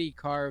 I've already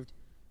carved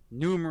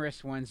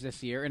numerous ones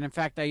this year, and in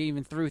fact, I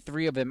even threw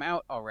 3 of them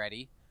out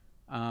already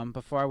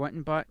before I went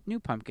and bought new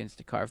pumpkins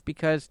to carve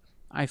because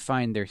I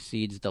find their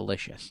seeds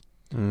delicious.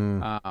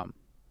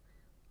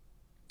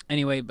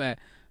 Anyway, but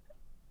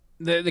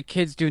the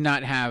kids do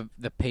not have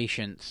the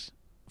patience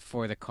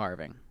for the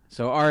carving,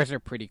 so ours are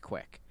pretty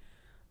quick.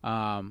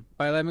 But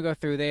let me go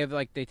through.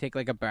 They take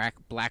like a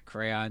black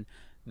crayon,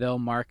 they'll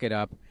mark it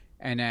up,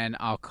 and then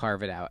I'll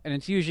carve it out. And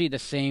it's usually the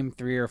same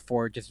 3 or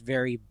 4, just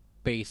very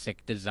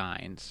basic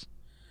designs.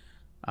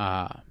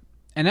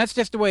 And that's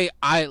just the way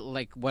I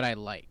like what I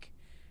like,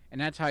 and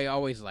that's how I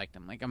always liked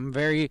them. Like I'm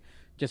very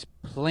just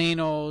plain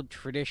old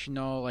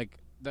traditional, like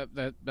the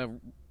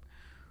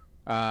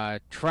I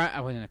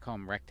wasn't gonna call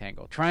them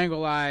rectangle,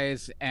 triangle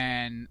eyes,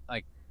 and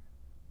like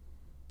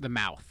the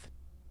mouth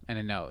and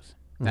a nose.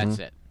 That's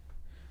it.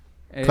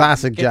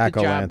 Classic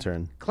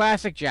jack-o'-lantern.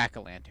 Classic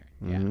jack-o'-lantern.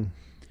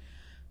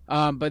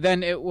 Yeah. But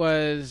then it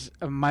was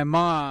my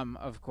mom,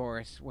 of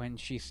course, when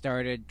she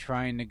started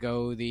trying to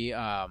go the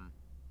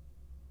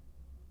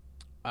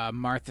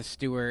Martha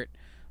Stewart,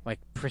 like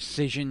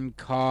precision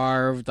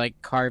carved,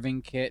 like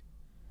carving kit,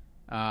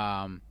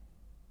 and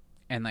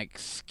like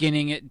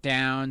skinning it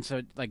down so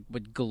it like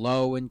would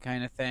glow and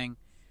kind of thing,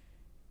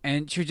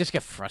 and she would just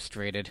get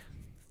frustrated.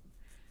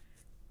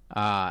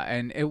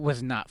 And it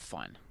was not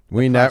fun.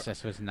 We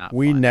process was not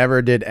fun.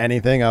 never did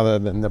anything other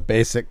than the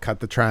basic cut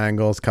the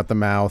triangles, cut the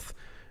mouth.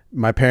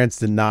 My parents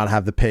did not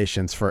have the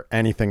patience for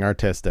anything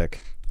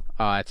artistic.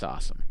 Oh, that's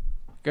awesome.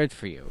 Good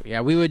for you.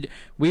 Yeah,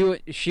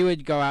 she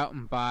would go out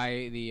and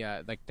buy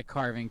the like the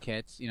carving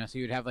kits, so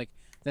you'd have like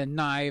the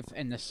knife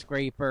and the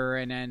scraper,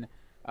 and then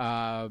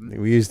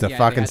we used a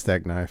fucking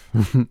stick knife.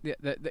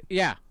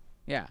 The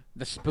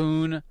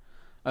spoon,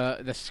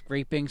 the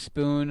scraping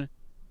spoon.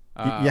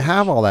 You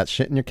have all that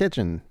shit in your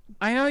kitchen.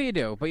 I know you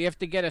do, but you have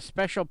to get a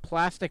special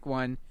plastic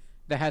one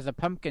that has a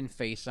pumpkin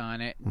face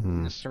on it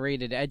and the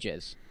serrated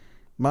edges.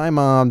 My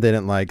mom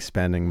didn't like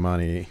spending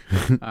money.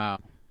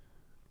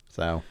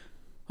 So.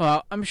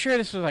 Well, I'm sure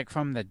this was like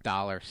from the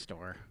dollar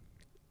store.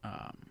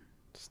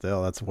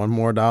 Still, that's one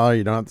more dollar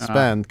you don't have to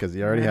spend because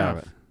you already have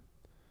it.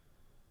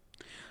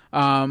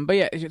 But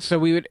yeah, so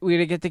we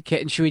would get the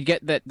kit, and she would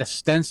get the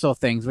stencil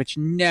things, which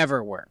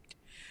never worked.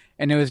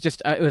 And it was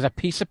just it was a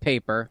piece of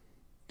paper,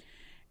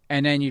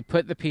 and then you'd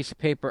put the piece of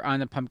paper on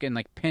the pumpkin,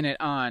 like pin it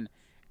on,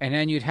 and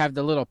then you'd have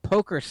the little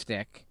poker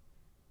stick,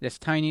 this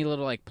tiny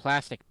little like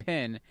plastic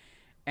pin,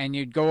 and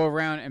you'd go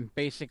around and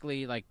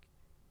basically like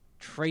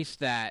trace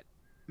that,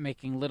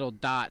 making little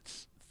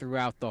dots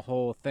throughout the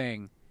whole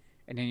thing,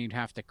 and then you'd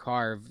have to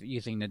carve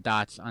using the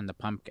dots on the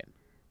pumpkin.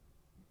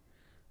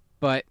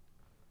 But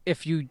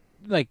if you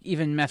like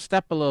even messed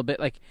up a little bit,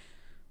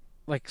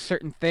 like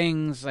certain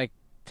things, like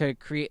to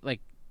create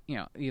like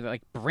either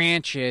like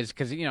branches,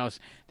 because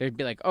there'd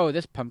be like, oh,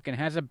 this pumpkin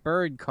has a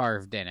bird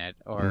carved in it,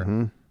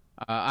 or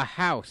a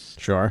house,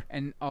 sure,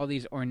 and all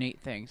these ornate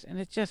things, and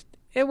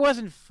it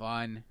wasn't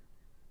fun.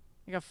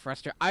 I got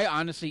frustrated. I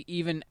honestly,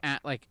 even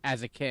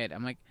as a kid,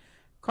 I'm like,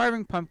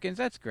 carving pumpkins,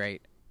 that's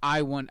great.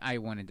 I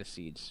wanted the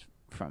seeds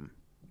from.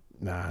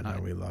 I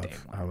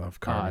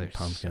love carving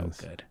pumpkins.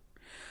 So good.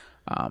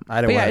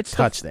 I don't want to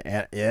touch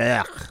the.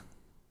 Yeah.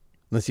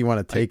 Unless you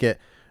want to take it.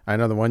 I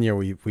know the one year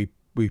we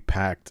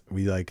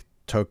like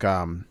took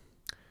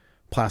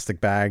plastic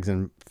bags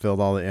and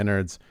filled all the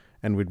innards,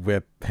 and we'd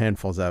whip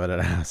handfuls of it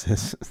at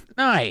houses.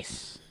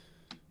 Nice.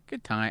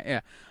 Good time.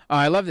 Yeah. Oh,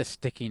 I love the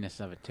stickiness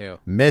of it too.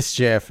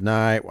 Mischief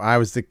night. I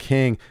was the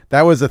king.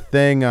 That was a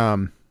thing.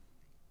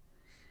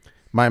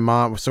 My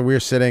mom. So we were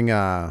sitting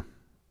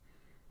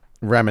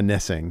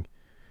reminiscing,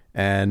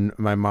 and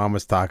my mom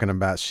was talking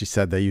about. She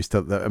said they used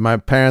to. My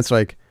parents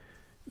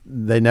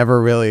they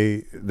never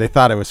really. They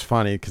thought it was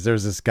funny because there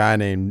was this guy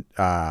named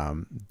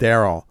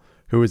Daryl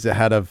who was the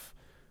head of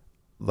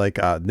like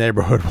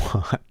Neighborhood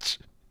Watch,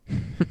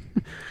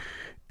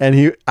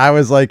 and I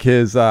was like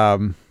his.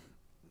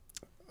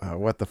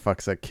 What the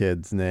fuck's that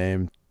kid's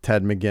name?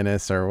 Ted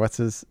McGinnis, or what's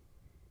his?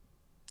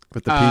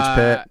 With the peach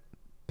pit?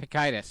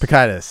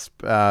 Pickitis.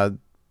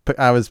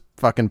 I was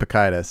fucking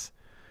Pickitis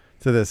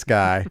to this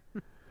guy,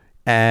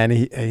 and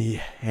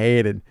he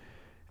hated,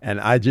 and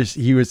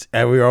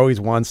we were always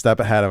one step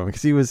ahead of him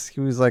because he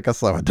was like a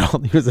slow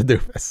adult. He was a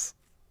doofus,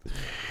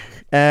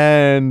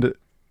 and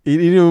he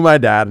knew my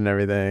dad and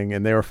everything,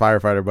 and they were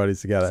firefighter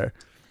buddies together.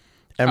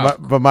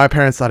 But my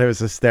parents thought it was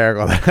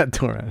hysterical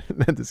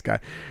that this guy.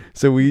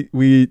 So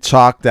we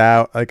chalked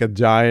out like a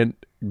giant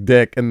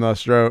dick in the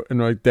throat, and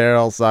like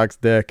Daryl sucks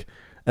dick,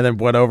 and then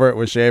went over it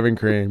with shaving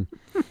cream.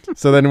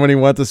 So then when he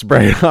went to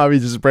spray it off, he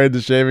just sprayed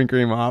the shaving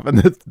cream off, and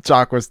the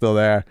chalk was still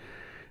there.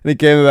 And he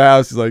came to the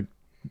house. He's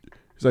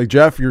like,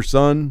 Jeff, your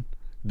son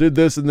did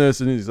this and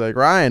this, and he's like,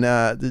 Ryan,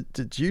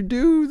 did you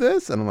do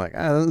this? And I'm like,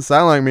 that doesn't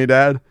sound like me,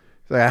 Dad.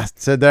 I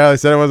said Daryl. He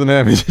said it wasn't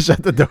him. He just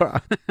shut the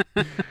door.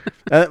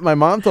 And my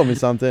mom told me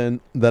something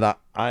that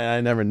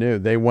I never knew.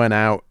 They went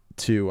out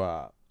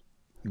to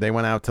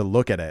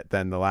look at it,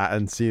 then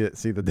and see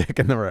the dick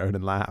in the road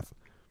and laugh.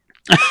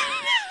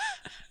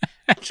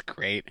 That's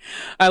great.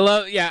 I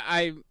love.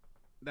 Yeah,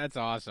 that's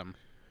awesome.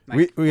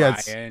 Like, we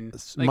had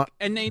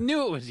and they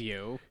knew it was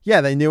you.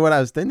 Yeah, they knew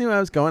They knew I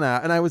was going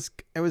out, and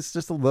it was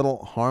just a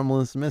little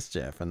harmless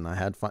mischief, and I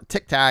had fun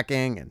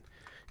tic-tacking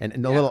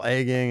and a little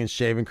egging and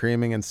shaving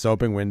creaming and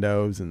soaping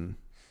windows, and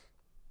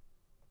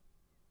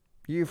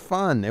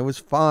fun. It was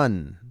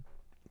fun.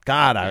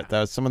 God, that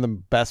was some of the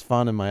best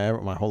fun in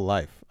my whole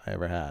life. I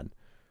ever had.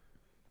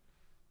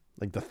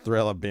 Like the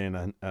thrill of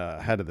being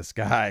ahead of this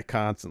guy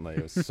constantly.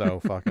 It was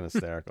so fucking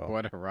hysterical.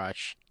 What a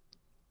rush.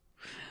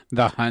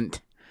 The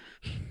hunt.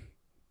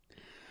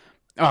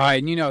 Oh,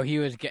 and you know, he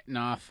was getting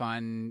off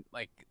on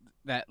like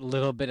that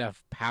little bit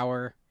of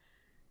power.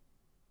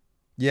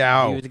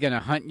 Yeah. He was going to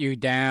hunt you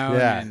down.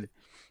 Yeah. And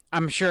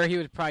I'm sure he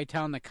was probably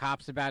telling the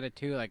cops about it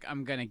too. Like,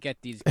 I'm going to get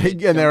these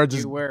kids. And they were Don't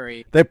just you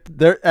worry.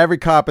 Every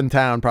cop in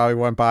town probably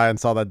went by and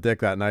saw that dick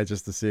that night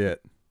just to see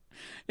it.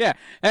 Yeah.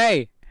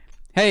 Hey,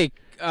 you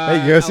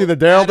go see the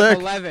Daryl dick?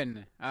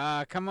 11.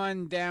 Come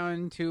on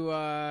down to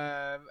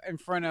in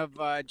front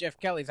of Jeff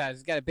Kelly's house.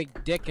 He's got a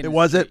big dick in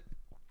his street.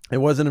 It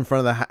wasn't in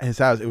front of his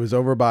house. It was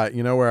over by,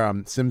 you know where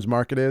Sims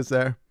Market is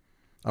there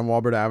on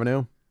Walbert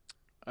Avenue?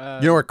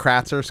 You know where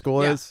Kratzer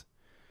School is?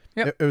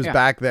 Yep. It was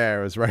back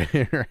there. It was right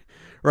here,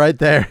 right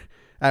there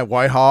at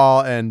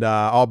Whitehall and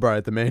Albright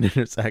at the main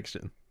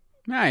intersection.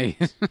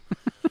 Nice.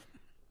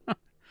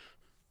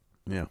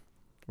 Yeah,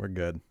 we're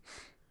good.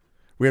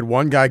 We had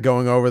one guy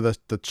going over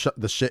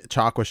the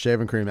chalk with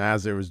shaving cream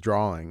as it was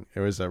drawing. It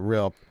was a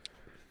real...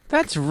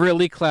 That's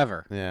really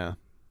clever. Yeah.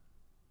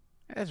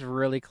 That's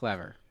really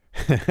clever.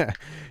 The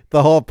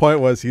whole point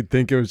was he'd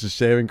think it was just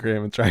shaving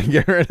cream and try and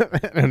get rid of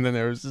it, and then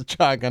there was just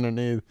chalk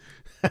underneath.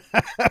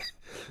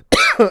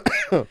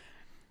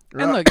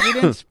 And look, you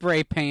didn't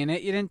spray paint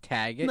it. You didn't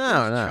tag it. No,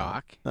 it was no,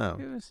 chalk. no.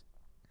 It was...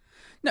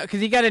 No,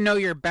 because you got to know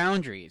your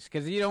boundaries.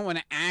 Because you don't want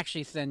to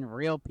actually send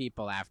real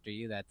people after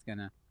you. That's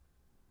gonna...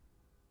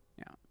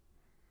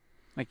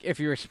 Like, if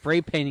you were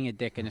spray painting a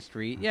dick in the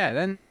street,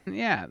 then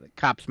the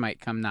cops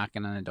might come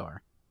knocking on the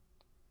door.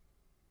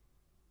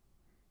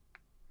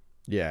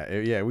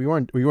 Yeah, we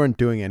weren't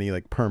doing any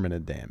like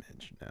permanent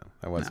damage. No,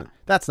 that wasn't. No.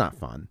 That's not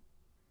fun.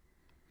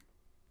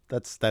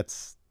 That's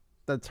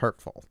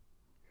hurtful.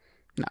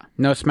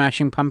 No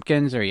smashing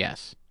pumpkins, or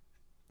yes?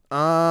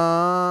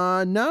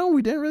 No,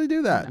 we didn't really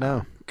do that.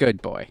 No.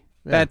 Good boy.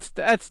 Yeah.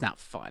 That's not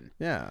fun.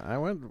 Yeah, I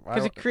went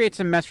because it creates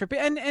a mess for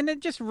people, and it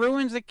just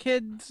ruins the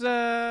kids'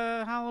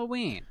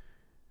 Halloween.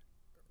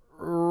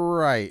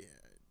 Right.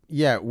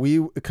 Yeah,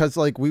 because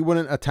like we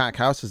wouldn't attack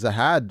houses that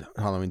had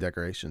Halloween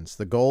decorations.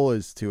 The goal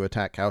is to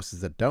attack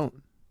houses that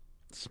don't.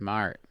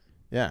 Smart.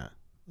 Yeah.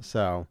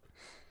 So.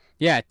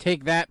 Yeah,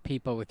 take that,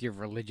 people with your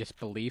religious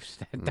beliefs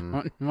that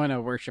don't want to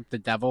worship the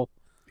devil.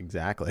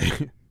 Exactly.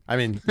 I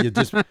mean, you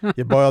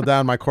boiled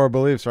down my core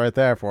beliefs right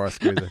there for us,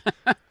 Squeezer.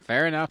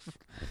 Fair enough.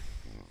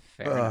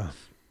 Fair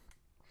enough.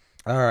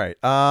 All right.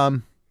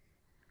 Well,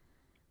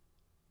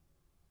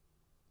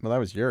 that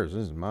was yours.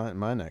 This is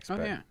my next bet.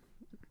 Yeah.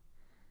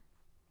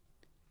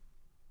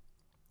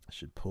 I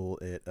should pull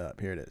it up.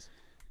 Here it is.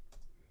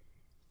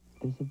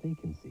 There's a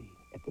vacancy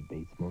at the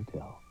Bates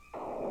Motel.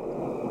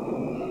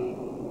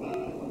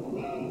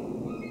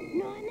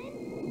 Norman,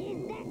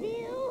 is that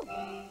you?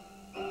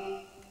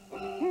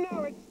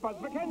 No, it's Buzz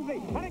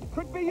McKenzie, and it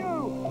could be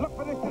you. Look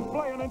for this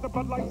display and enter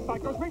Bud Light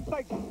Psycho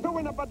Sweepstakes to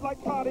win a Bud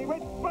Light party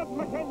with Buzz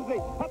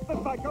McKenzie at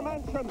the Psycho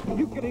Mansion.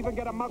 You can even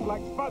get a mug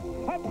like Spud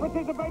at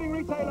participating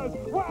retailers.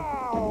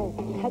 Wow!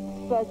 That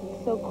Spud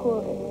is so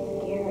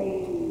cool, it's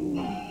scary.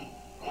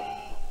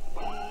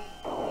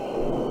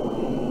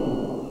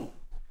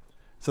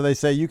 So they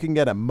say you can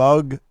get a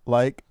mug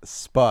like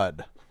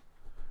Spud.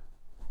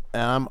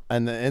 And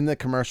in the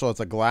commercial, it's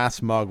a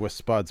glass mug with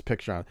Spud's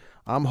picture on it.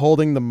 I'm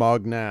holding the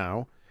mug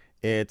now.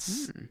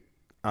 It's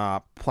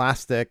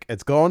plastic.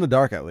 It's glow in the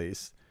dark at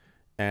least,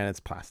 and it's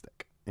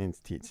plastic. And it's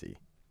teensy.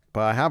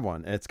 But I have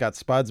one. It's got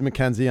Spuds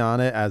McKenzie on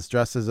it, as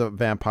dressed as a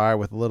vampire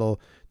with a little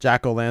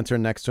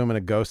jack-o'-lantern next to him and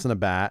a ghost and a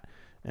bat.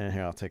 And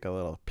here, I'll take a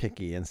little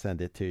picky and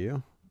send it to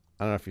you.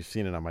 I don't know if you've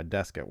seen it on my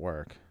desk at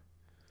work.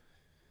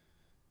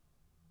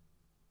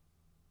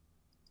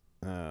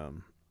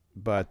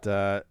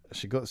 But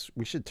she goes.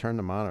 We should turn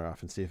the monitor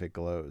off and see if it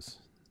glows.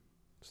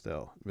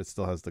 Still, if it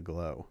still has the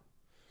glow.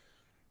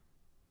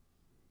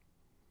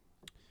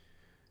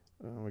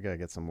 We gotta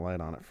get some light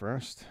on it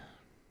first.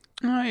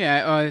 Oh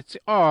yeah.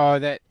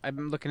 That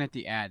I'm looking at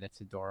the ad.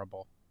 That's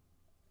adorable.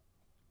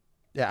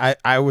 Yeah,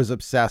 I was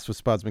obsessed with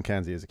Spuds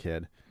McKenzie as a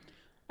kid.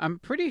 I'm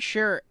pretty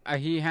sure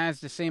he has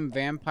the same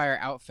vampire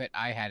outfit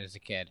I had as a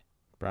kid.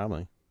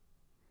 Probably.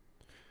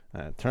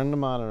 Turn the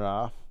monitor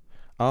off.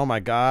 Oh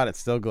my God! It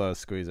still glows,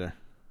 Squeezer.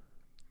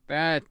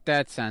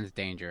 That sounds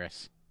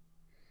dangerous.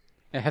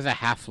 It has a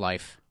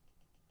half-life.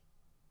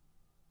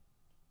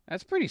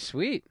 That's pretty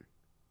sweet.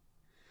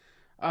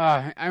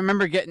 I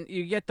remember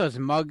you get those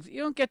mugs.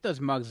 You don't get those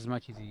mugs as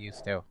much as you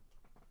used to.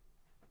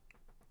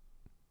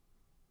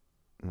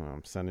 Oh,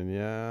 I'm sending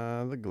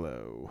you the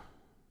glow.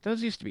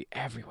 Those used to be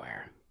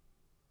everywhere.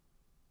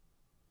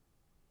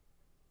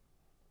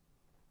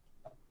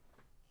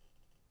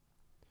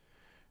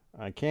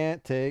 I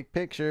can't take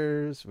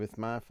pictures with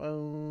my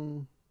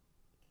phone.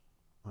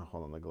 Oh,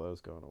 hold on, the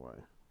glow's going away.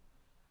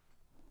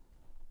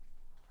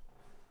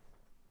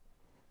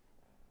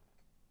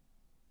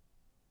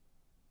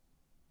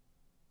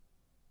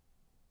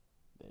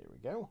 There we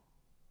go.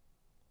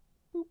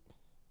 Boop.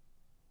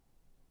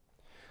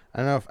 I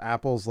don't know if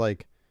Apple's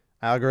like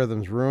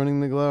algorithms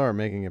ruining the glow or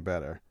making it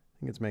better.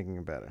 think it's making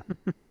it better.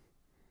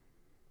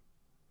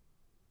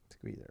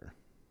 Squeezer.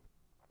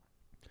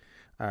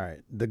 All right.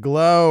 The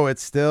glow.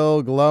 It's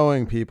still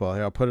glowing, people.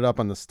 Here, I'll put it up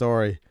on the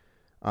story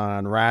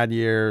on Rad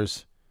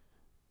Year's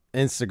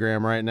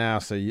Instagram right now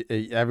so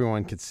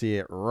everyone could see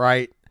it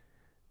right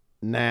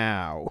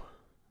now.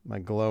 My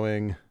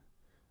glowing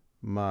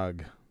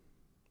mug.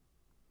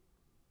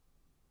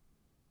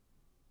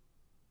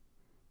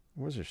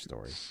 Where's your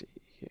story? Let's see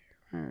here.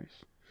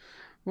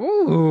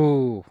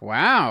 Ooh,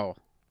 wow.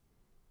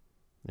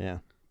 Yeah.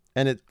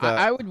 And it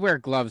I would wear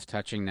gloves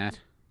touching that.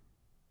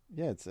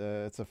 Yeah, it's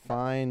a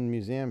fine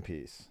museum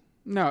piece.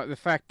 No, the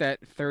fact that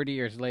 30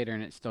 years later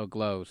and it still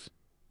glows.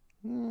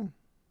 Mm.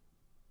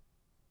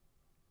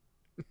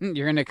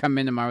 You're going to come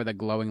in tomorrow with a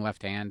glowing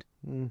left hand.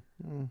 I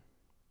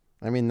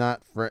mean,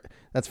 not for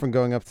that's from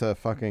going up to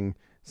fucking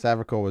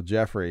Savrical with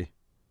Jeffrey.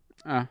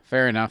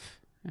 Fair enough.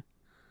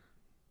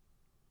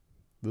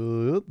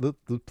 Let's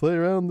play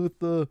around with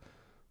the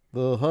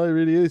high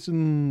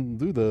radiation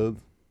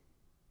doodads.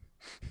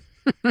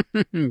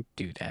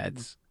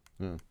 Doodads.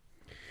 Yeah.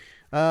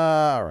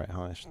 All right,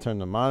 I should turn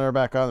the monitor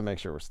back on to make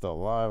sure we're still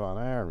live on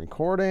air and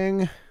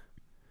recording. I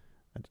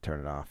had to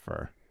turn it off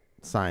for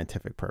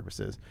scientific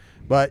purposes.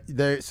 But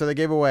they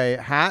gave away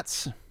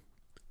hats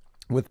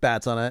with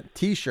bats on it,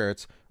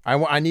 T-shirts.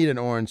 I need an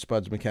orange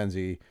Spuds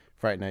MacKenzie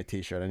Fright Night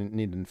T-shirt. I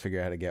need to figure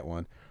out how to get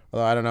one.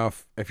 Although I don't know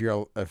if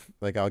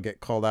I'll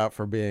get called out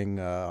for being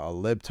a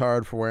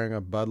libtard for wearing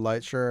a Bud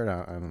Light shirt.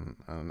 I don't.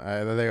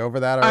 Are they over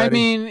that already? I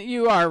mean,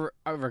 you are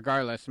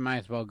regardless. Might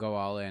as well go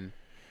all in.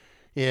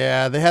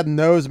 Yeah, they had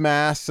nose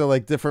masks, so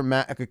like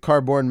different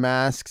cardboard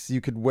masks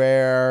you could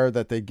wear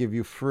that they give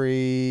you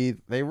free.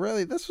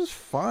 This was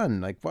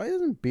fun. Like, why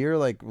isn't beer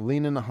like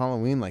lean into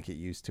Halloween like it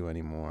used to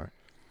anymore?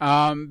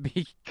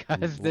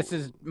 Because this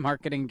is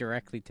marketing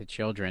directly to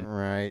children.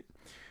 Right.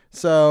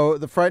 So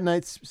the Fright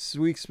Night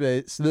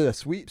sweepstakes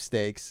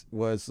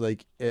was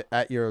like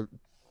at your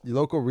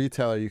local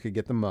retailer you could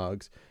get the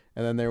mugs.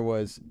 And then there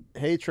was,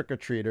 hey,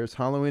 trick-or-treaters,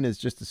 Halloween is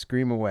just a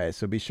scream away,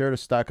 so be sure to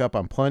stock up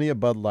on plenty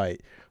of Bud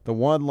Light, the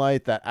one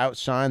light that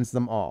outshines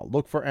them all.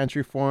 Look for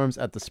entry forms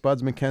at the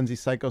Spuds MacKenzie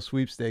Psycho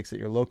Sweepstakes at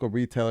your local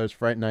retailer's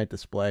Fright Night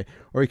display,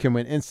 or you can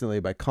win instantly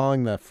by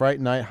calling the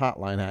Fright Night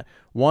hotline at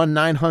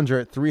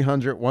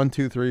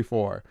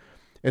 1-900-300-1234.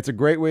 It's a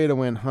great way to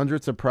win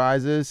hundreds of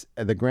prizes.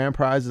 The grand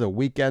prize is a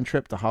weekend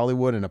trip to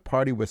Hollywood and a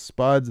party with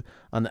Spuds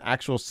on the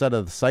actual set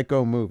of the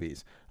Psycho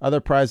movies.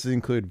 Other prizes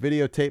include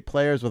videotape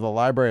players with a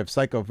library of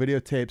Psycho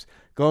videotapes,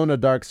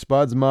 glow-in-the-dark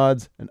Spuds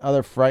muds, and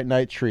other Fright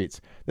Night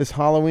treats. This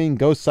Halloween,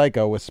 go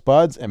Psycho with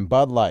Spuds and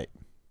Bud Light.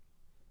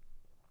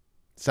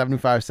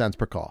 75 cents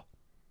per call.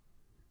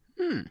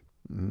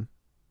 Mm-hmm.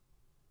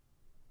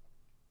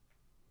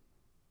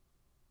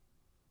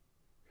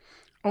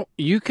 Oh,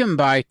 you can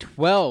buy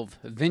 12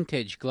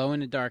 vintage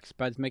glow-in-the-dark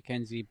Spuds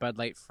MacKenzie Bud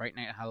Light Fright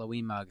Night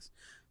Halloween mugs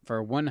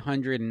for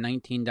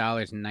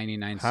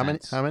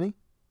 $119.99. How many?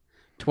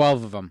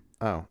 12 of them.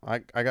 Oh, I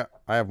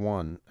have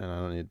one, and I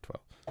don't need 12.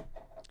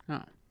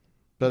 Oh,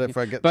 but if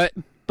I get, but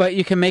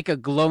you can make a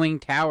glowing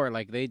tower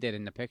like they did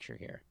in the picture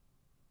here.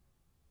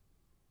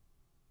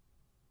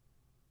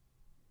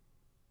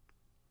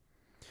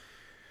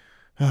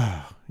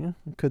 Yeah, I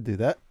could do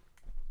that.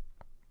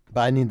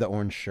 But I need the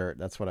orange shirt.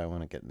 That's what I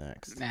want to get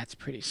next. That's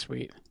pretty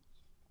sweet.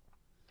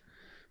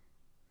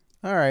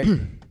 All right.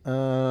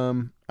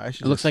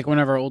 It looks like one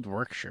of our old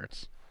work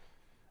shirts.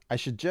 I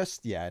should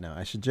just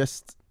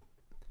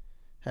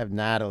have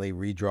Natalie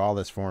redraw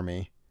this for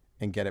me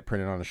and get it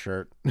printed on a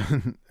shirt.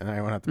 And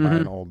I won't have to buy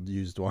an old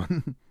used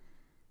one.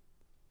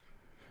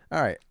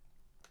 All right.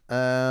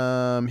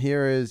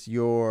 Here is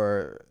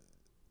your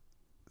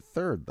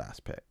third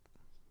last pick.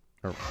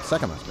 Or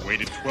second last pick.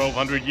 Waited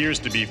 1,200 years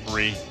to be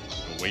free.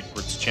 We'll wait for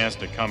its chance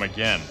to come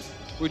again.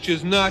 Which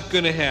is not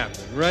going to happen,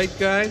 right,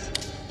 guys?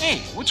 Hey,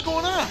 what's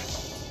going on?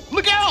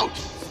 Look out!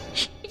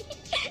 Just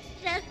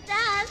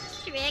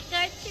us, trick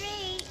or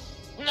treat.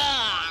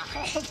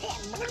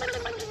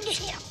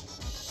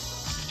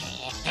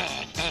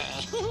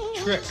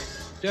 Trick.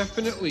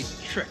 Definitely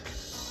trick.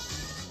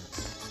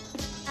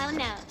 Oh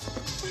no.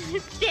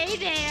 Stay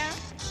there.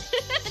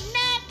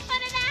 Ned,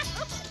 put it out.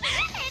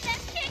 It's a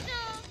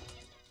tickle.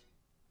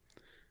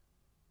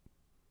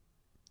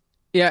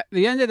 Yeah,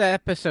 the end of the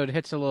episode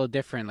hits a little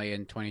differently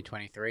in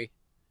 2023.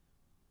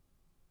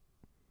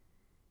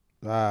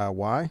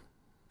 Why?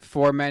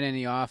 4 men in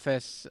the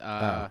office,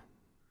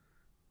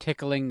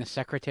 tickling the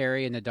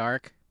secretary in the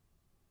dark.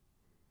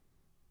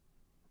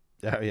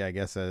 Yeah, I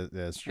guess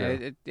that's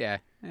true.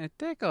 It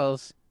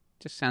tickles.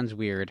 Just sounds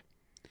weird.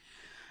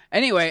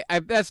 Anyway,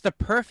 that's the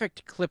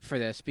perfect clip for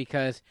this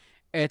because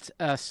it's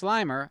a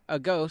Slimer, a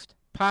ghost,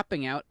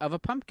 popping out of a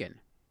pumpkin.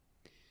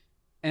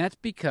 And that's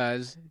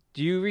because,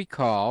 do you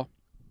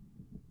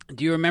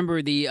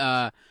remember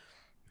the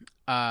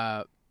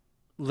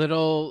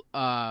little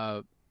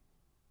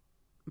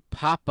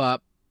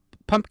pop-up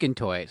pumpkin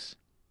toys?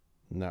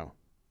 No.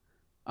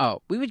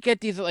 Oh, we would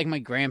get these at like my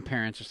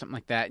grandparents or something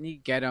like that, and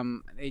you'd get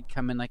them. They'd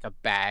come in like a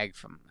bag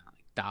from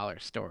like dollar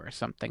store or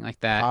something like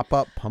that.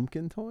 Pop-up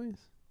pumpkin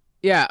toys?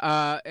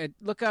 Yeah,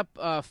 look up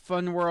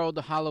Fun World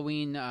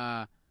Halloween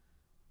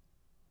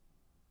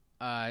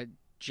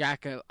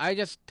Jack. I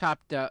just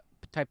typed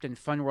in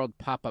Fun World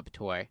pop-up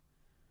toy,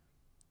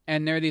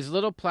 and there are these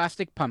little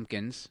plastic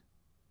pumpkins,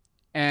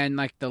 and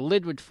like the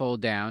lid would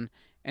fold down,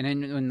 and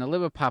then when the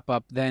lid would pop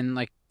up, then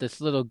like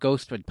this little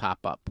ghost would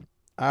pop up.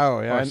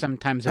 Oh yeah. Or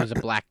sometimes it was a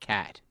black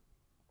cat.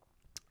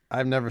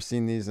 I've never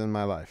seen these in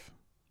my life.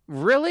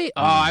 Really?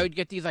 Oh, I would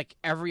get these like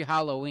every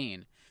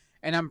Halloween.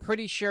 And I'm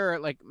pretty sure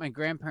like my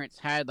grandparents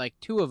had like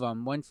 2 of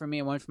them, one for me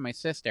and one for my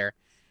sister.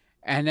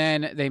 And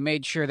then they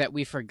made sure that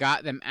we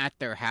forgot them at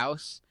their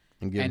house.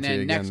 And give them And to you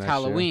then again next next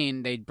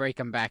Halloween, they'd break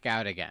them back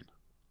out again.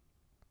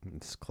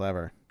 It's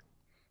clever.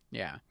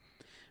 Yeah.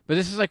 But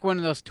this is like one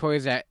of those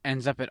toys that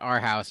ends up at our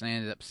house and I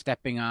ended up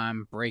stepping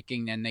on,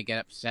 breaking, then they get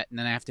upset, and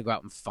then I have to go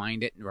out and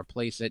find it and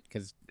replace it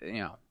because,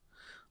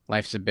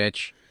 life's a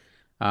bitch.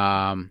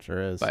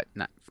 Sure is. But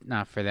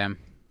not for them.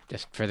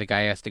 Just for the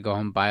guy who has to go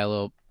home and buy a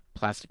little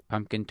plastic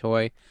pumpkin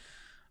toy.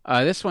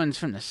 This one's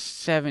from the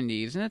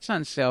 70s, and it's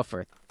on sale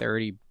for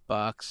 $30.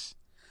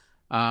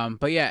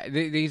 But yeah,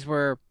 these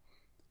were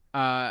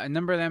a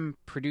number of them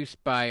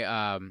produced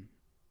by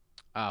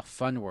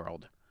Fun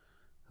World,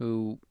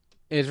 who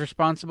is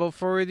responsible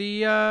for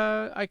the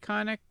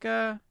iconic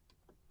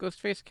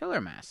Ghostface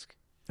Killer mask.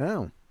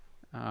 Oh.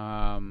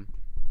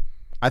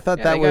 I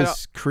thought that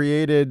was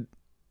created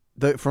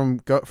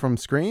from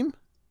Scream?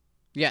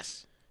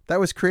 Yes. That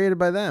was created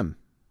by them,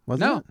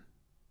 wasn't it?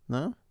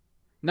 No?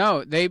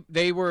 No,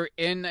 they were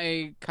in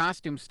a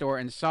costume store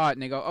and saw it,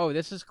 and they go, "Oh,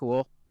 this is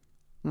cool,"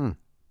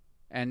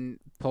 and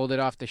pulled it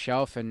off the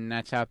shelf, and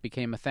that's how it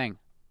became a thing.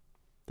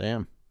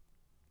 Damn.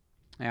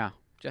 Yeah,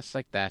 just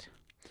like that.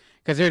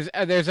 Because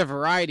there's a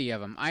variety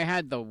of them. I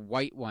had the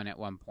white one at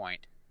one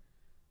point.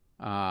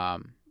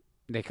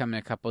 They come in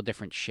a couple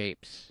different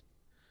shapes.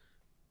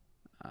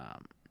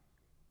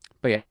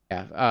 But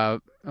yeah,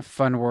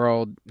 Fun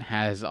World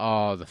has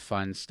all the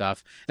fun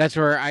stuff. That's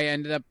where I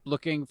ended up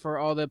looking for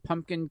all the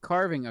pumpkin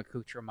carving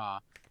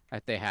accoutrement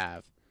that they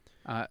have.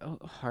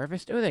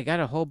 Harvest. Oh, they got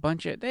a whole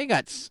bunch of. They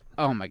got.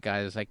 Oh my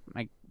God! It's like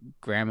my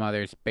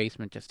grandmother's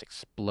basement just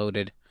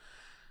exploded.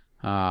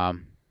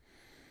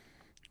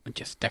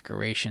 Just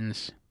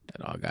decorations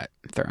that all got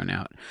thrown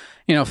out.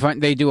 Fun.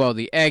 They do all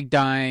the egg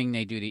dyeing.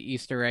 They do the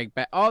Easter egg.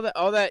 All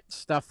that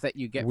stuff that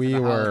you get for the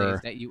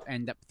holidays that you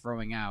end up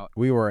throwing out.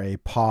 We were a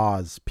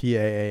PAWS,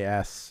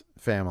 PAAS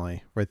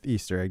family with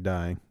Easter egg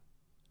dyeing.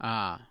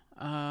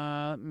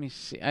 Let me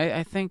see.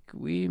 I think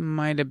we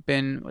might have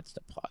been. What's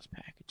the PAWS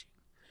packaging?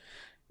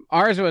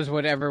 Ours was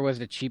whatever was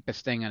the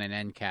cheapest thing on an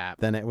end cap.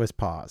 Then it was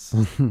PAWS.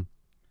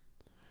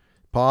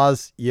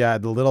 PAWS, yeah,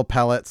 the little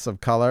pellets of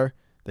color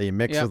that you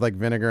mix with like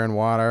vinegar and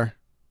water.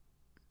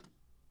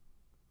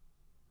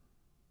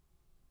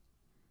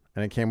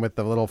 And it came with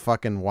the little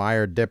fucking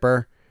wire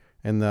dipper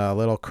and the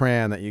little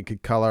crayon that you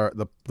could color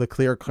the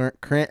clear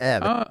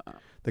crayon.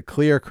 The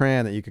clear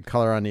crayon that you could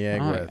color on the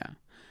egg with. Yeah.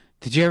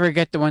 Did you ever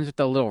get the ones with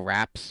the little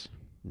wraps?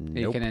 Nope. That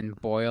you can then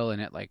boil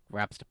and it like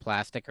wraps the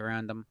plastic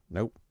around them?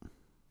 Nope.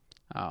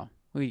 Oh,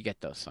 we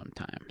get those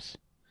sometimes.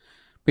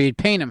 But you'd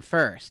paint them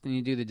first, and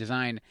you do the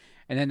design,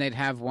 and then they'd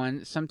have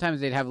one.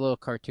 Sometimes they'd have little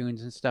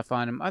cartoons and stuff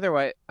on them.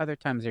 Other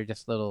times they're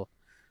just little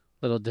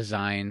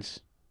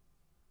designs.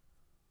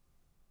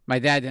 My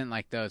dad didn't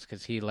like those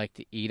because he liked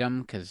to eat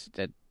them because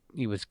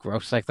he was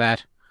gross like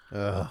that.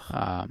 Ugh.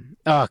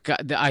 Oh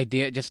God, the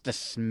idea, just the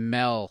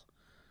smell.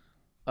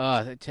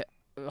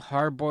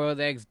 Hard-boiled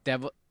eggs,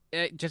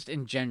 just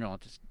in general,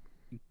 just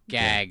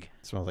gag. Yeah,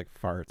 it smells like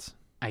farts.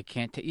 I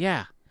can't take.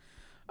 Yeah.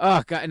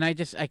 Oh God, and I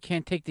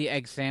can't take the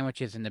egg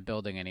sandwiches in the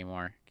building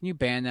anymore. Can you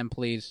ban them,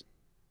 please?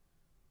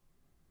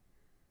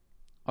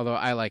 Although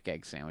I like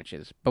egg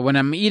sandwiches, but when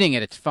I'm eating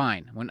it, it's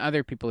fine. When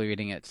other people are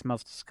eating it, it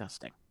smells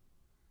disgusting.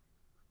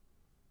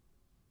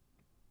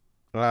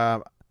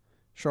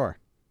 Sure.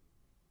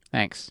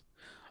 Thanks.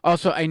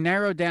 Also, I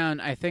narrowed down.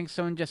 I think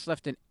someone just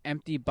left an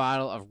empty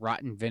bottle of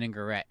rotten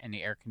vinaigrette in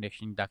the air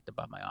conditioning duct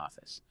above my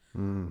office.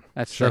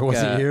 That's sure like,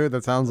 wasn't you.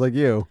 That sounds like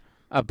you.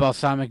 A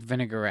balsamic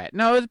vinaigrette.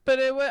 No,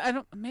 I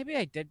don't. Maybe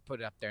I did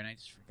put it up there and I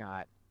just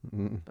forgot.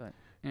 But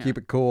keep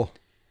it cool.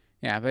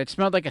 Yeah, but it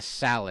smelled like a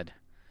salad.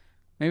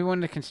 Maybe one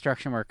of the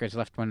construction workers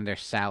left one of their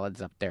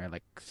salads up there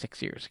like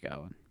 6 years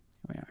ago.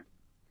 We are.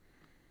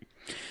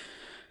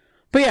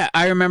 But yeah,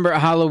 I remember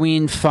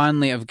Halloween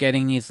fondly of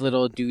getting these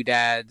little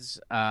doodads,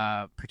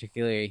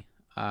 particularly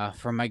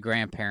from my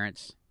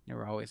grandparents. They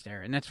were always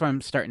there. And that's why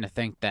I'm starting to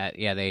think that,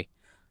 they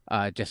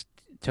just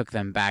took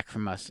them back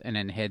from us and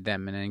then hid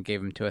them and then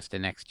gave them to us the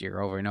next year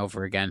over and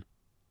over again.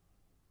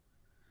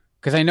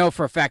 Because I know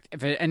for a fact,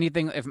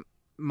 if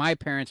my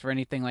parents were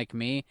anything like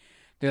me,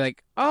 they're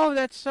like, oh,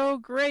 that's so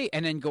great.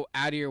 And then go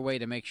out of your way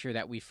to make sure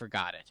that we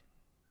forgot it.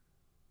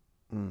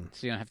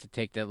 So you don't have to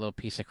take that little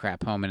piece of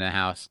crap home into the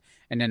house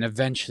and then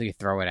eventually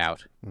throw it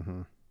out.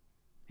 Mm-hmm.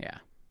 Yeah.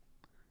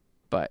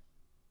 But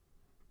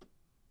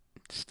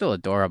it's still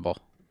adorable.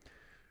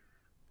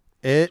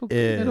 It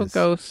is. Little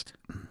ghost.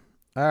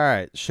 All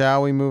right.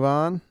 Shall we move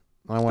on?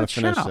 I want Let's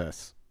to finish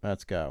this.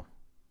 Let's go.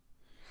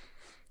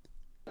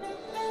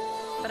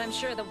 I'm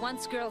sure that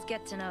once girls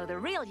get to know the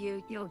real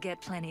you, you'll get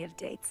plenty of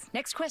dates.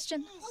 Next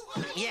question?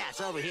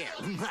 Yes, over here.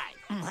 Right,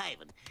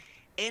 Ivan.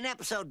 In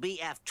episode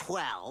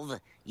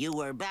BF-12, you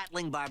were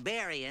battling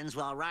barbarians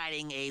while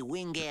riding a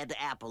winged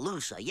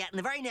Appaloosa. Yet in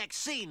the very next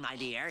scene, my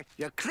dear,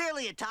 you're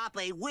clearly atop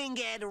a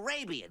winged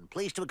Arabian.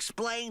 Please to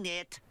explain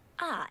it.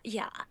 Ah,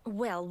 yeah.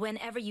 Well,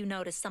 whenever you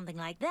notice something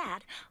like that,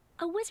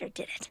 a wizard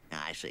did it.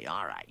 I see,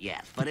 all right,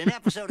 yes. But in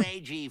episode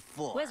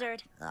AG-4...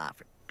 Wizard. Ah,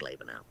 for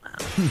Clavin out loud.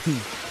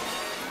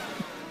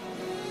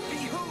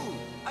 Behold,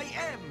 I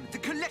am the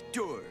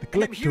collector. The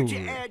And I'm here to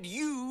collector. add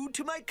you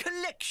to my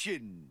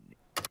collection.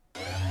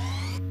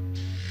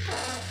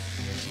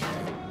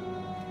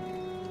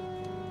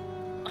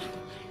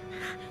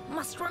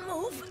 Must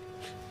remove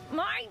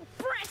my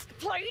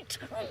breastplate.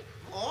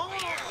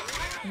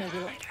 Maybe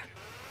later.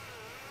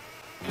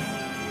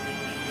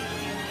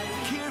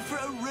 Care for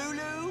a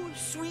Rolo,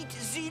 sweet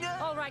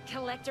Xena? All right,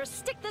 collector,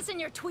 stick this in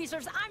your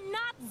tweezers. I'm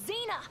not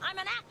Xena. I'm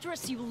an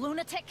actress, you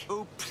lunatic.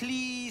 Oh,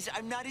 please,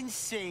 I'm not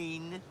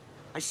insane.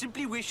 I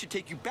simply wish to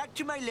take you back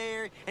to my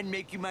lair and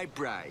make you my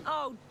bride.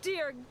 Oh,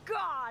 dear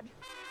God.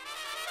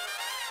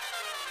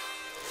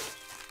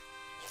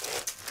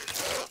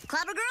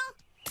 Clever girl?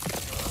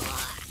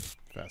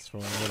 Fast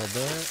forward a little bit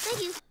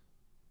Thank you.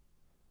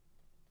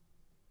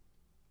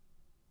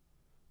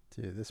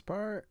 to this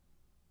part.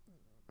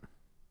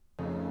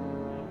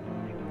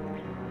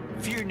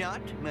 Fear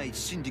not, my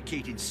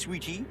syndicated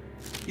sweetie.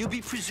 You'll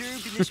be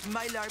preserved in this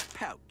mylar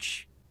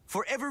pouch,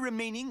 forever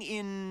remaining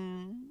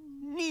in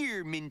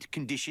near mint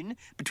condition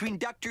between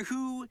Doctor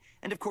Who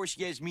and, of course,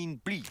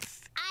 Yasmin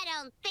Bleeth. I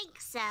don't think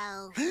so.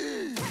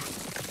 I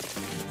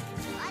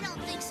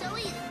don't think so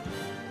either.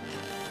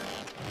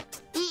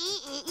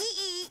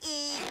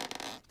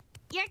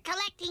 Your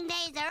collecting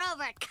days are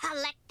over,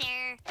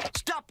 collector.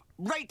 Stop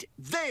right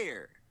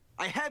there!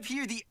 I have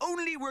here the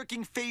only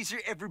working phaser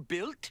ever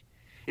built.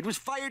 It was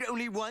fired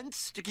only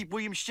once to keep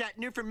William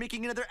Shatner from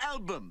making another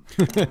album.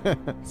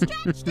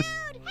 Stretch, dude,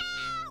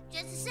 help!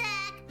 Just a sec.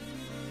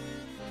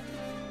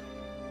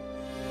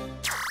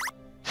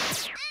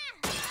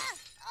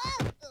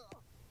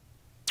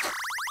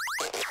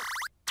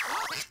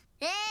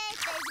 Hey,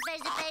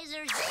 phaser,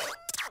 phasers.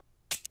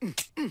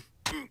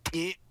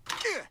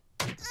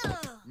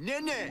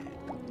 Nene.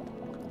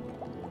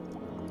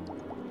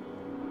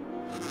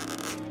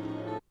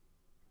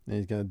 And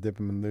he's gonna dip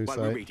him in While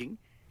we're lucite. waiting,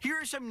 here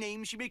are some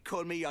names you may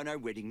call me on our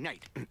wedding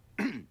night.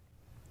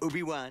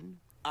 Obi-Wan,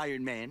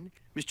 Iron Man,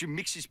 Mr.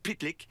 Mixes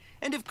Pitlick,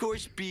 and of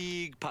course,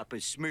 Big Papa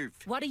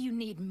Smurf. What do you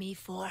need me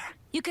for?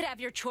 You could have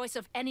your choice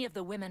of any of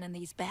the women in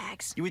these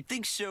bags. You would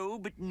think so,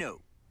 but no.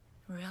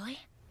 Really?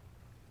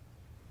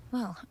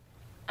 Well,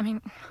 I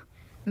mean,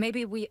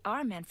 maybe we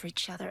are meant for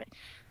each other.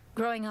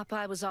 Growing up,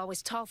 I was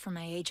always tall for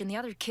my age, and the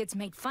other kids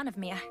made fun of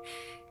me.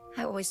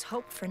 I always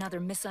hoped for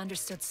another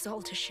misunderstood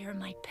soul to share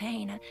my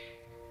pain.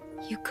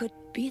 You could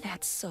be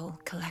that soul,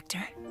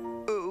 collector.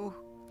 Oh.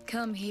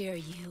 Come here,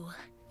 you.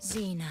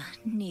 Xena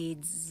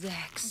needs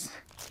Zex.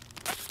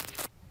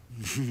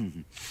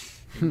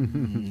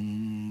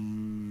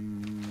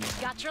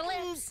 Got your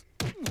lips.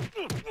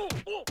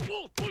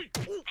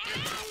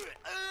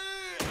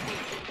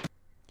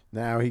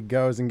 Now he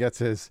goes and gets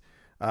his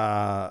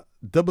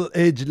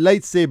double-edged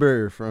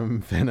lightsaber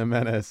from Phantom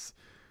Menace.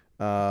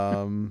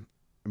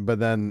 But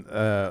then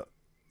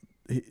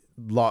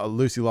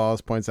Lucy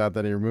Lawless points out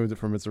that he removed it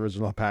from its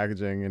original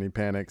packaging, and he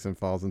panics and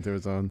falls into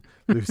his own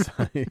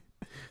lucite.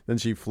 Then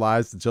she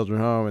flies the children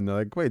home, and they're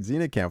like, wait,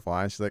 Xena can't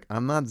fly. And she's like,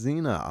 I'm not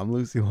Xena. I'm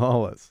Lucy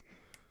Lawless.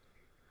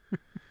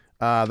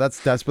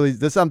 That's desperately...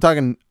 This I'm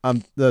talking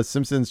the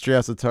Simpsons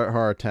Treehouse of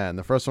Horror 10.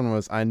 The first one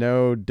was, I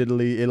know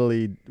diddly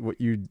Italy, what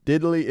you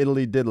diddly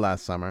Italy did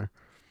last summer.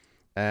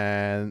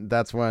 And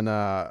that's when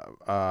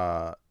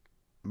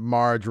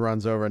Marge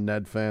runs over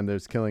Ned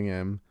Flanders, killing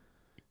him.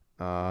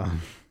 And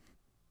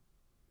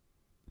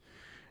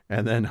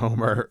then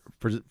Homer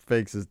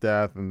fakes his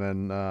death, and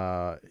then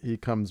he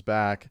comes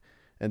back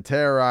and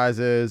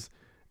terrorizes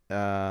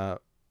the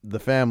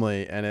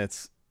family. And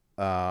it's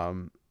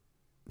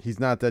he's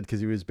not dead because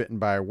he was bitten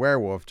by a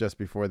werewolf just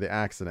before the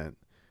accident,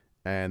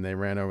 and they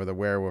ran over the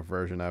werewolf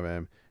version of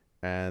him.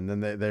 And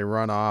then they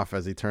run off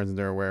as he turns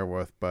into a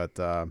werewolf, but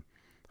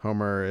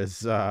Homer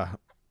is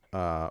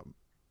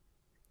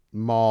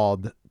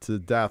mauled to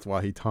death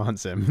while he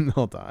taunts him the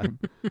whole time.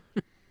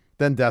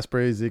 Then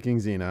desperately seeking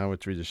Xena,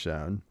 which we just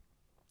showed,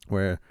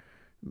 where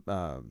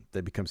they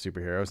become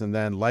superheroes. And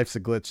then life's a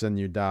glitch, then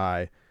you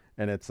die,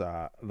 and it's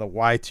the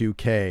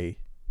Y2K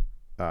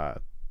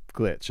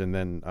glitch. And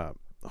then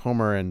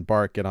Homer and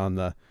Bart get on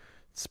the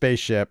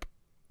spaceship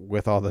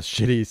with all the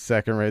shitty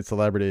second-rate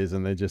celebrities,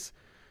 and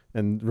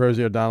and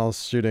Rosie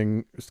O'Donnell's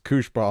shooting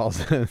koosh balls,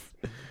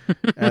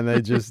 and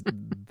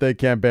they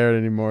can't bear it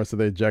anymore, so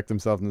they eject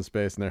themselves into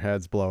space, and their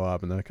heads blow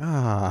up, and they're like,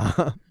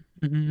 ah.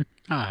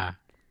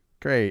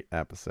 Great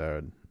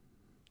episode.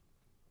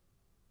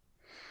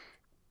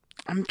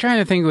 I'm trying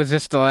to think, was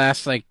this the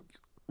last,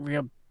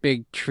 real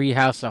big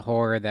Treehouse of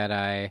Horror that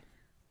I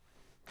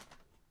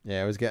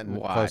Yeah, it was getting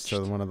close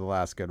to one of the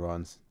last good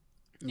ones.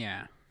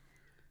 Yeah.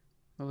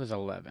 What was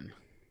 11?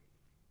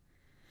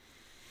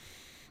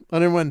 I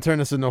didn't want to turn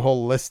this into a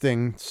whole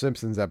listing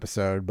Simpsons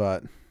episode,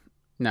 but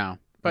No,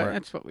 but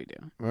that's what we do.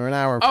 We're an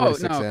hour and Oh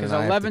 46 no, in. because and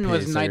I have to 11 pee,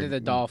 was so Night you're of the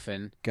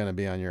Dolphin, gonna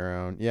be on your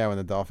own. Yeah, when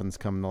the dolphins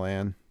come to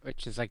land.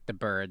 which is like the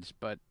birds,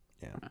 but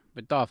Yeah.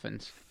 but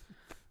dolphins.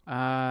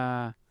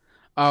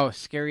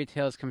 Scary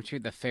Tales Come True,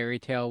 the fairy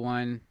tale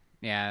one.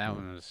 Yeah, that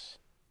one was.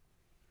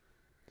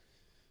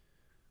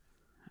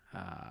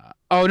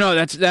 Oh no,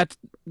 that's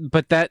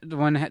but that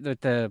one had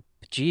the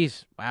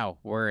geez, wow,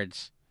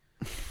 words.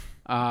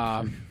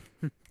 The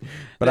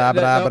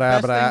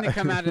best thing to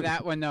come out of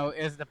that one though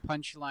is the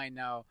punchline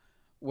though,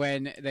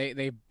 when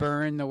they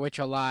burn the witch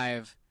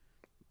alive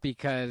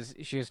because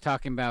she was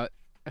talking about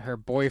her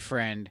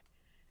boyfriend,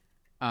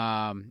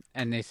 and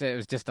they said it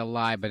was just a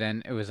lie, but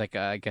then it was like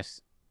I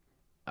guess,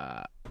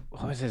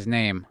 what was his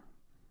name?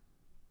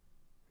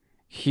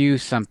 Hugh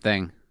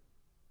something.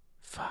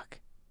 Fuck.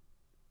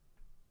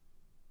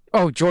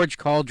 Oh, George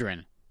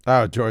Cauldron.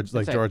 Oh, George,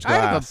 like George Glass.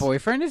 I have a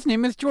boyfriend. His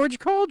name is George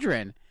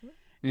Cauldron. And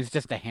he's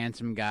just a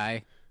handsome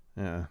guy.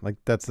 Yeah, like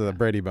that's the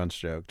Brady Bunch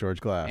joke,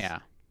 George Glass. Yeah.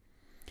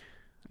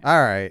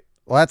 All right,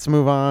 let's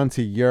move on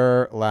to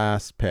your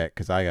last pick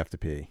because I have to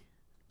pee.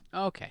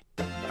 Okay.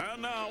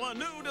 And now a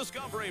new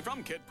discovery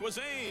from Kid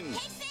Cuisine.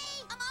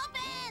 Casey, I'm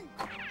open!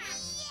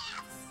 Yes!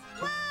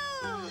 Woo!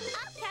 I'll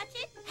catch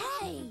it.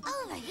 Hey,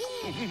 over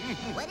here.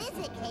 What is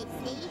it,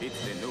 Casey?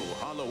 It's the new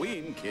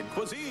Halloween Kid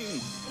Cuisine.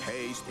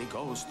 Hasty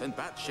ghost and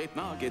bat-shaped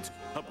nuggets,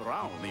 a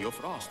brownie of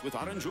frost with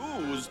orange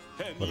juice,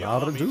 and With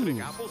yummy orange thick juice.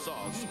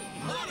 applesauce.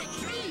 What a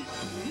treat!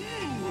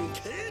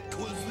 Kid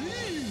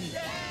Cuisine!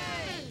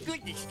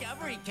 Good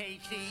discovery,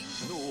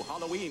 Casey. New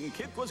Halloween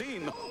Kid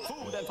Cuisine,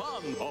 food and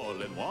fun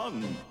all in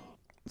one.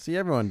 See,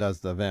 everyone does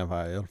the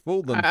vampire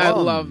food and I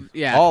fun. love-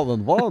 yeah. All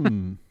in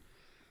one.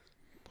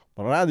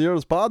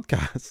 Radio's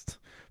podcast.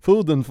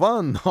 Food and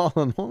fun all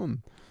in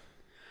one.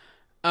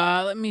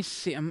 Let me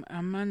see. I'm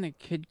on the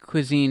Kid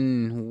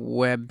Cuisine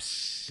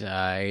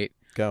website.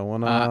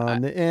 Going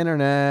on the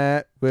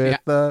internet with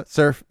the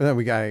surf.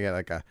 We gotta get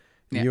like a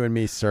you and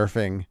me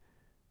surfing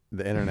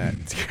the internet.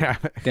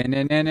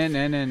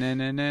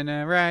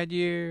 Ride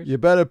years. You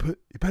better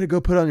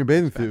go put on your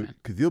bathing suit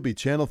because you'll be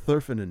channel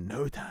surfing in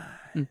no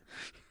time.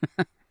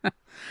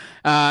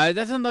 It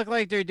doesn't look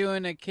like they're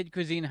doing a Kid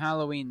Cuisine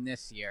Halloween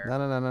this year. No,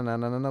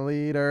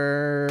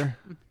 leader.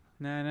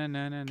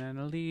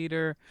 No,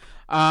 leader.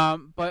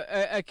 But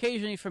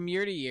occasionally from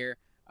year to year,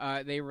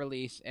 they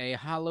release a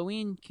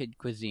Halloween Kid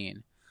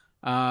Cuisine.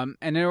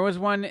 And there was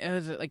one, it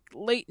was like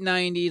late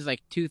 90s,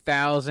 like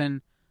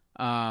 2000.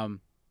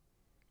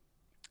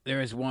 There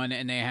was one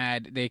and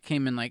they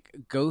came in like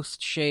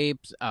ghost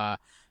shapes,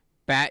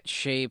 bat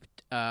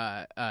shaped,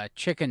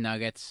 chicken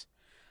nuggets,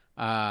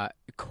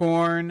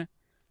 corn,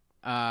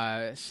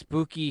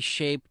 spooky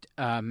shaped,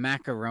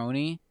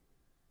 macaroni.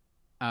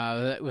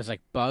 It was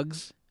like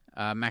bugs,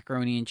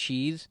 macaroni and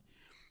cheese.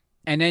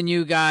 And then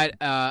you got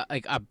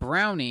like a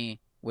brownie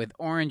with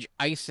orange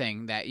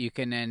icing that you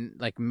can then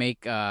like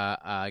make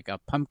like a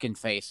pumpkin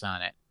face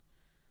on it.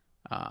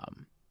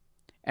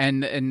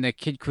 And the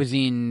Kid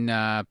Cuisine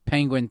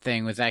penguin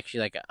thing was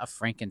actually like a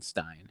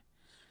Frankenstein,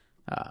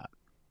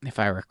 if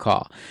I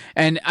recall.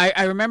 And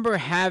I remember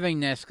having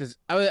this because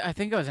I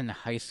think I was in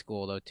high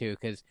school though too,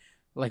 because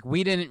like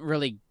we didn't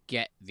really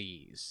get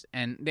these,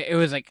 and it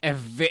was like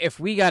if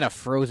we got a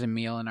frozen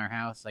meal in our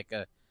house, like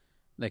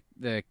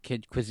the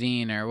Kid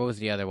Cuisine, or what was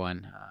the other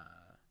one?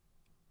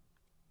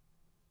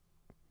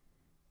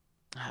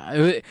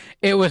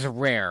 It was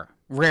rare.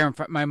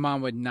 My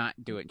mom would not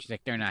do it. She's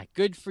like, they're not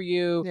good for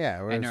you.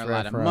 Yeah, and they're a rare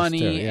lot of for us money,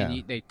 too, yeah.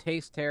 and they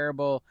taste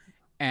terrible.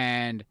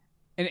 And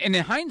in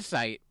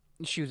hindsight,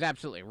 she was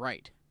absolutely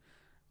right.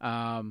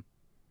 But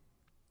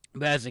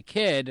as a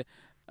kid,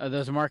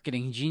 those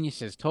marketing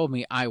geniuses told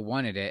me I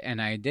wanted it,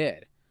 and I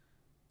did.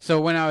 So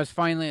when I was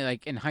finally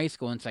like in high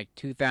school, it's like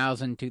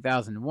 2000,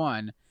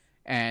 2001,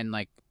 and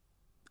like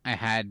I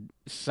had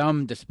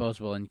some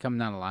disposable income,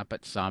 not a lot,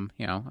 but some.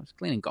 You know, I was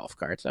cleaning golf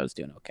carts. I was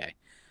doing okay.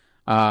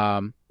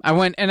 I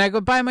went and I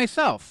go buy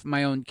myself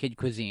my own Kid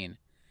Cuisine,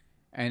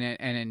 and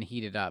then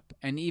heat it up.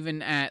 And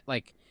even at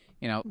like,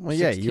 you know, Well,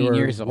 yeah, 16 you were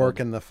years old,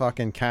 working the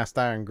fucking cast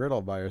iron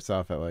griddle by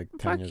yourself at like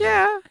 10 years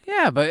old.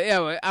 yeah, but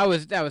yeah, I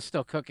was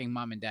still cooking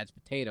mom and dad's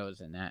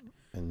potatoes and that.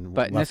 And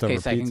But in this leftover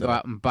case, I can pizza. go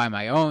out and buy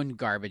my own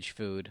garbage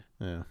food.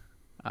 Yeah.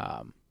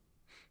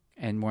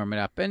 And warm it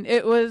up, and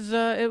it was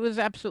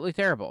absolutely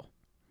terrible.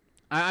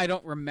 I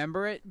don't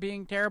remember it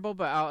being terrible,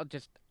 but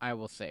I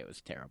will say it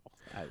was terrible.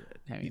 I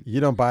mean, You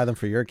don't buy them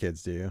for your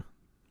kids, do you?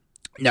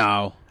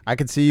 No. I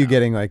could see you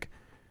getting like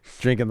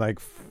drinking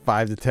like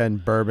 5 to 10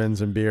 bourbons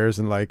and beers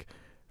and like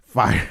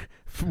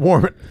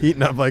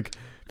heating up like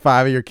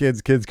 5 of your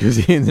kids'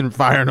 cuisines and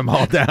firing them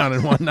all down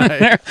in one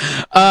night.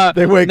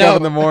 They wake up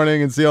in the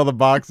morning and see all the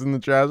boxes in the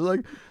trash. They're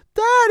like,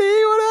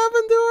 Daddy, what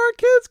happened to our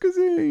kids'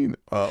 cuisine?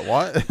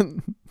 What?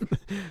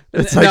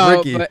 It's like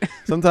Ricky. But...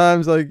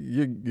 Sometimes like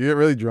you get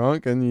really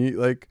drunk and you eat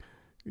like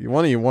you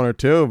want to eat 1 or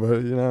 2,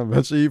 but you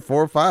eventually you eat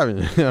 4 or 5 and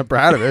you're not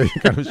proud of it.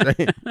 You're kind of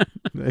ashamed.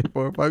 They eat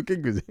 4 or 5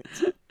 kid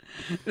cuisines.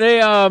 They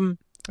no,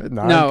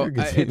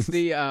 Non-cookies. it's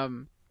the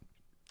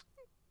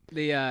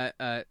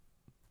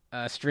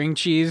string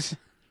cheese.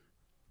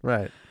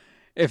 Right.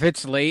 If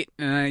it's late,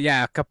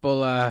 a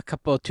couple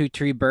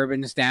 2-3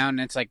 bourbons down,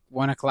 and it's like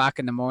 1:00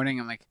 in the morning.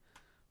 I'm like,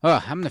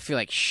 oh, I'm gonna feel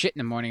like shit in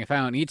the morning if I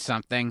don't eat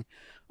something.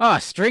 Oh,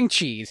 string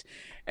cheese,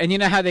 and you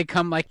know how they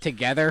come like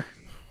together?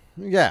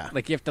 Yeah.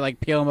 Like you have to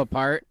like peel them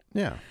apart.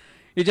 Yeah.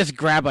 You just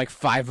grab like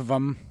 5 of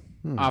them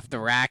off the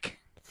rack.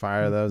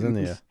 Fire those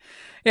into you.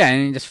 Yeah,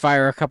 and you just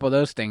fire a couple of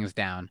those things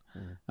down.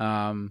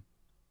 And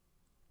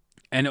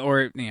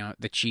or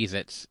the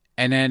Cheez-Its.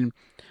 And then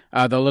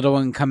the little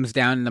one comes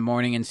down in the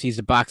morning and sees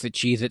a box of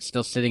Cheez-Its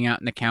still sitting out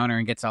on the counter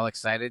and gets all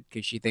excited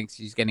because she thinks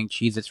she's getting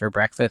Cheez-Its for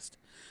breakfast.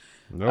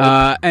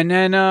 Nope. And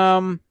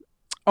then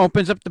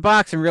opens up the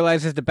box and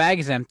realizes the bag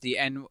is empty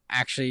and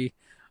actually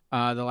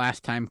the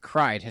last time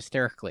cried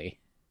hysterically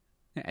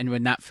and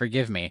would not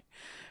forgive me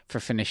for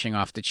finishing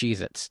off the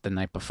Cheez-Its the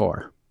night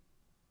before.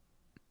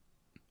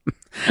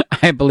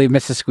 I believe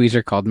Mrs.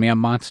 Squeezer called me a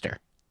monster.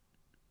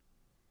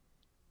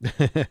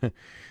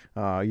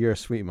 You're a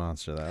sweet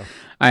monster, though.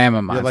 I am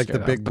a monster. You're like the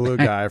though, big blue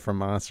guy from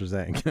Monsters,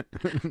 Inc.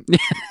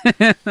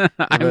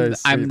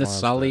 I'm the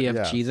Sully of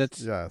yes,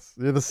 Cheez-Its. Yes.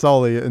 You're the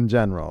Sully in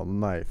general,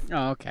 life.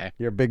 Oh, okay.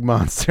 You're a big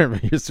monster,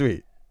 but you're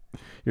sweet.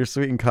 You're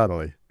sweet and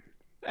cuddly.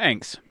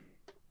 Thanks.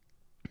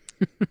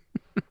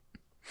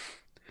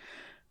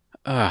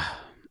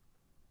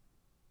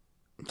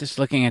 Just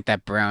looking at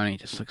that brownie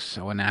just looks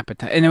so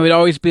unappetizing. And it would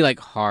always be like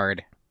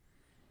hard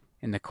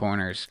in the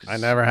corners. I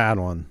never had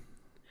one.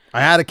 I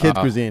had a kid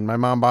cuisine. My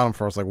mom bought them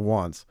for us like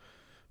once,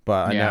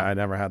 but I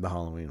never had the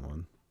Halloween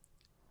one.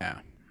 Yeah.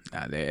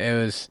 It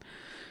was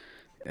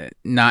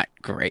not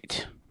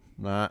great.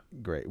 Not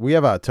great. We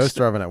have a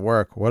toaster oven at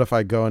work. What if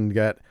I go and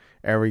get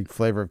every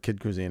flavor of kid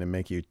cuisine and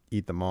make you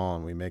eat them all,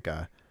 and we make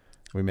a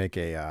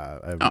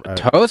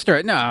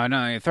toaster? No,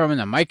 you throw them in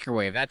the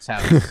microwave. That's how.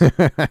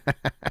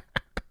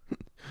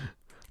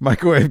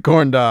 Microwave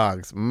corn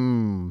dogs.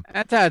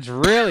 That's how it's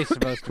really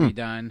supposed to be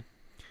done.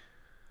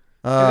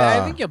 I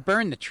think you'll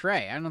burn the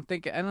tray. I don't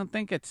think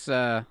it's.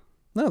 No,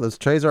 those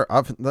trays are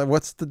oven.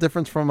 What's the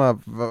difference from a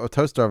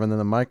toaster oven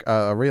than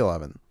a real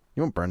oven?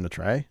 You won't burn the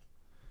tray.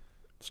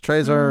 Those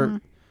trays are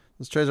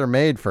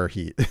made for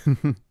heat. It's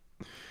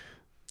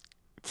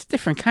a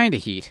different kind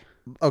of heat.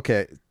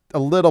 Okay, a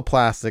little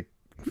plastic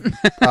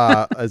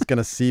is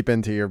gonna seep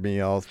into your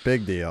meals.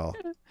 Big deal.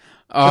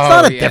 Oh, it's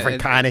not a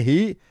different kind of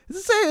heat.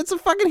 It's a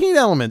fucking heat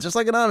element, just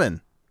like an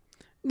oven.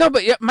 No,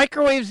 but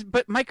microwaves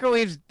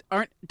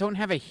don't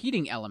have a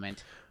heating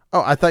element.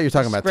 Oh, I thought you were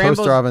talking about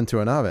toaster oven to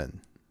an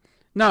oven.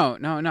 No,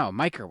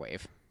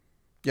 microwave.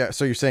 Yeah,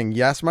 so you're saying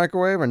yes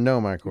microwave or no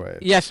microwave?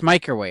 Yes,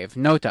 microwave,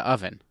 no to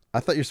oven.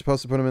 I thought you're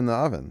supposed to put them in the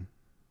oven.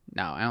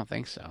 No, I don't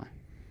think so.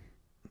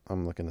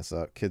 I'm looking this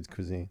up. Kids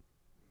cuisine.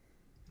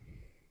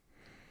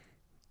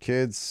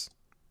 Kids.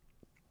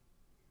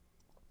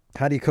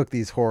 How do you cook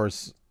these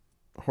horse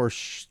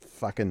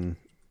fucking...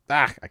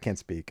 I can't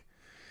speak.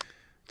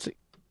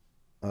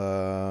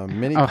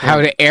 Mini. Oh, how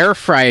to air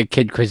fry a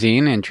kid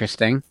cuisine?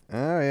 Interesting.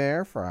 Oh, yeah,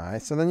 air fry.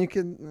 So then you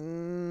could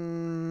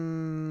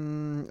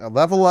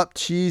level up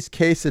cheese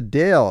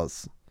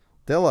quesadillas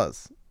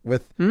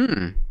with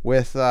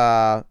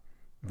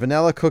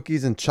vanilla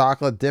cookies and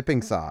chocolate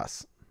dipping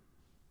sauce.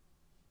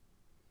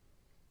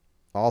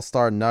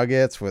 All-star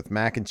nuggets with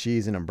mac and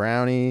cheese and a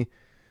brownie.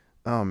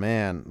 Oh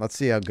man, let's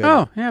see how good.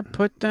 Oh yeah,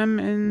 put them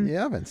in the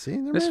oven. See,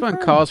 this one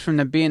calls from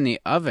to be in the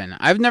oven.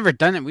 I've never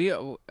done it. We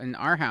in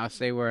our house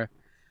they were.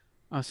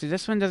 Oh, see,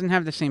 this one doesn't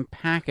have the same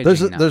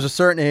packaging. There's a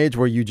certain age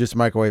where you just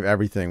microwave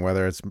everything,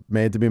 whether it's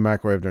made to be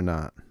microwaved or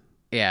not.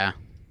 Yeah.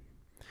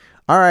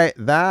 All right,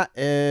 that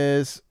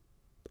is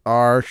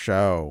our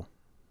show.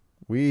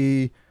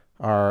 We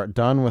are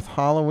done with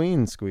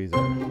Halloween, Squeezer.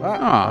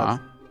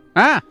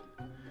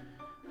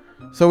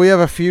 So we have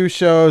a few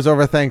shows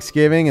over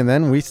Thanksgiving, and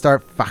then we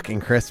start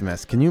fucking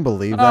Christmas. Can you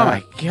believe that? Oh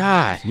my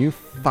god! Can you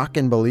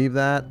fucking believe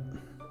that?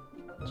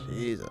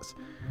 Jesus.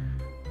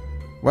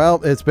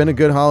 Well, it's been a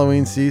good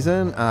Halloween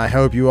season. I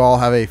hope you all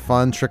have a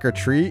fun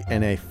trick-or-treat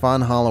and a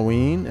fun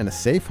Halloween and a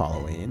safe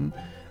Halloween,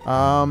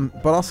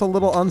 but also a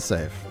little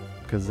unsafe,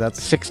 because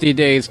that's 60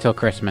 days till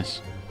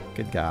Christmas.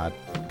 Good God.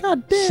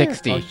 God damn.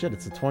 60. Oh shit,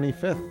 it's the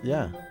 25th.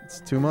 Yeah,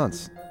 it's 2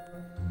 months.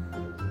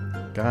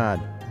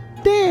 God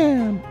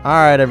damn. All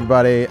right,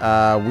 everybody.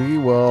 We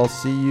will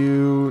see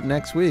you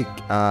next week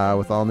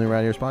with all new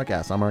Rad Ears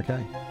podcasts. I'm RK.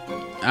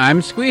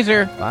 I'm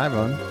Squeezer. Bye,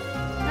 everyone.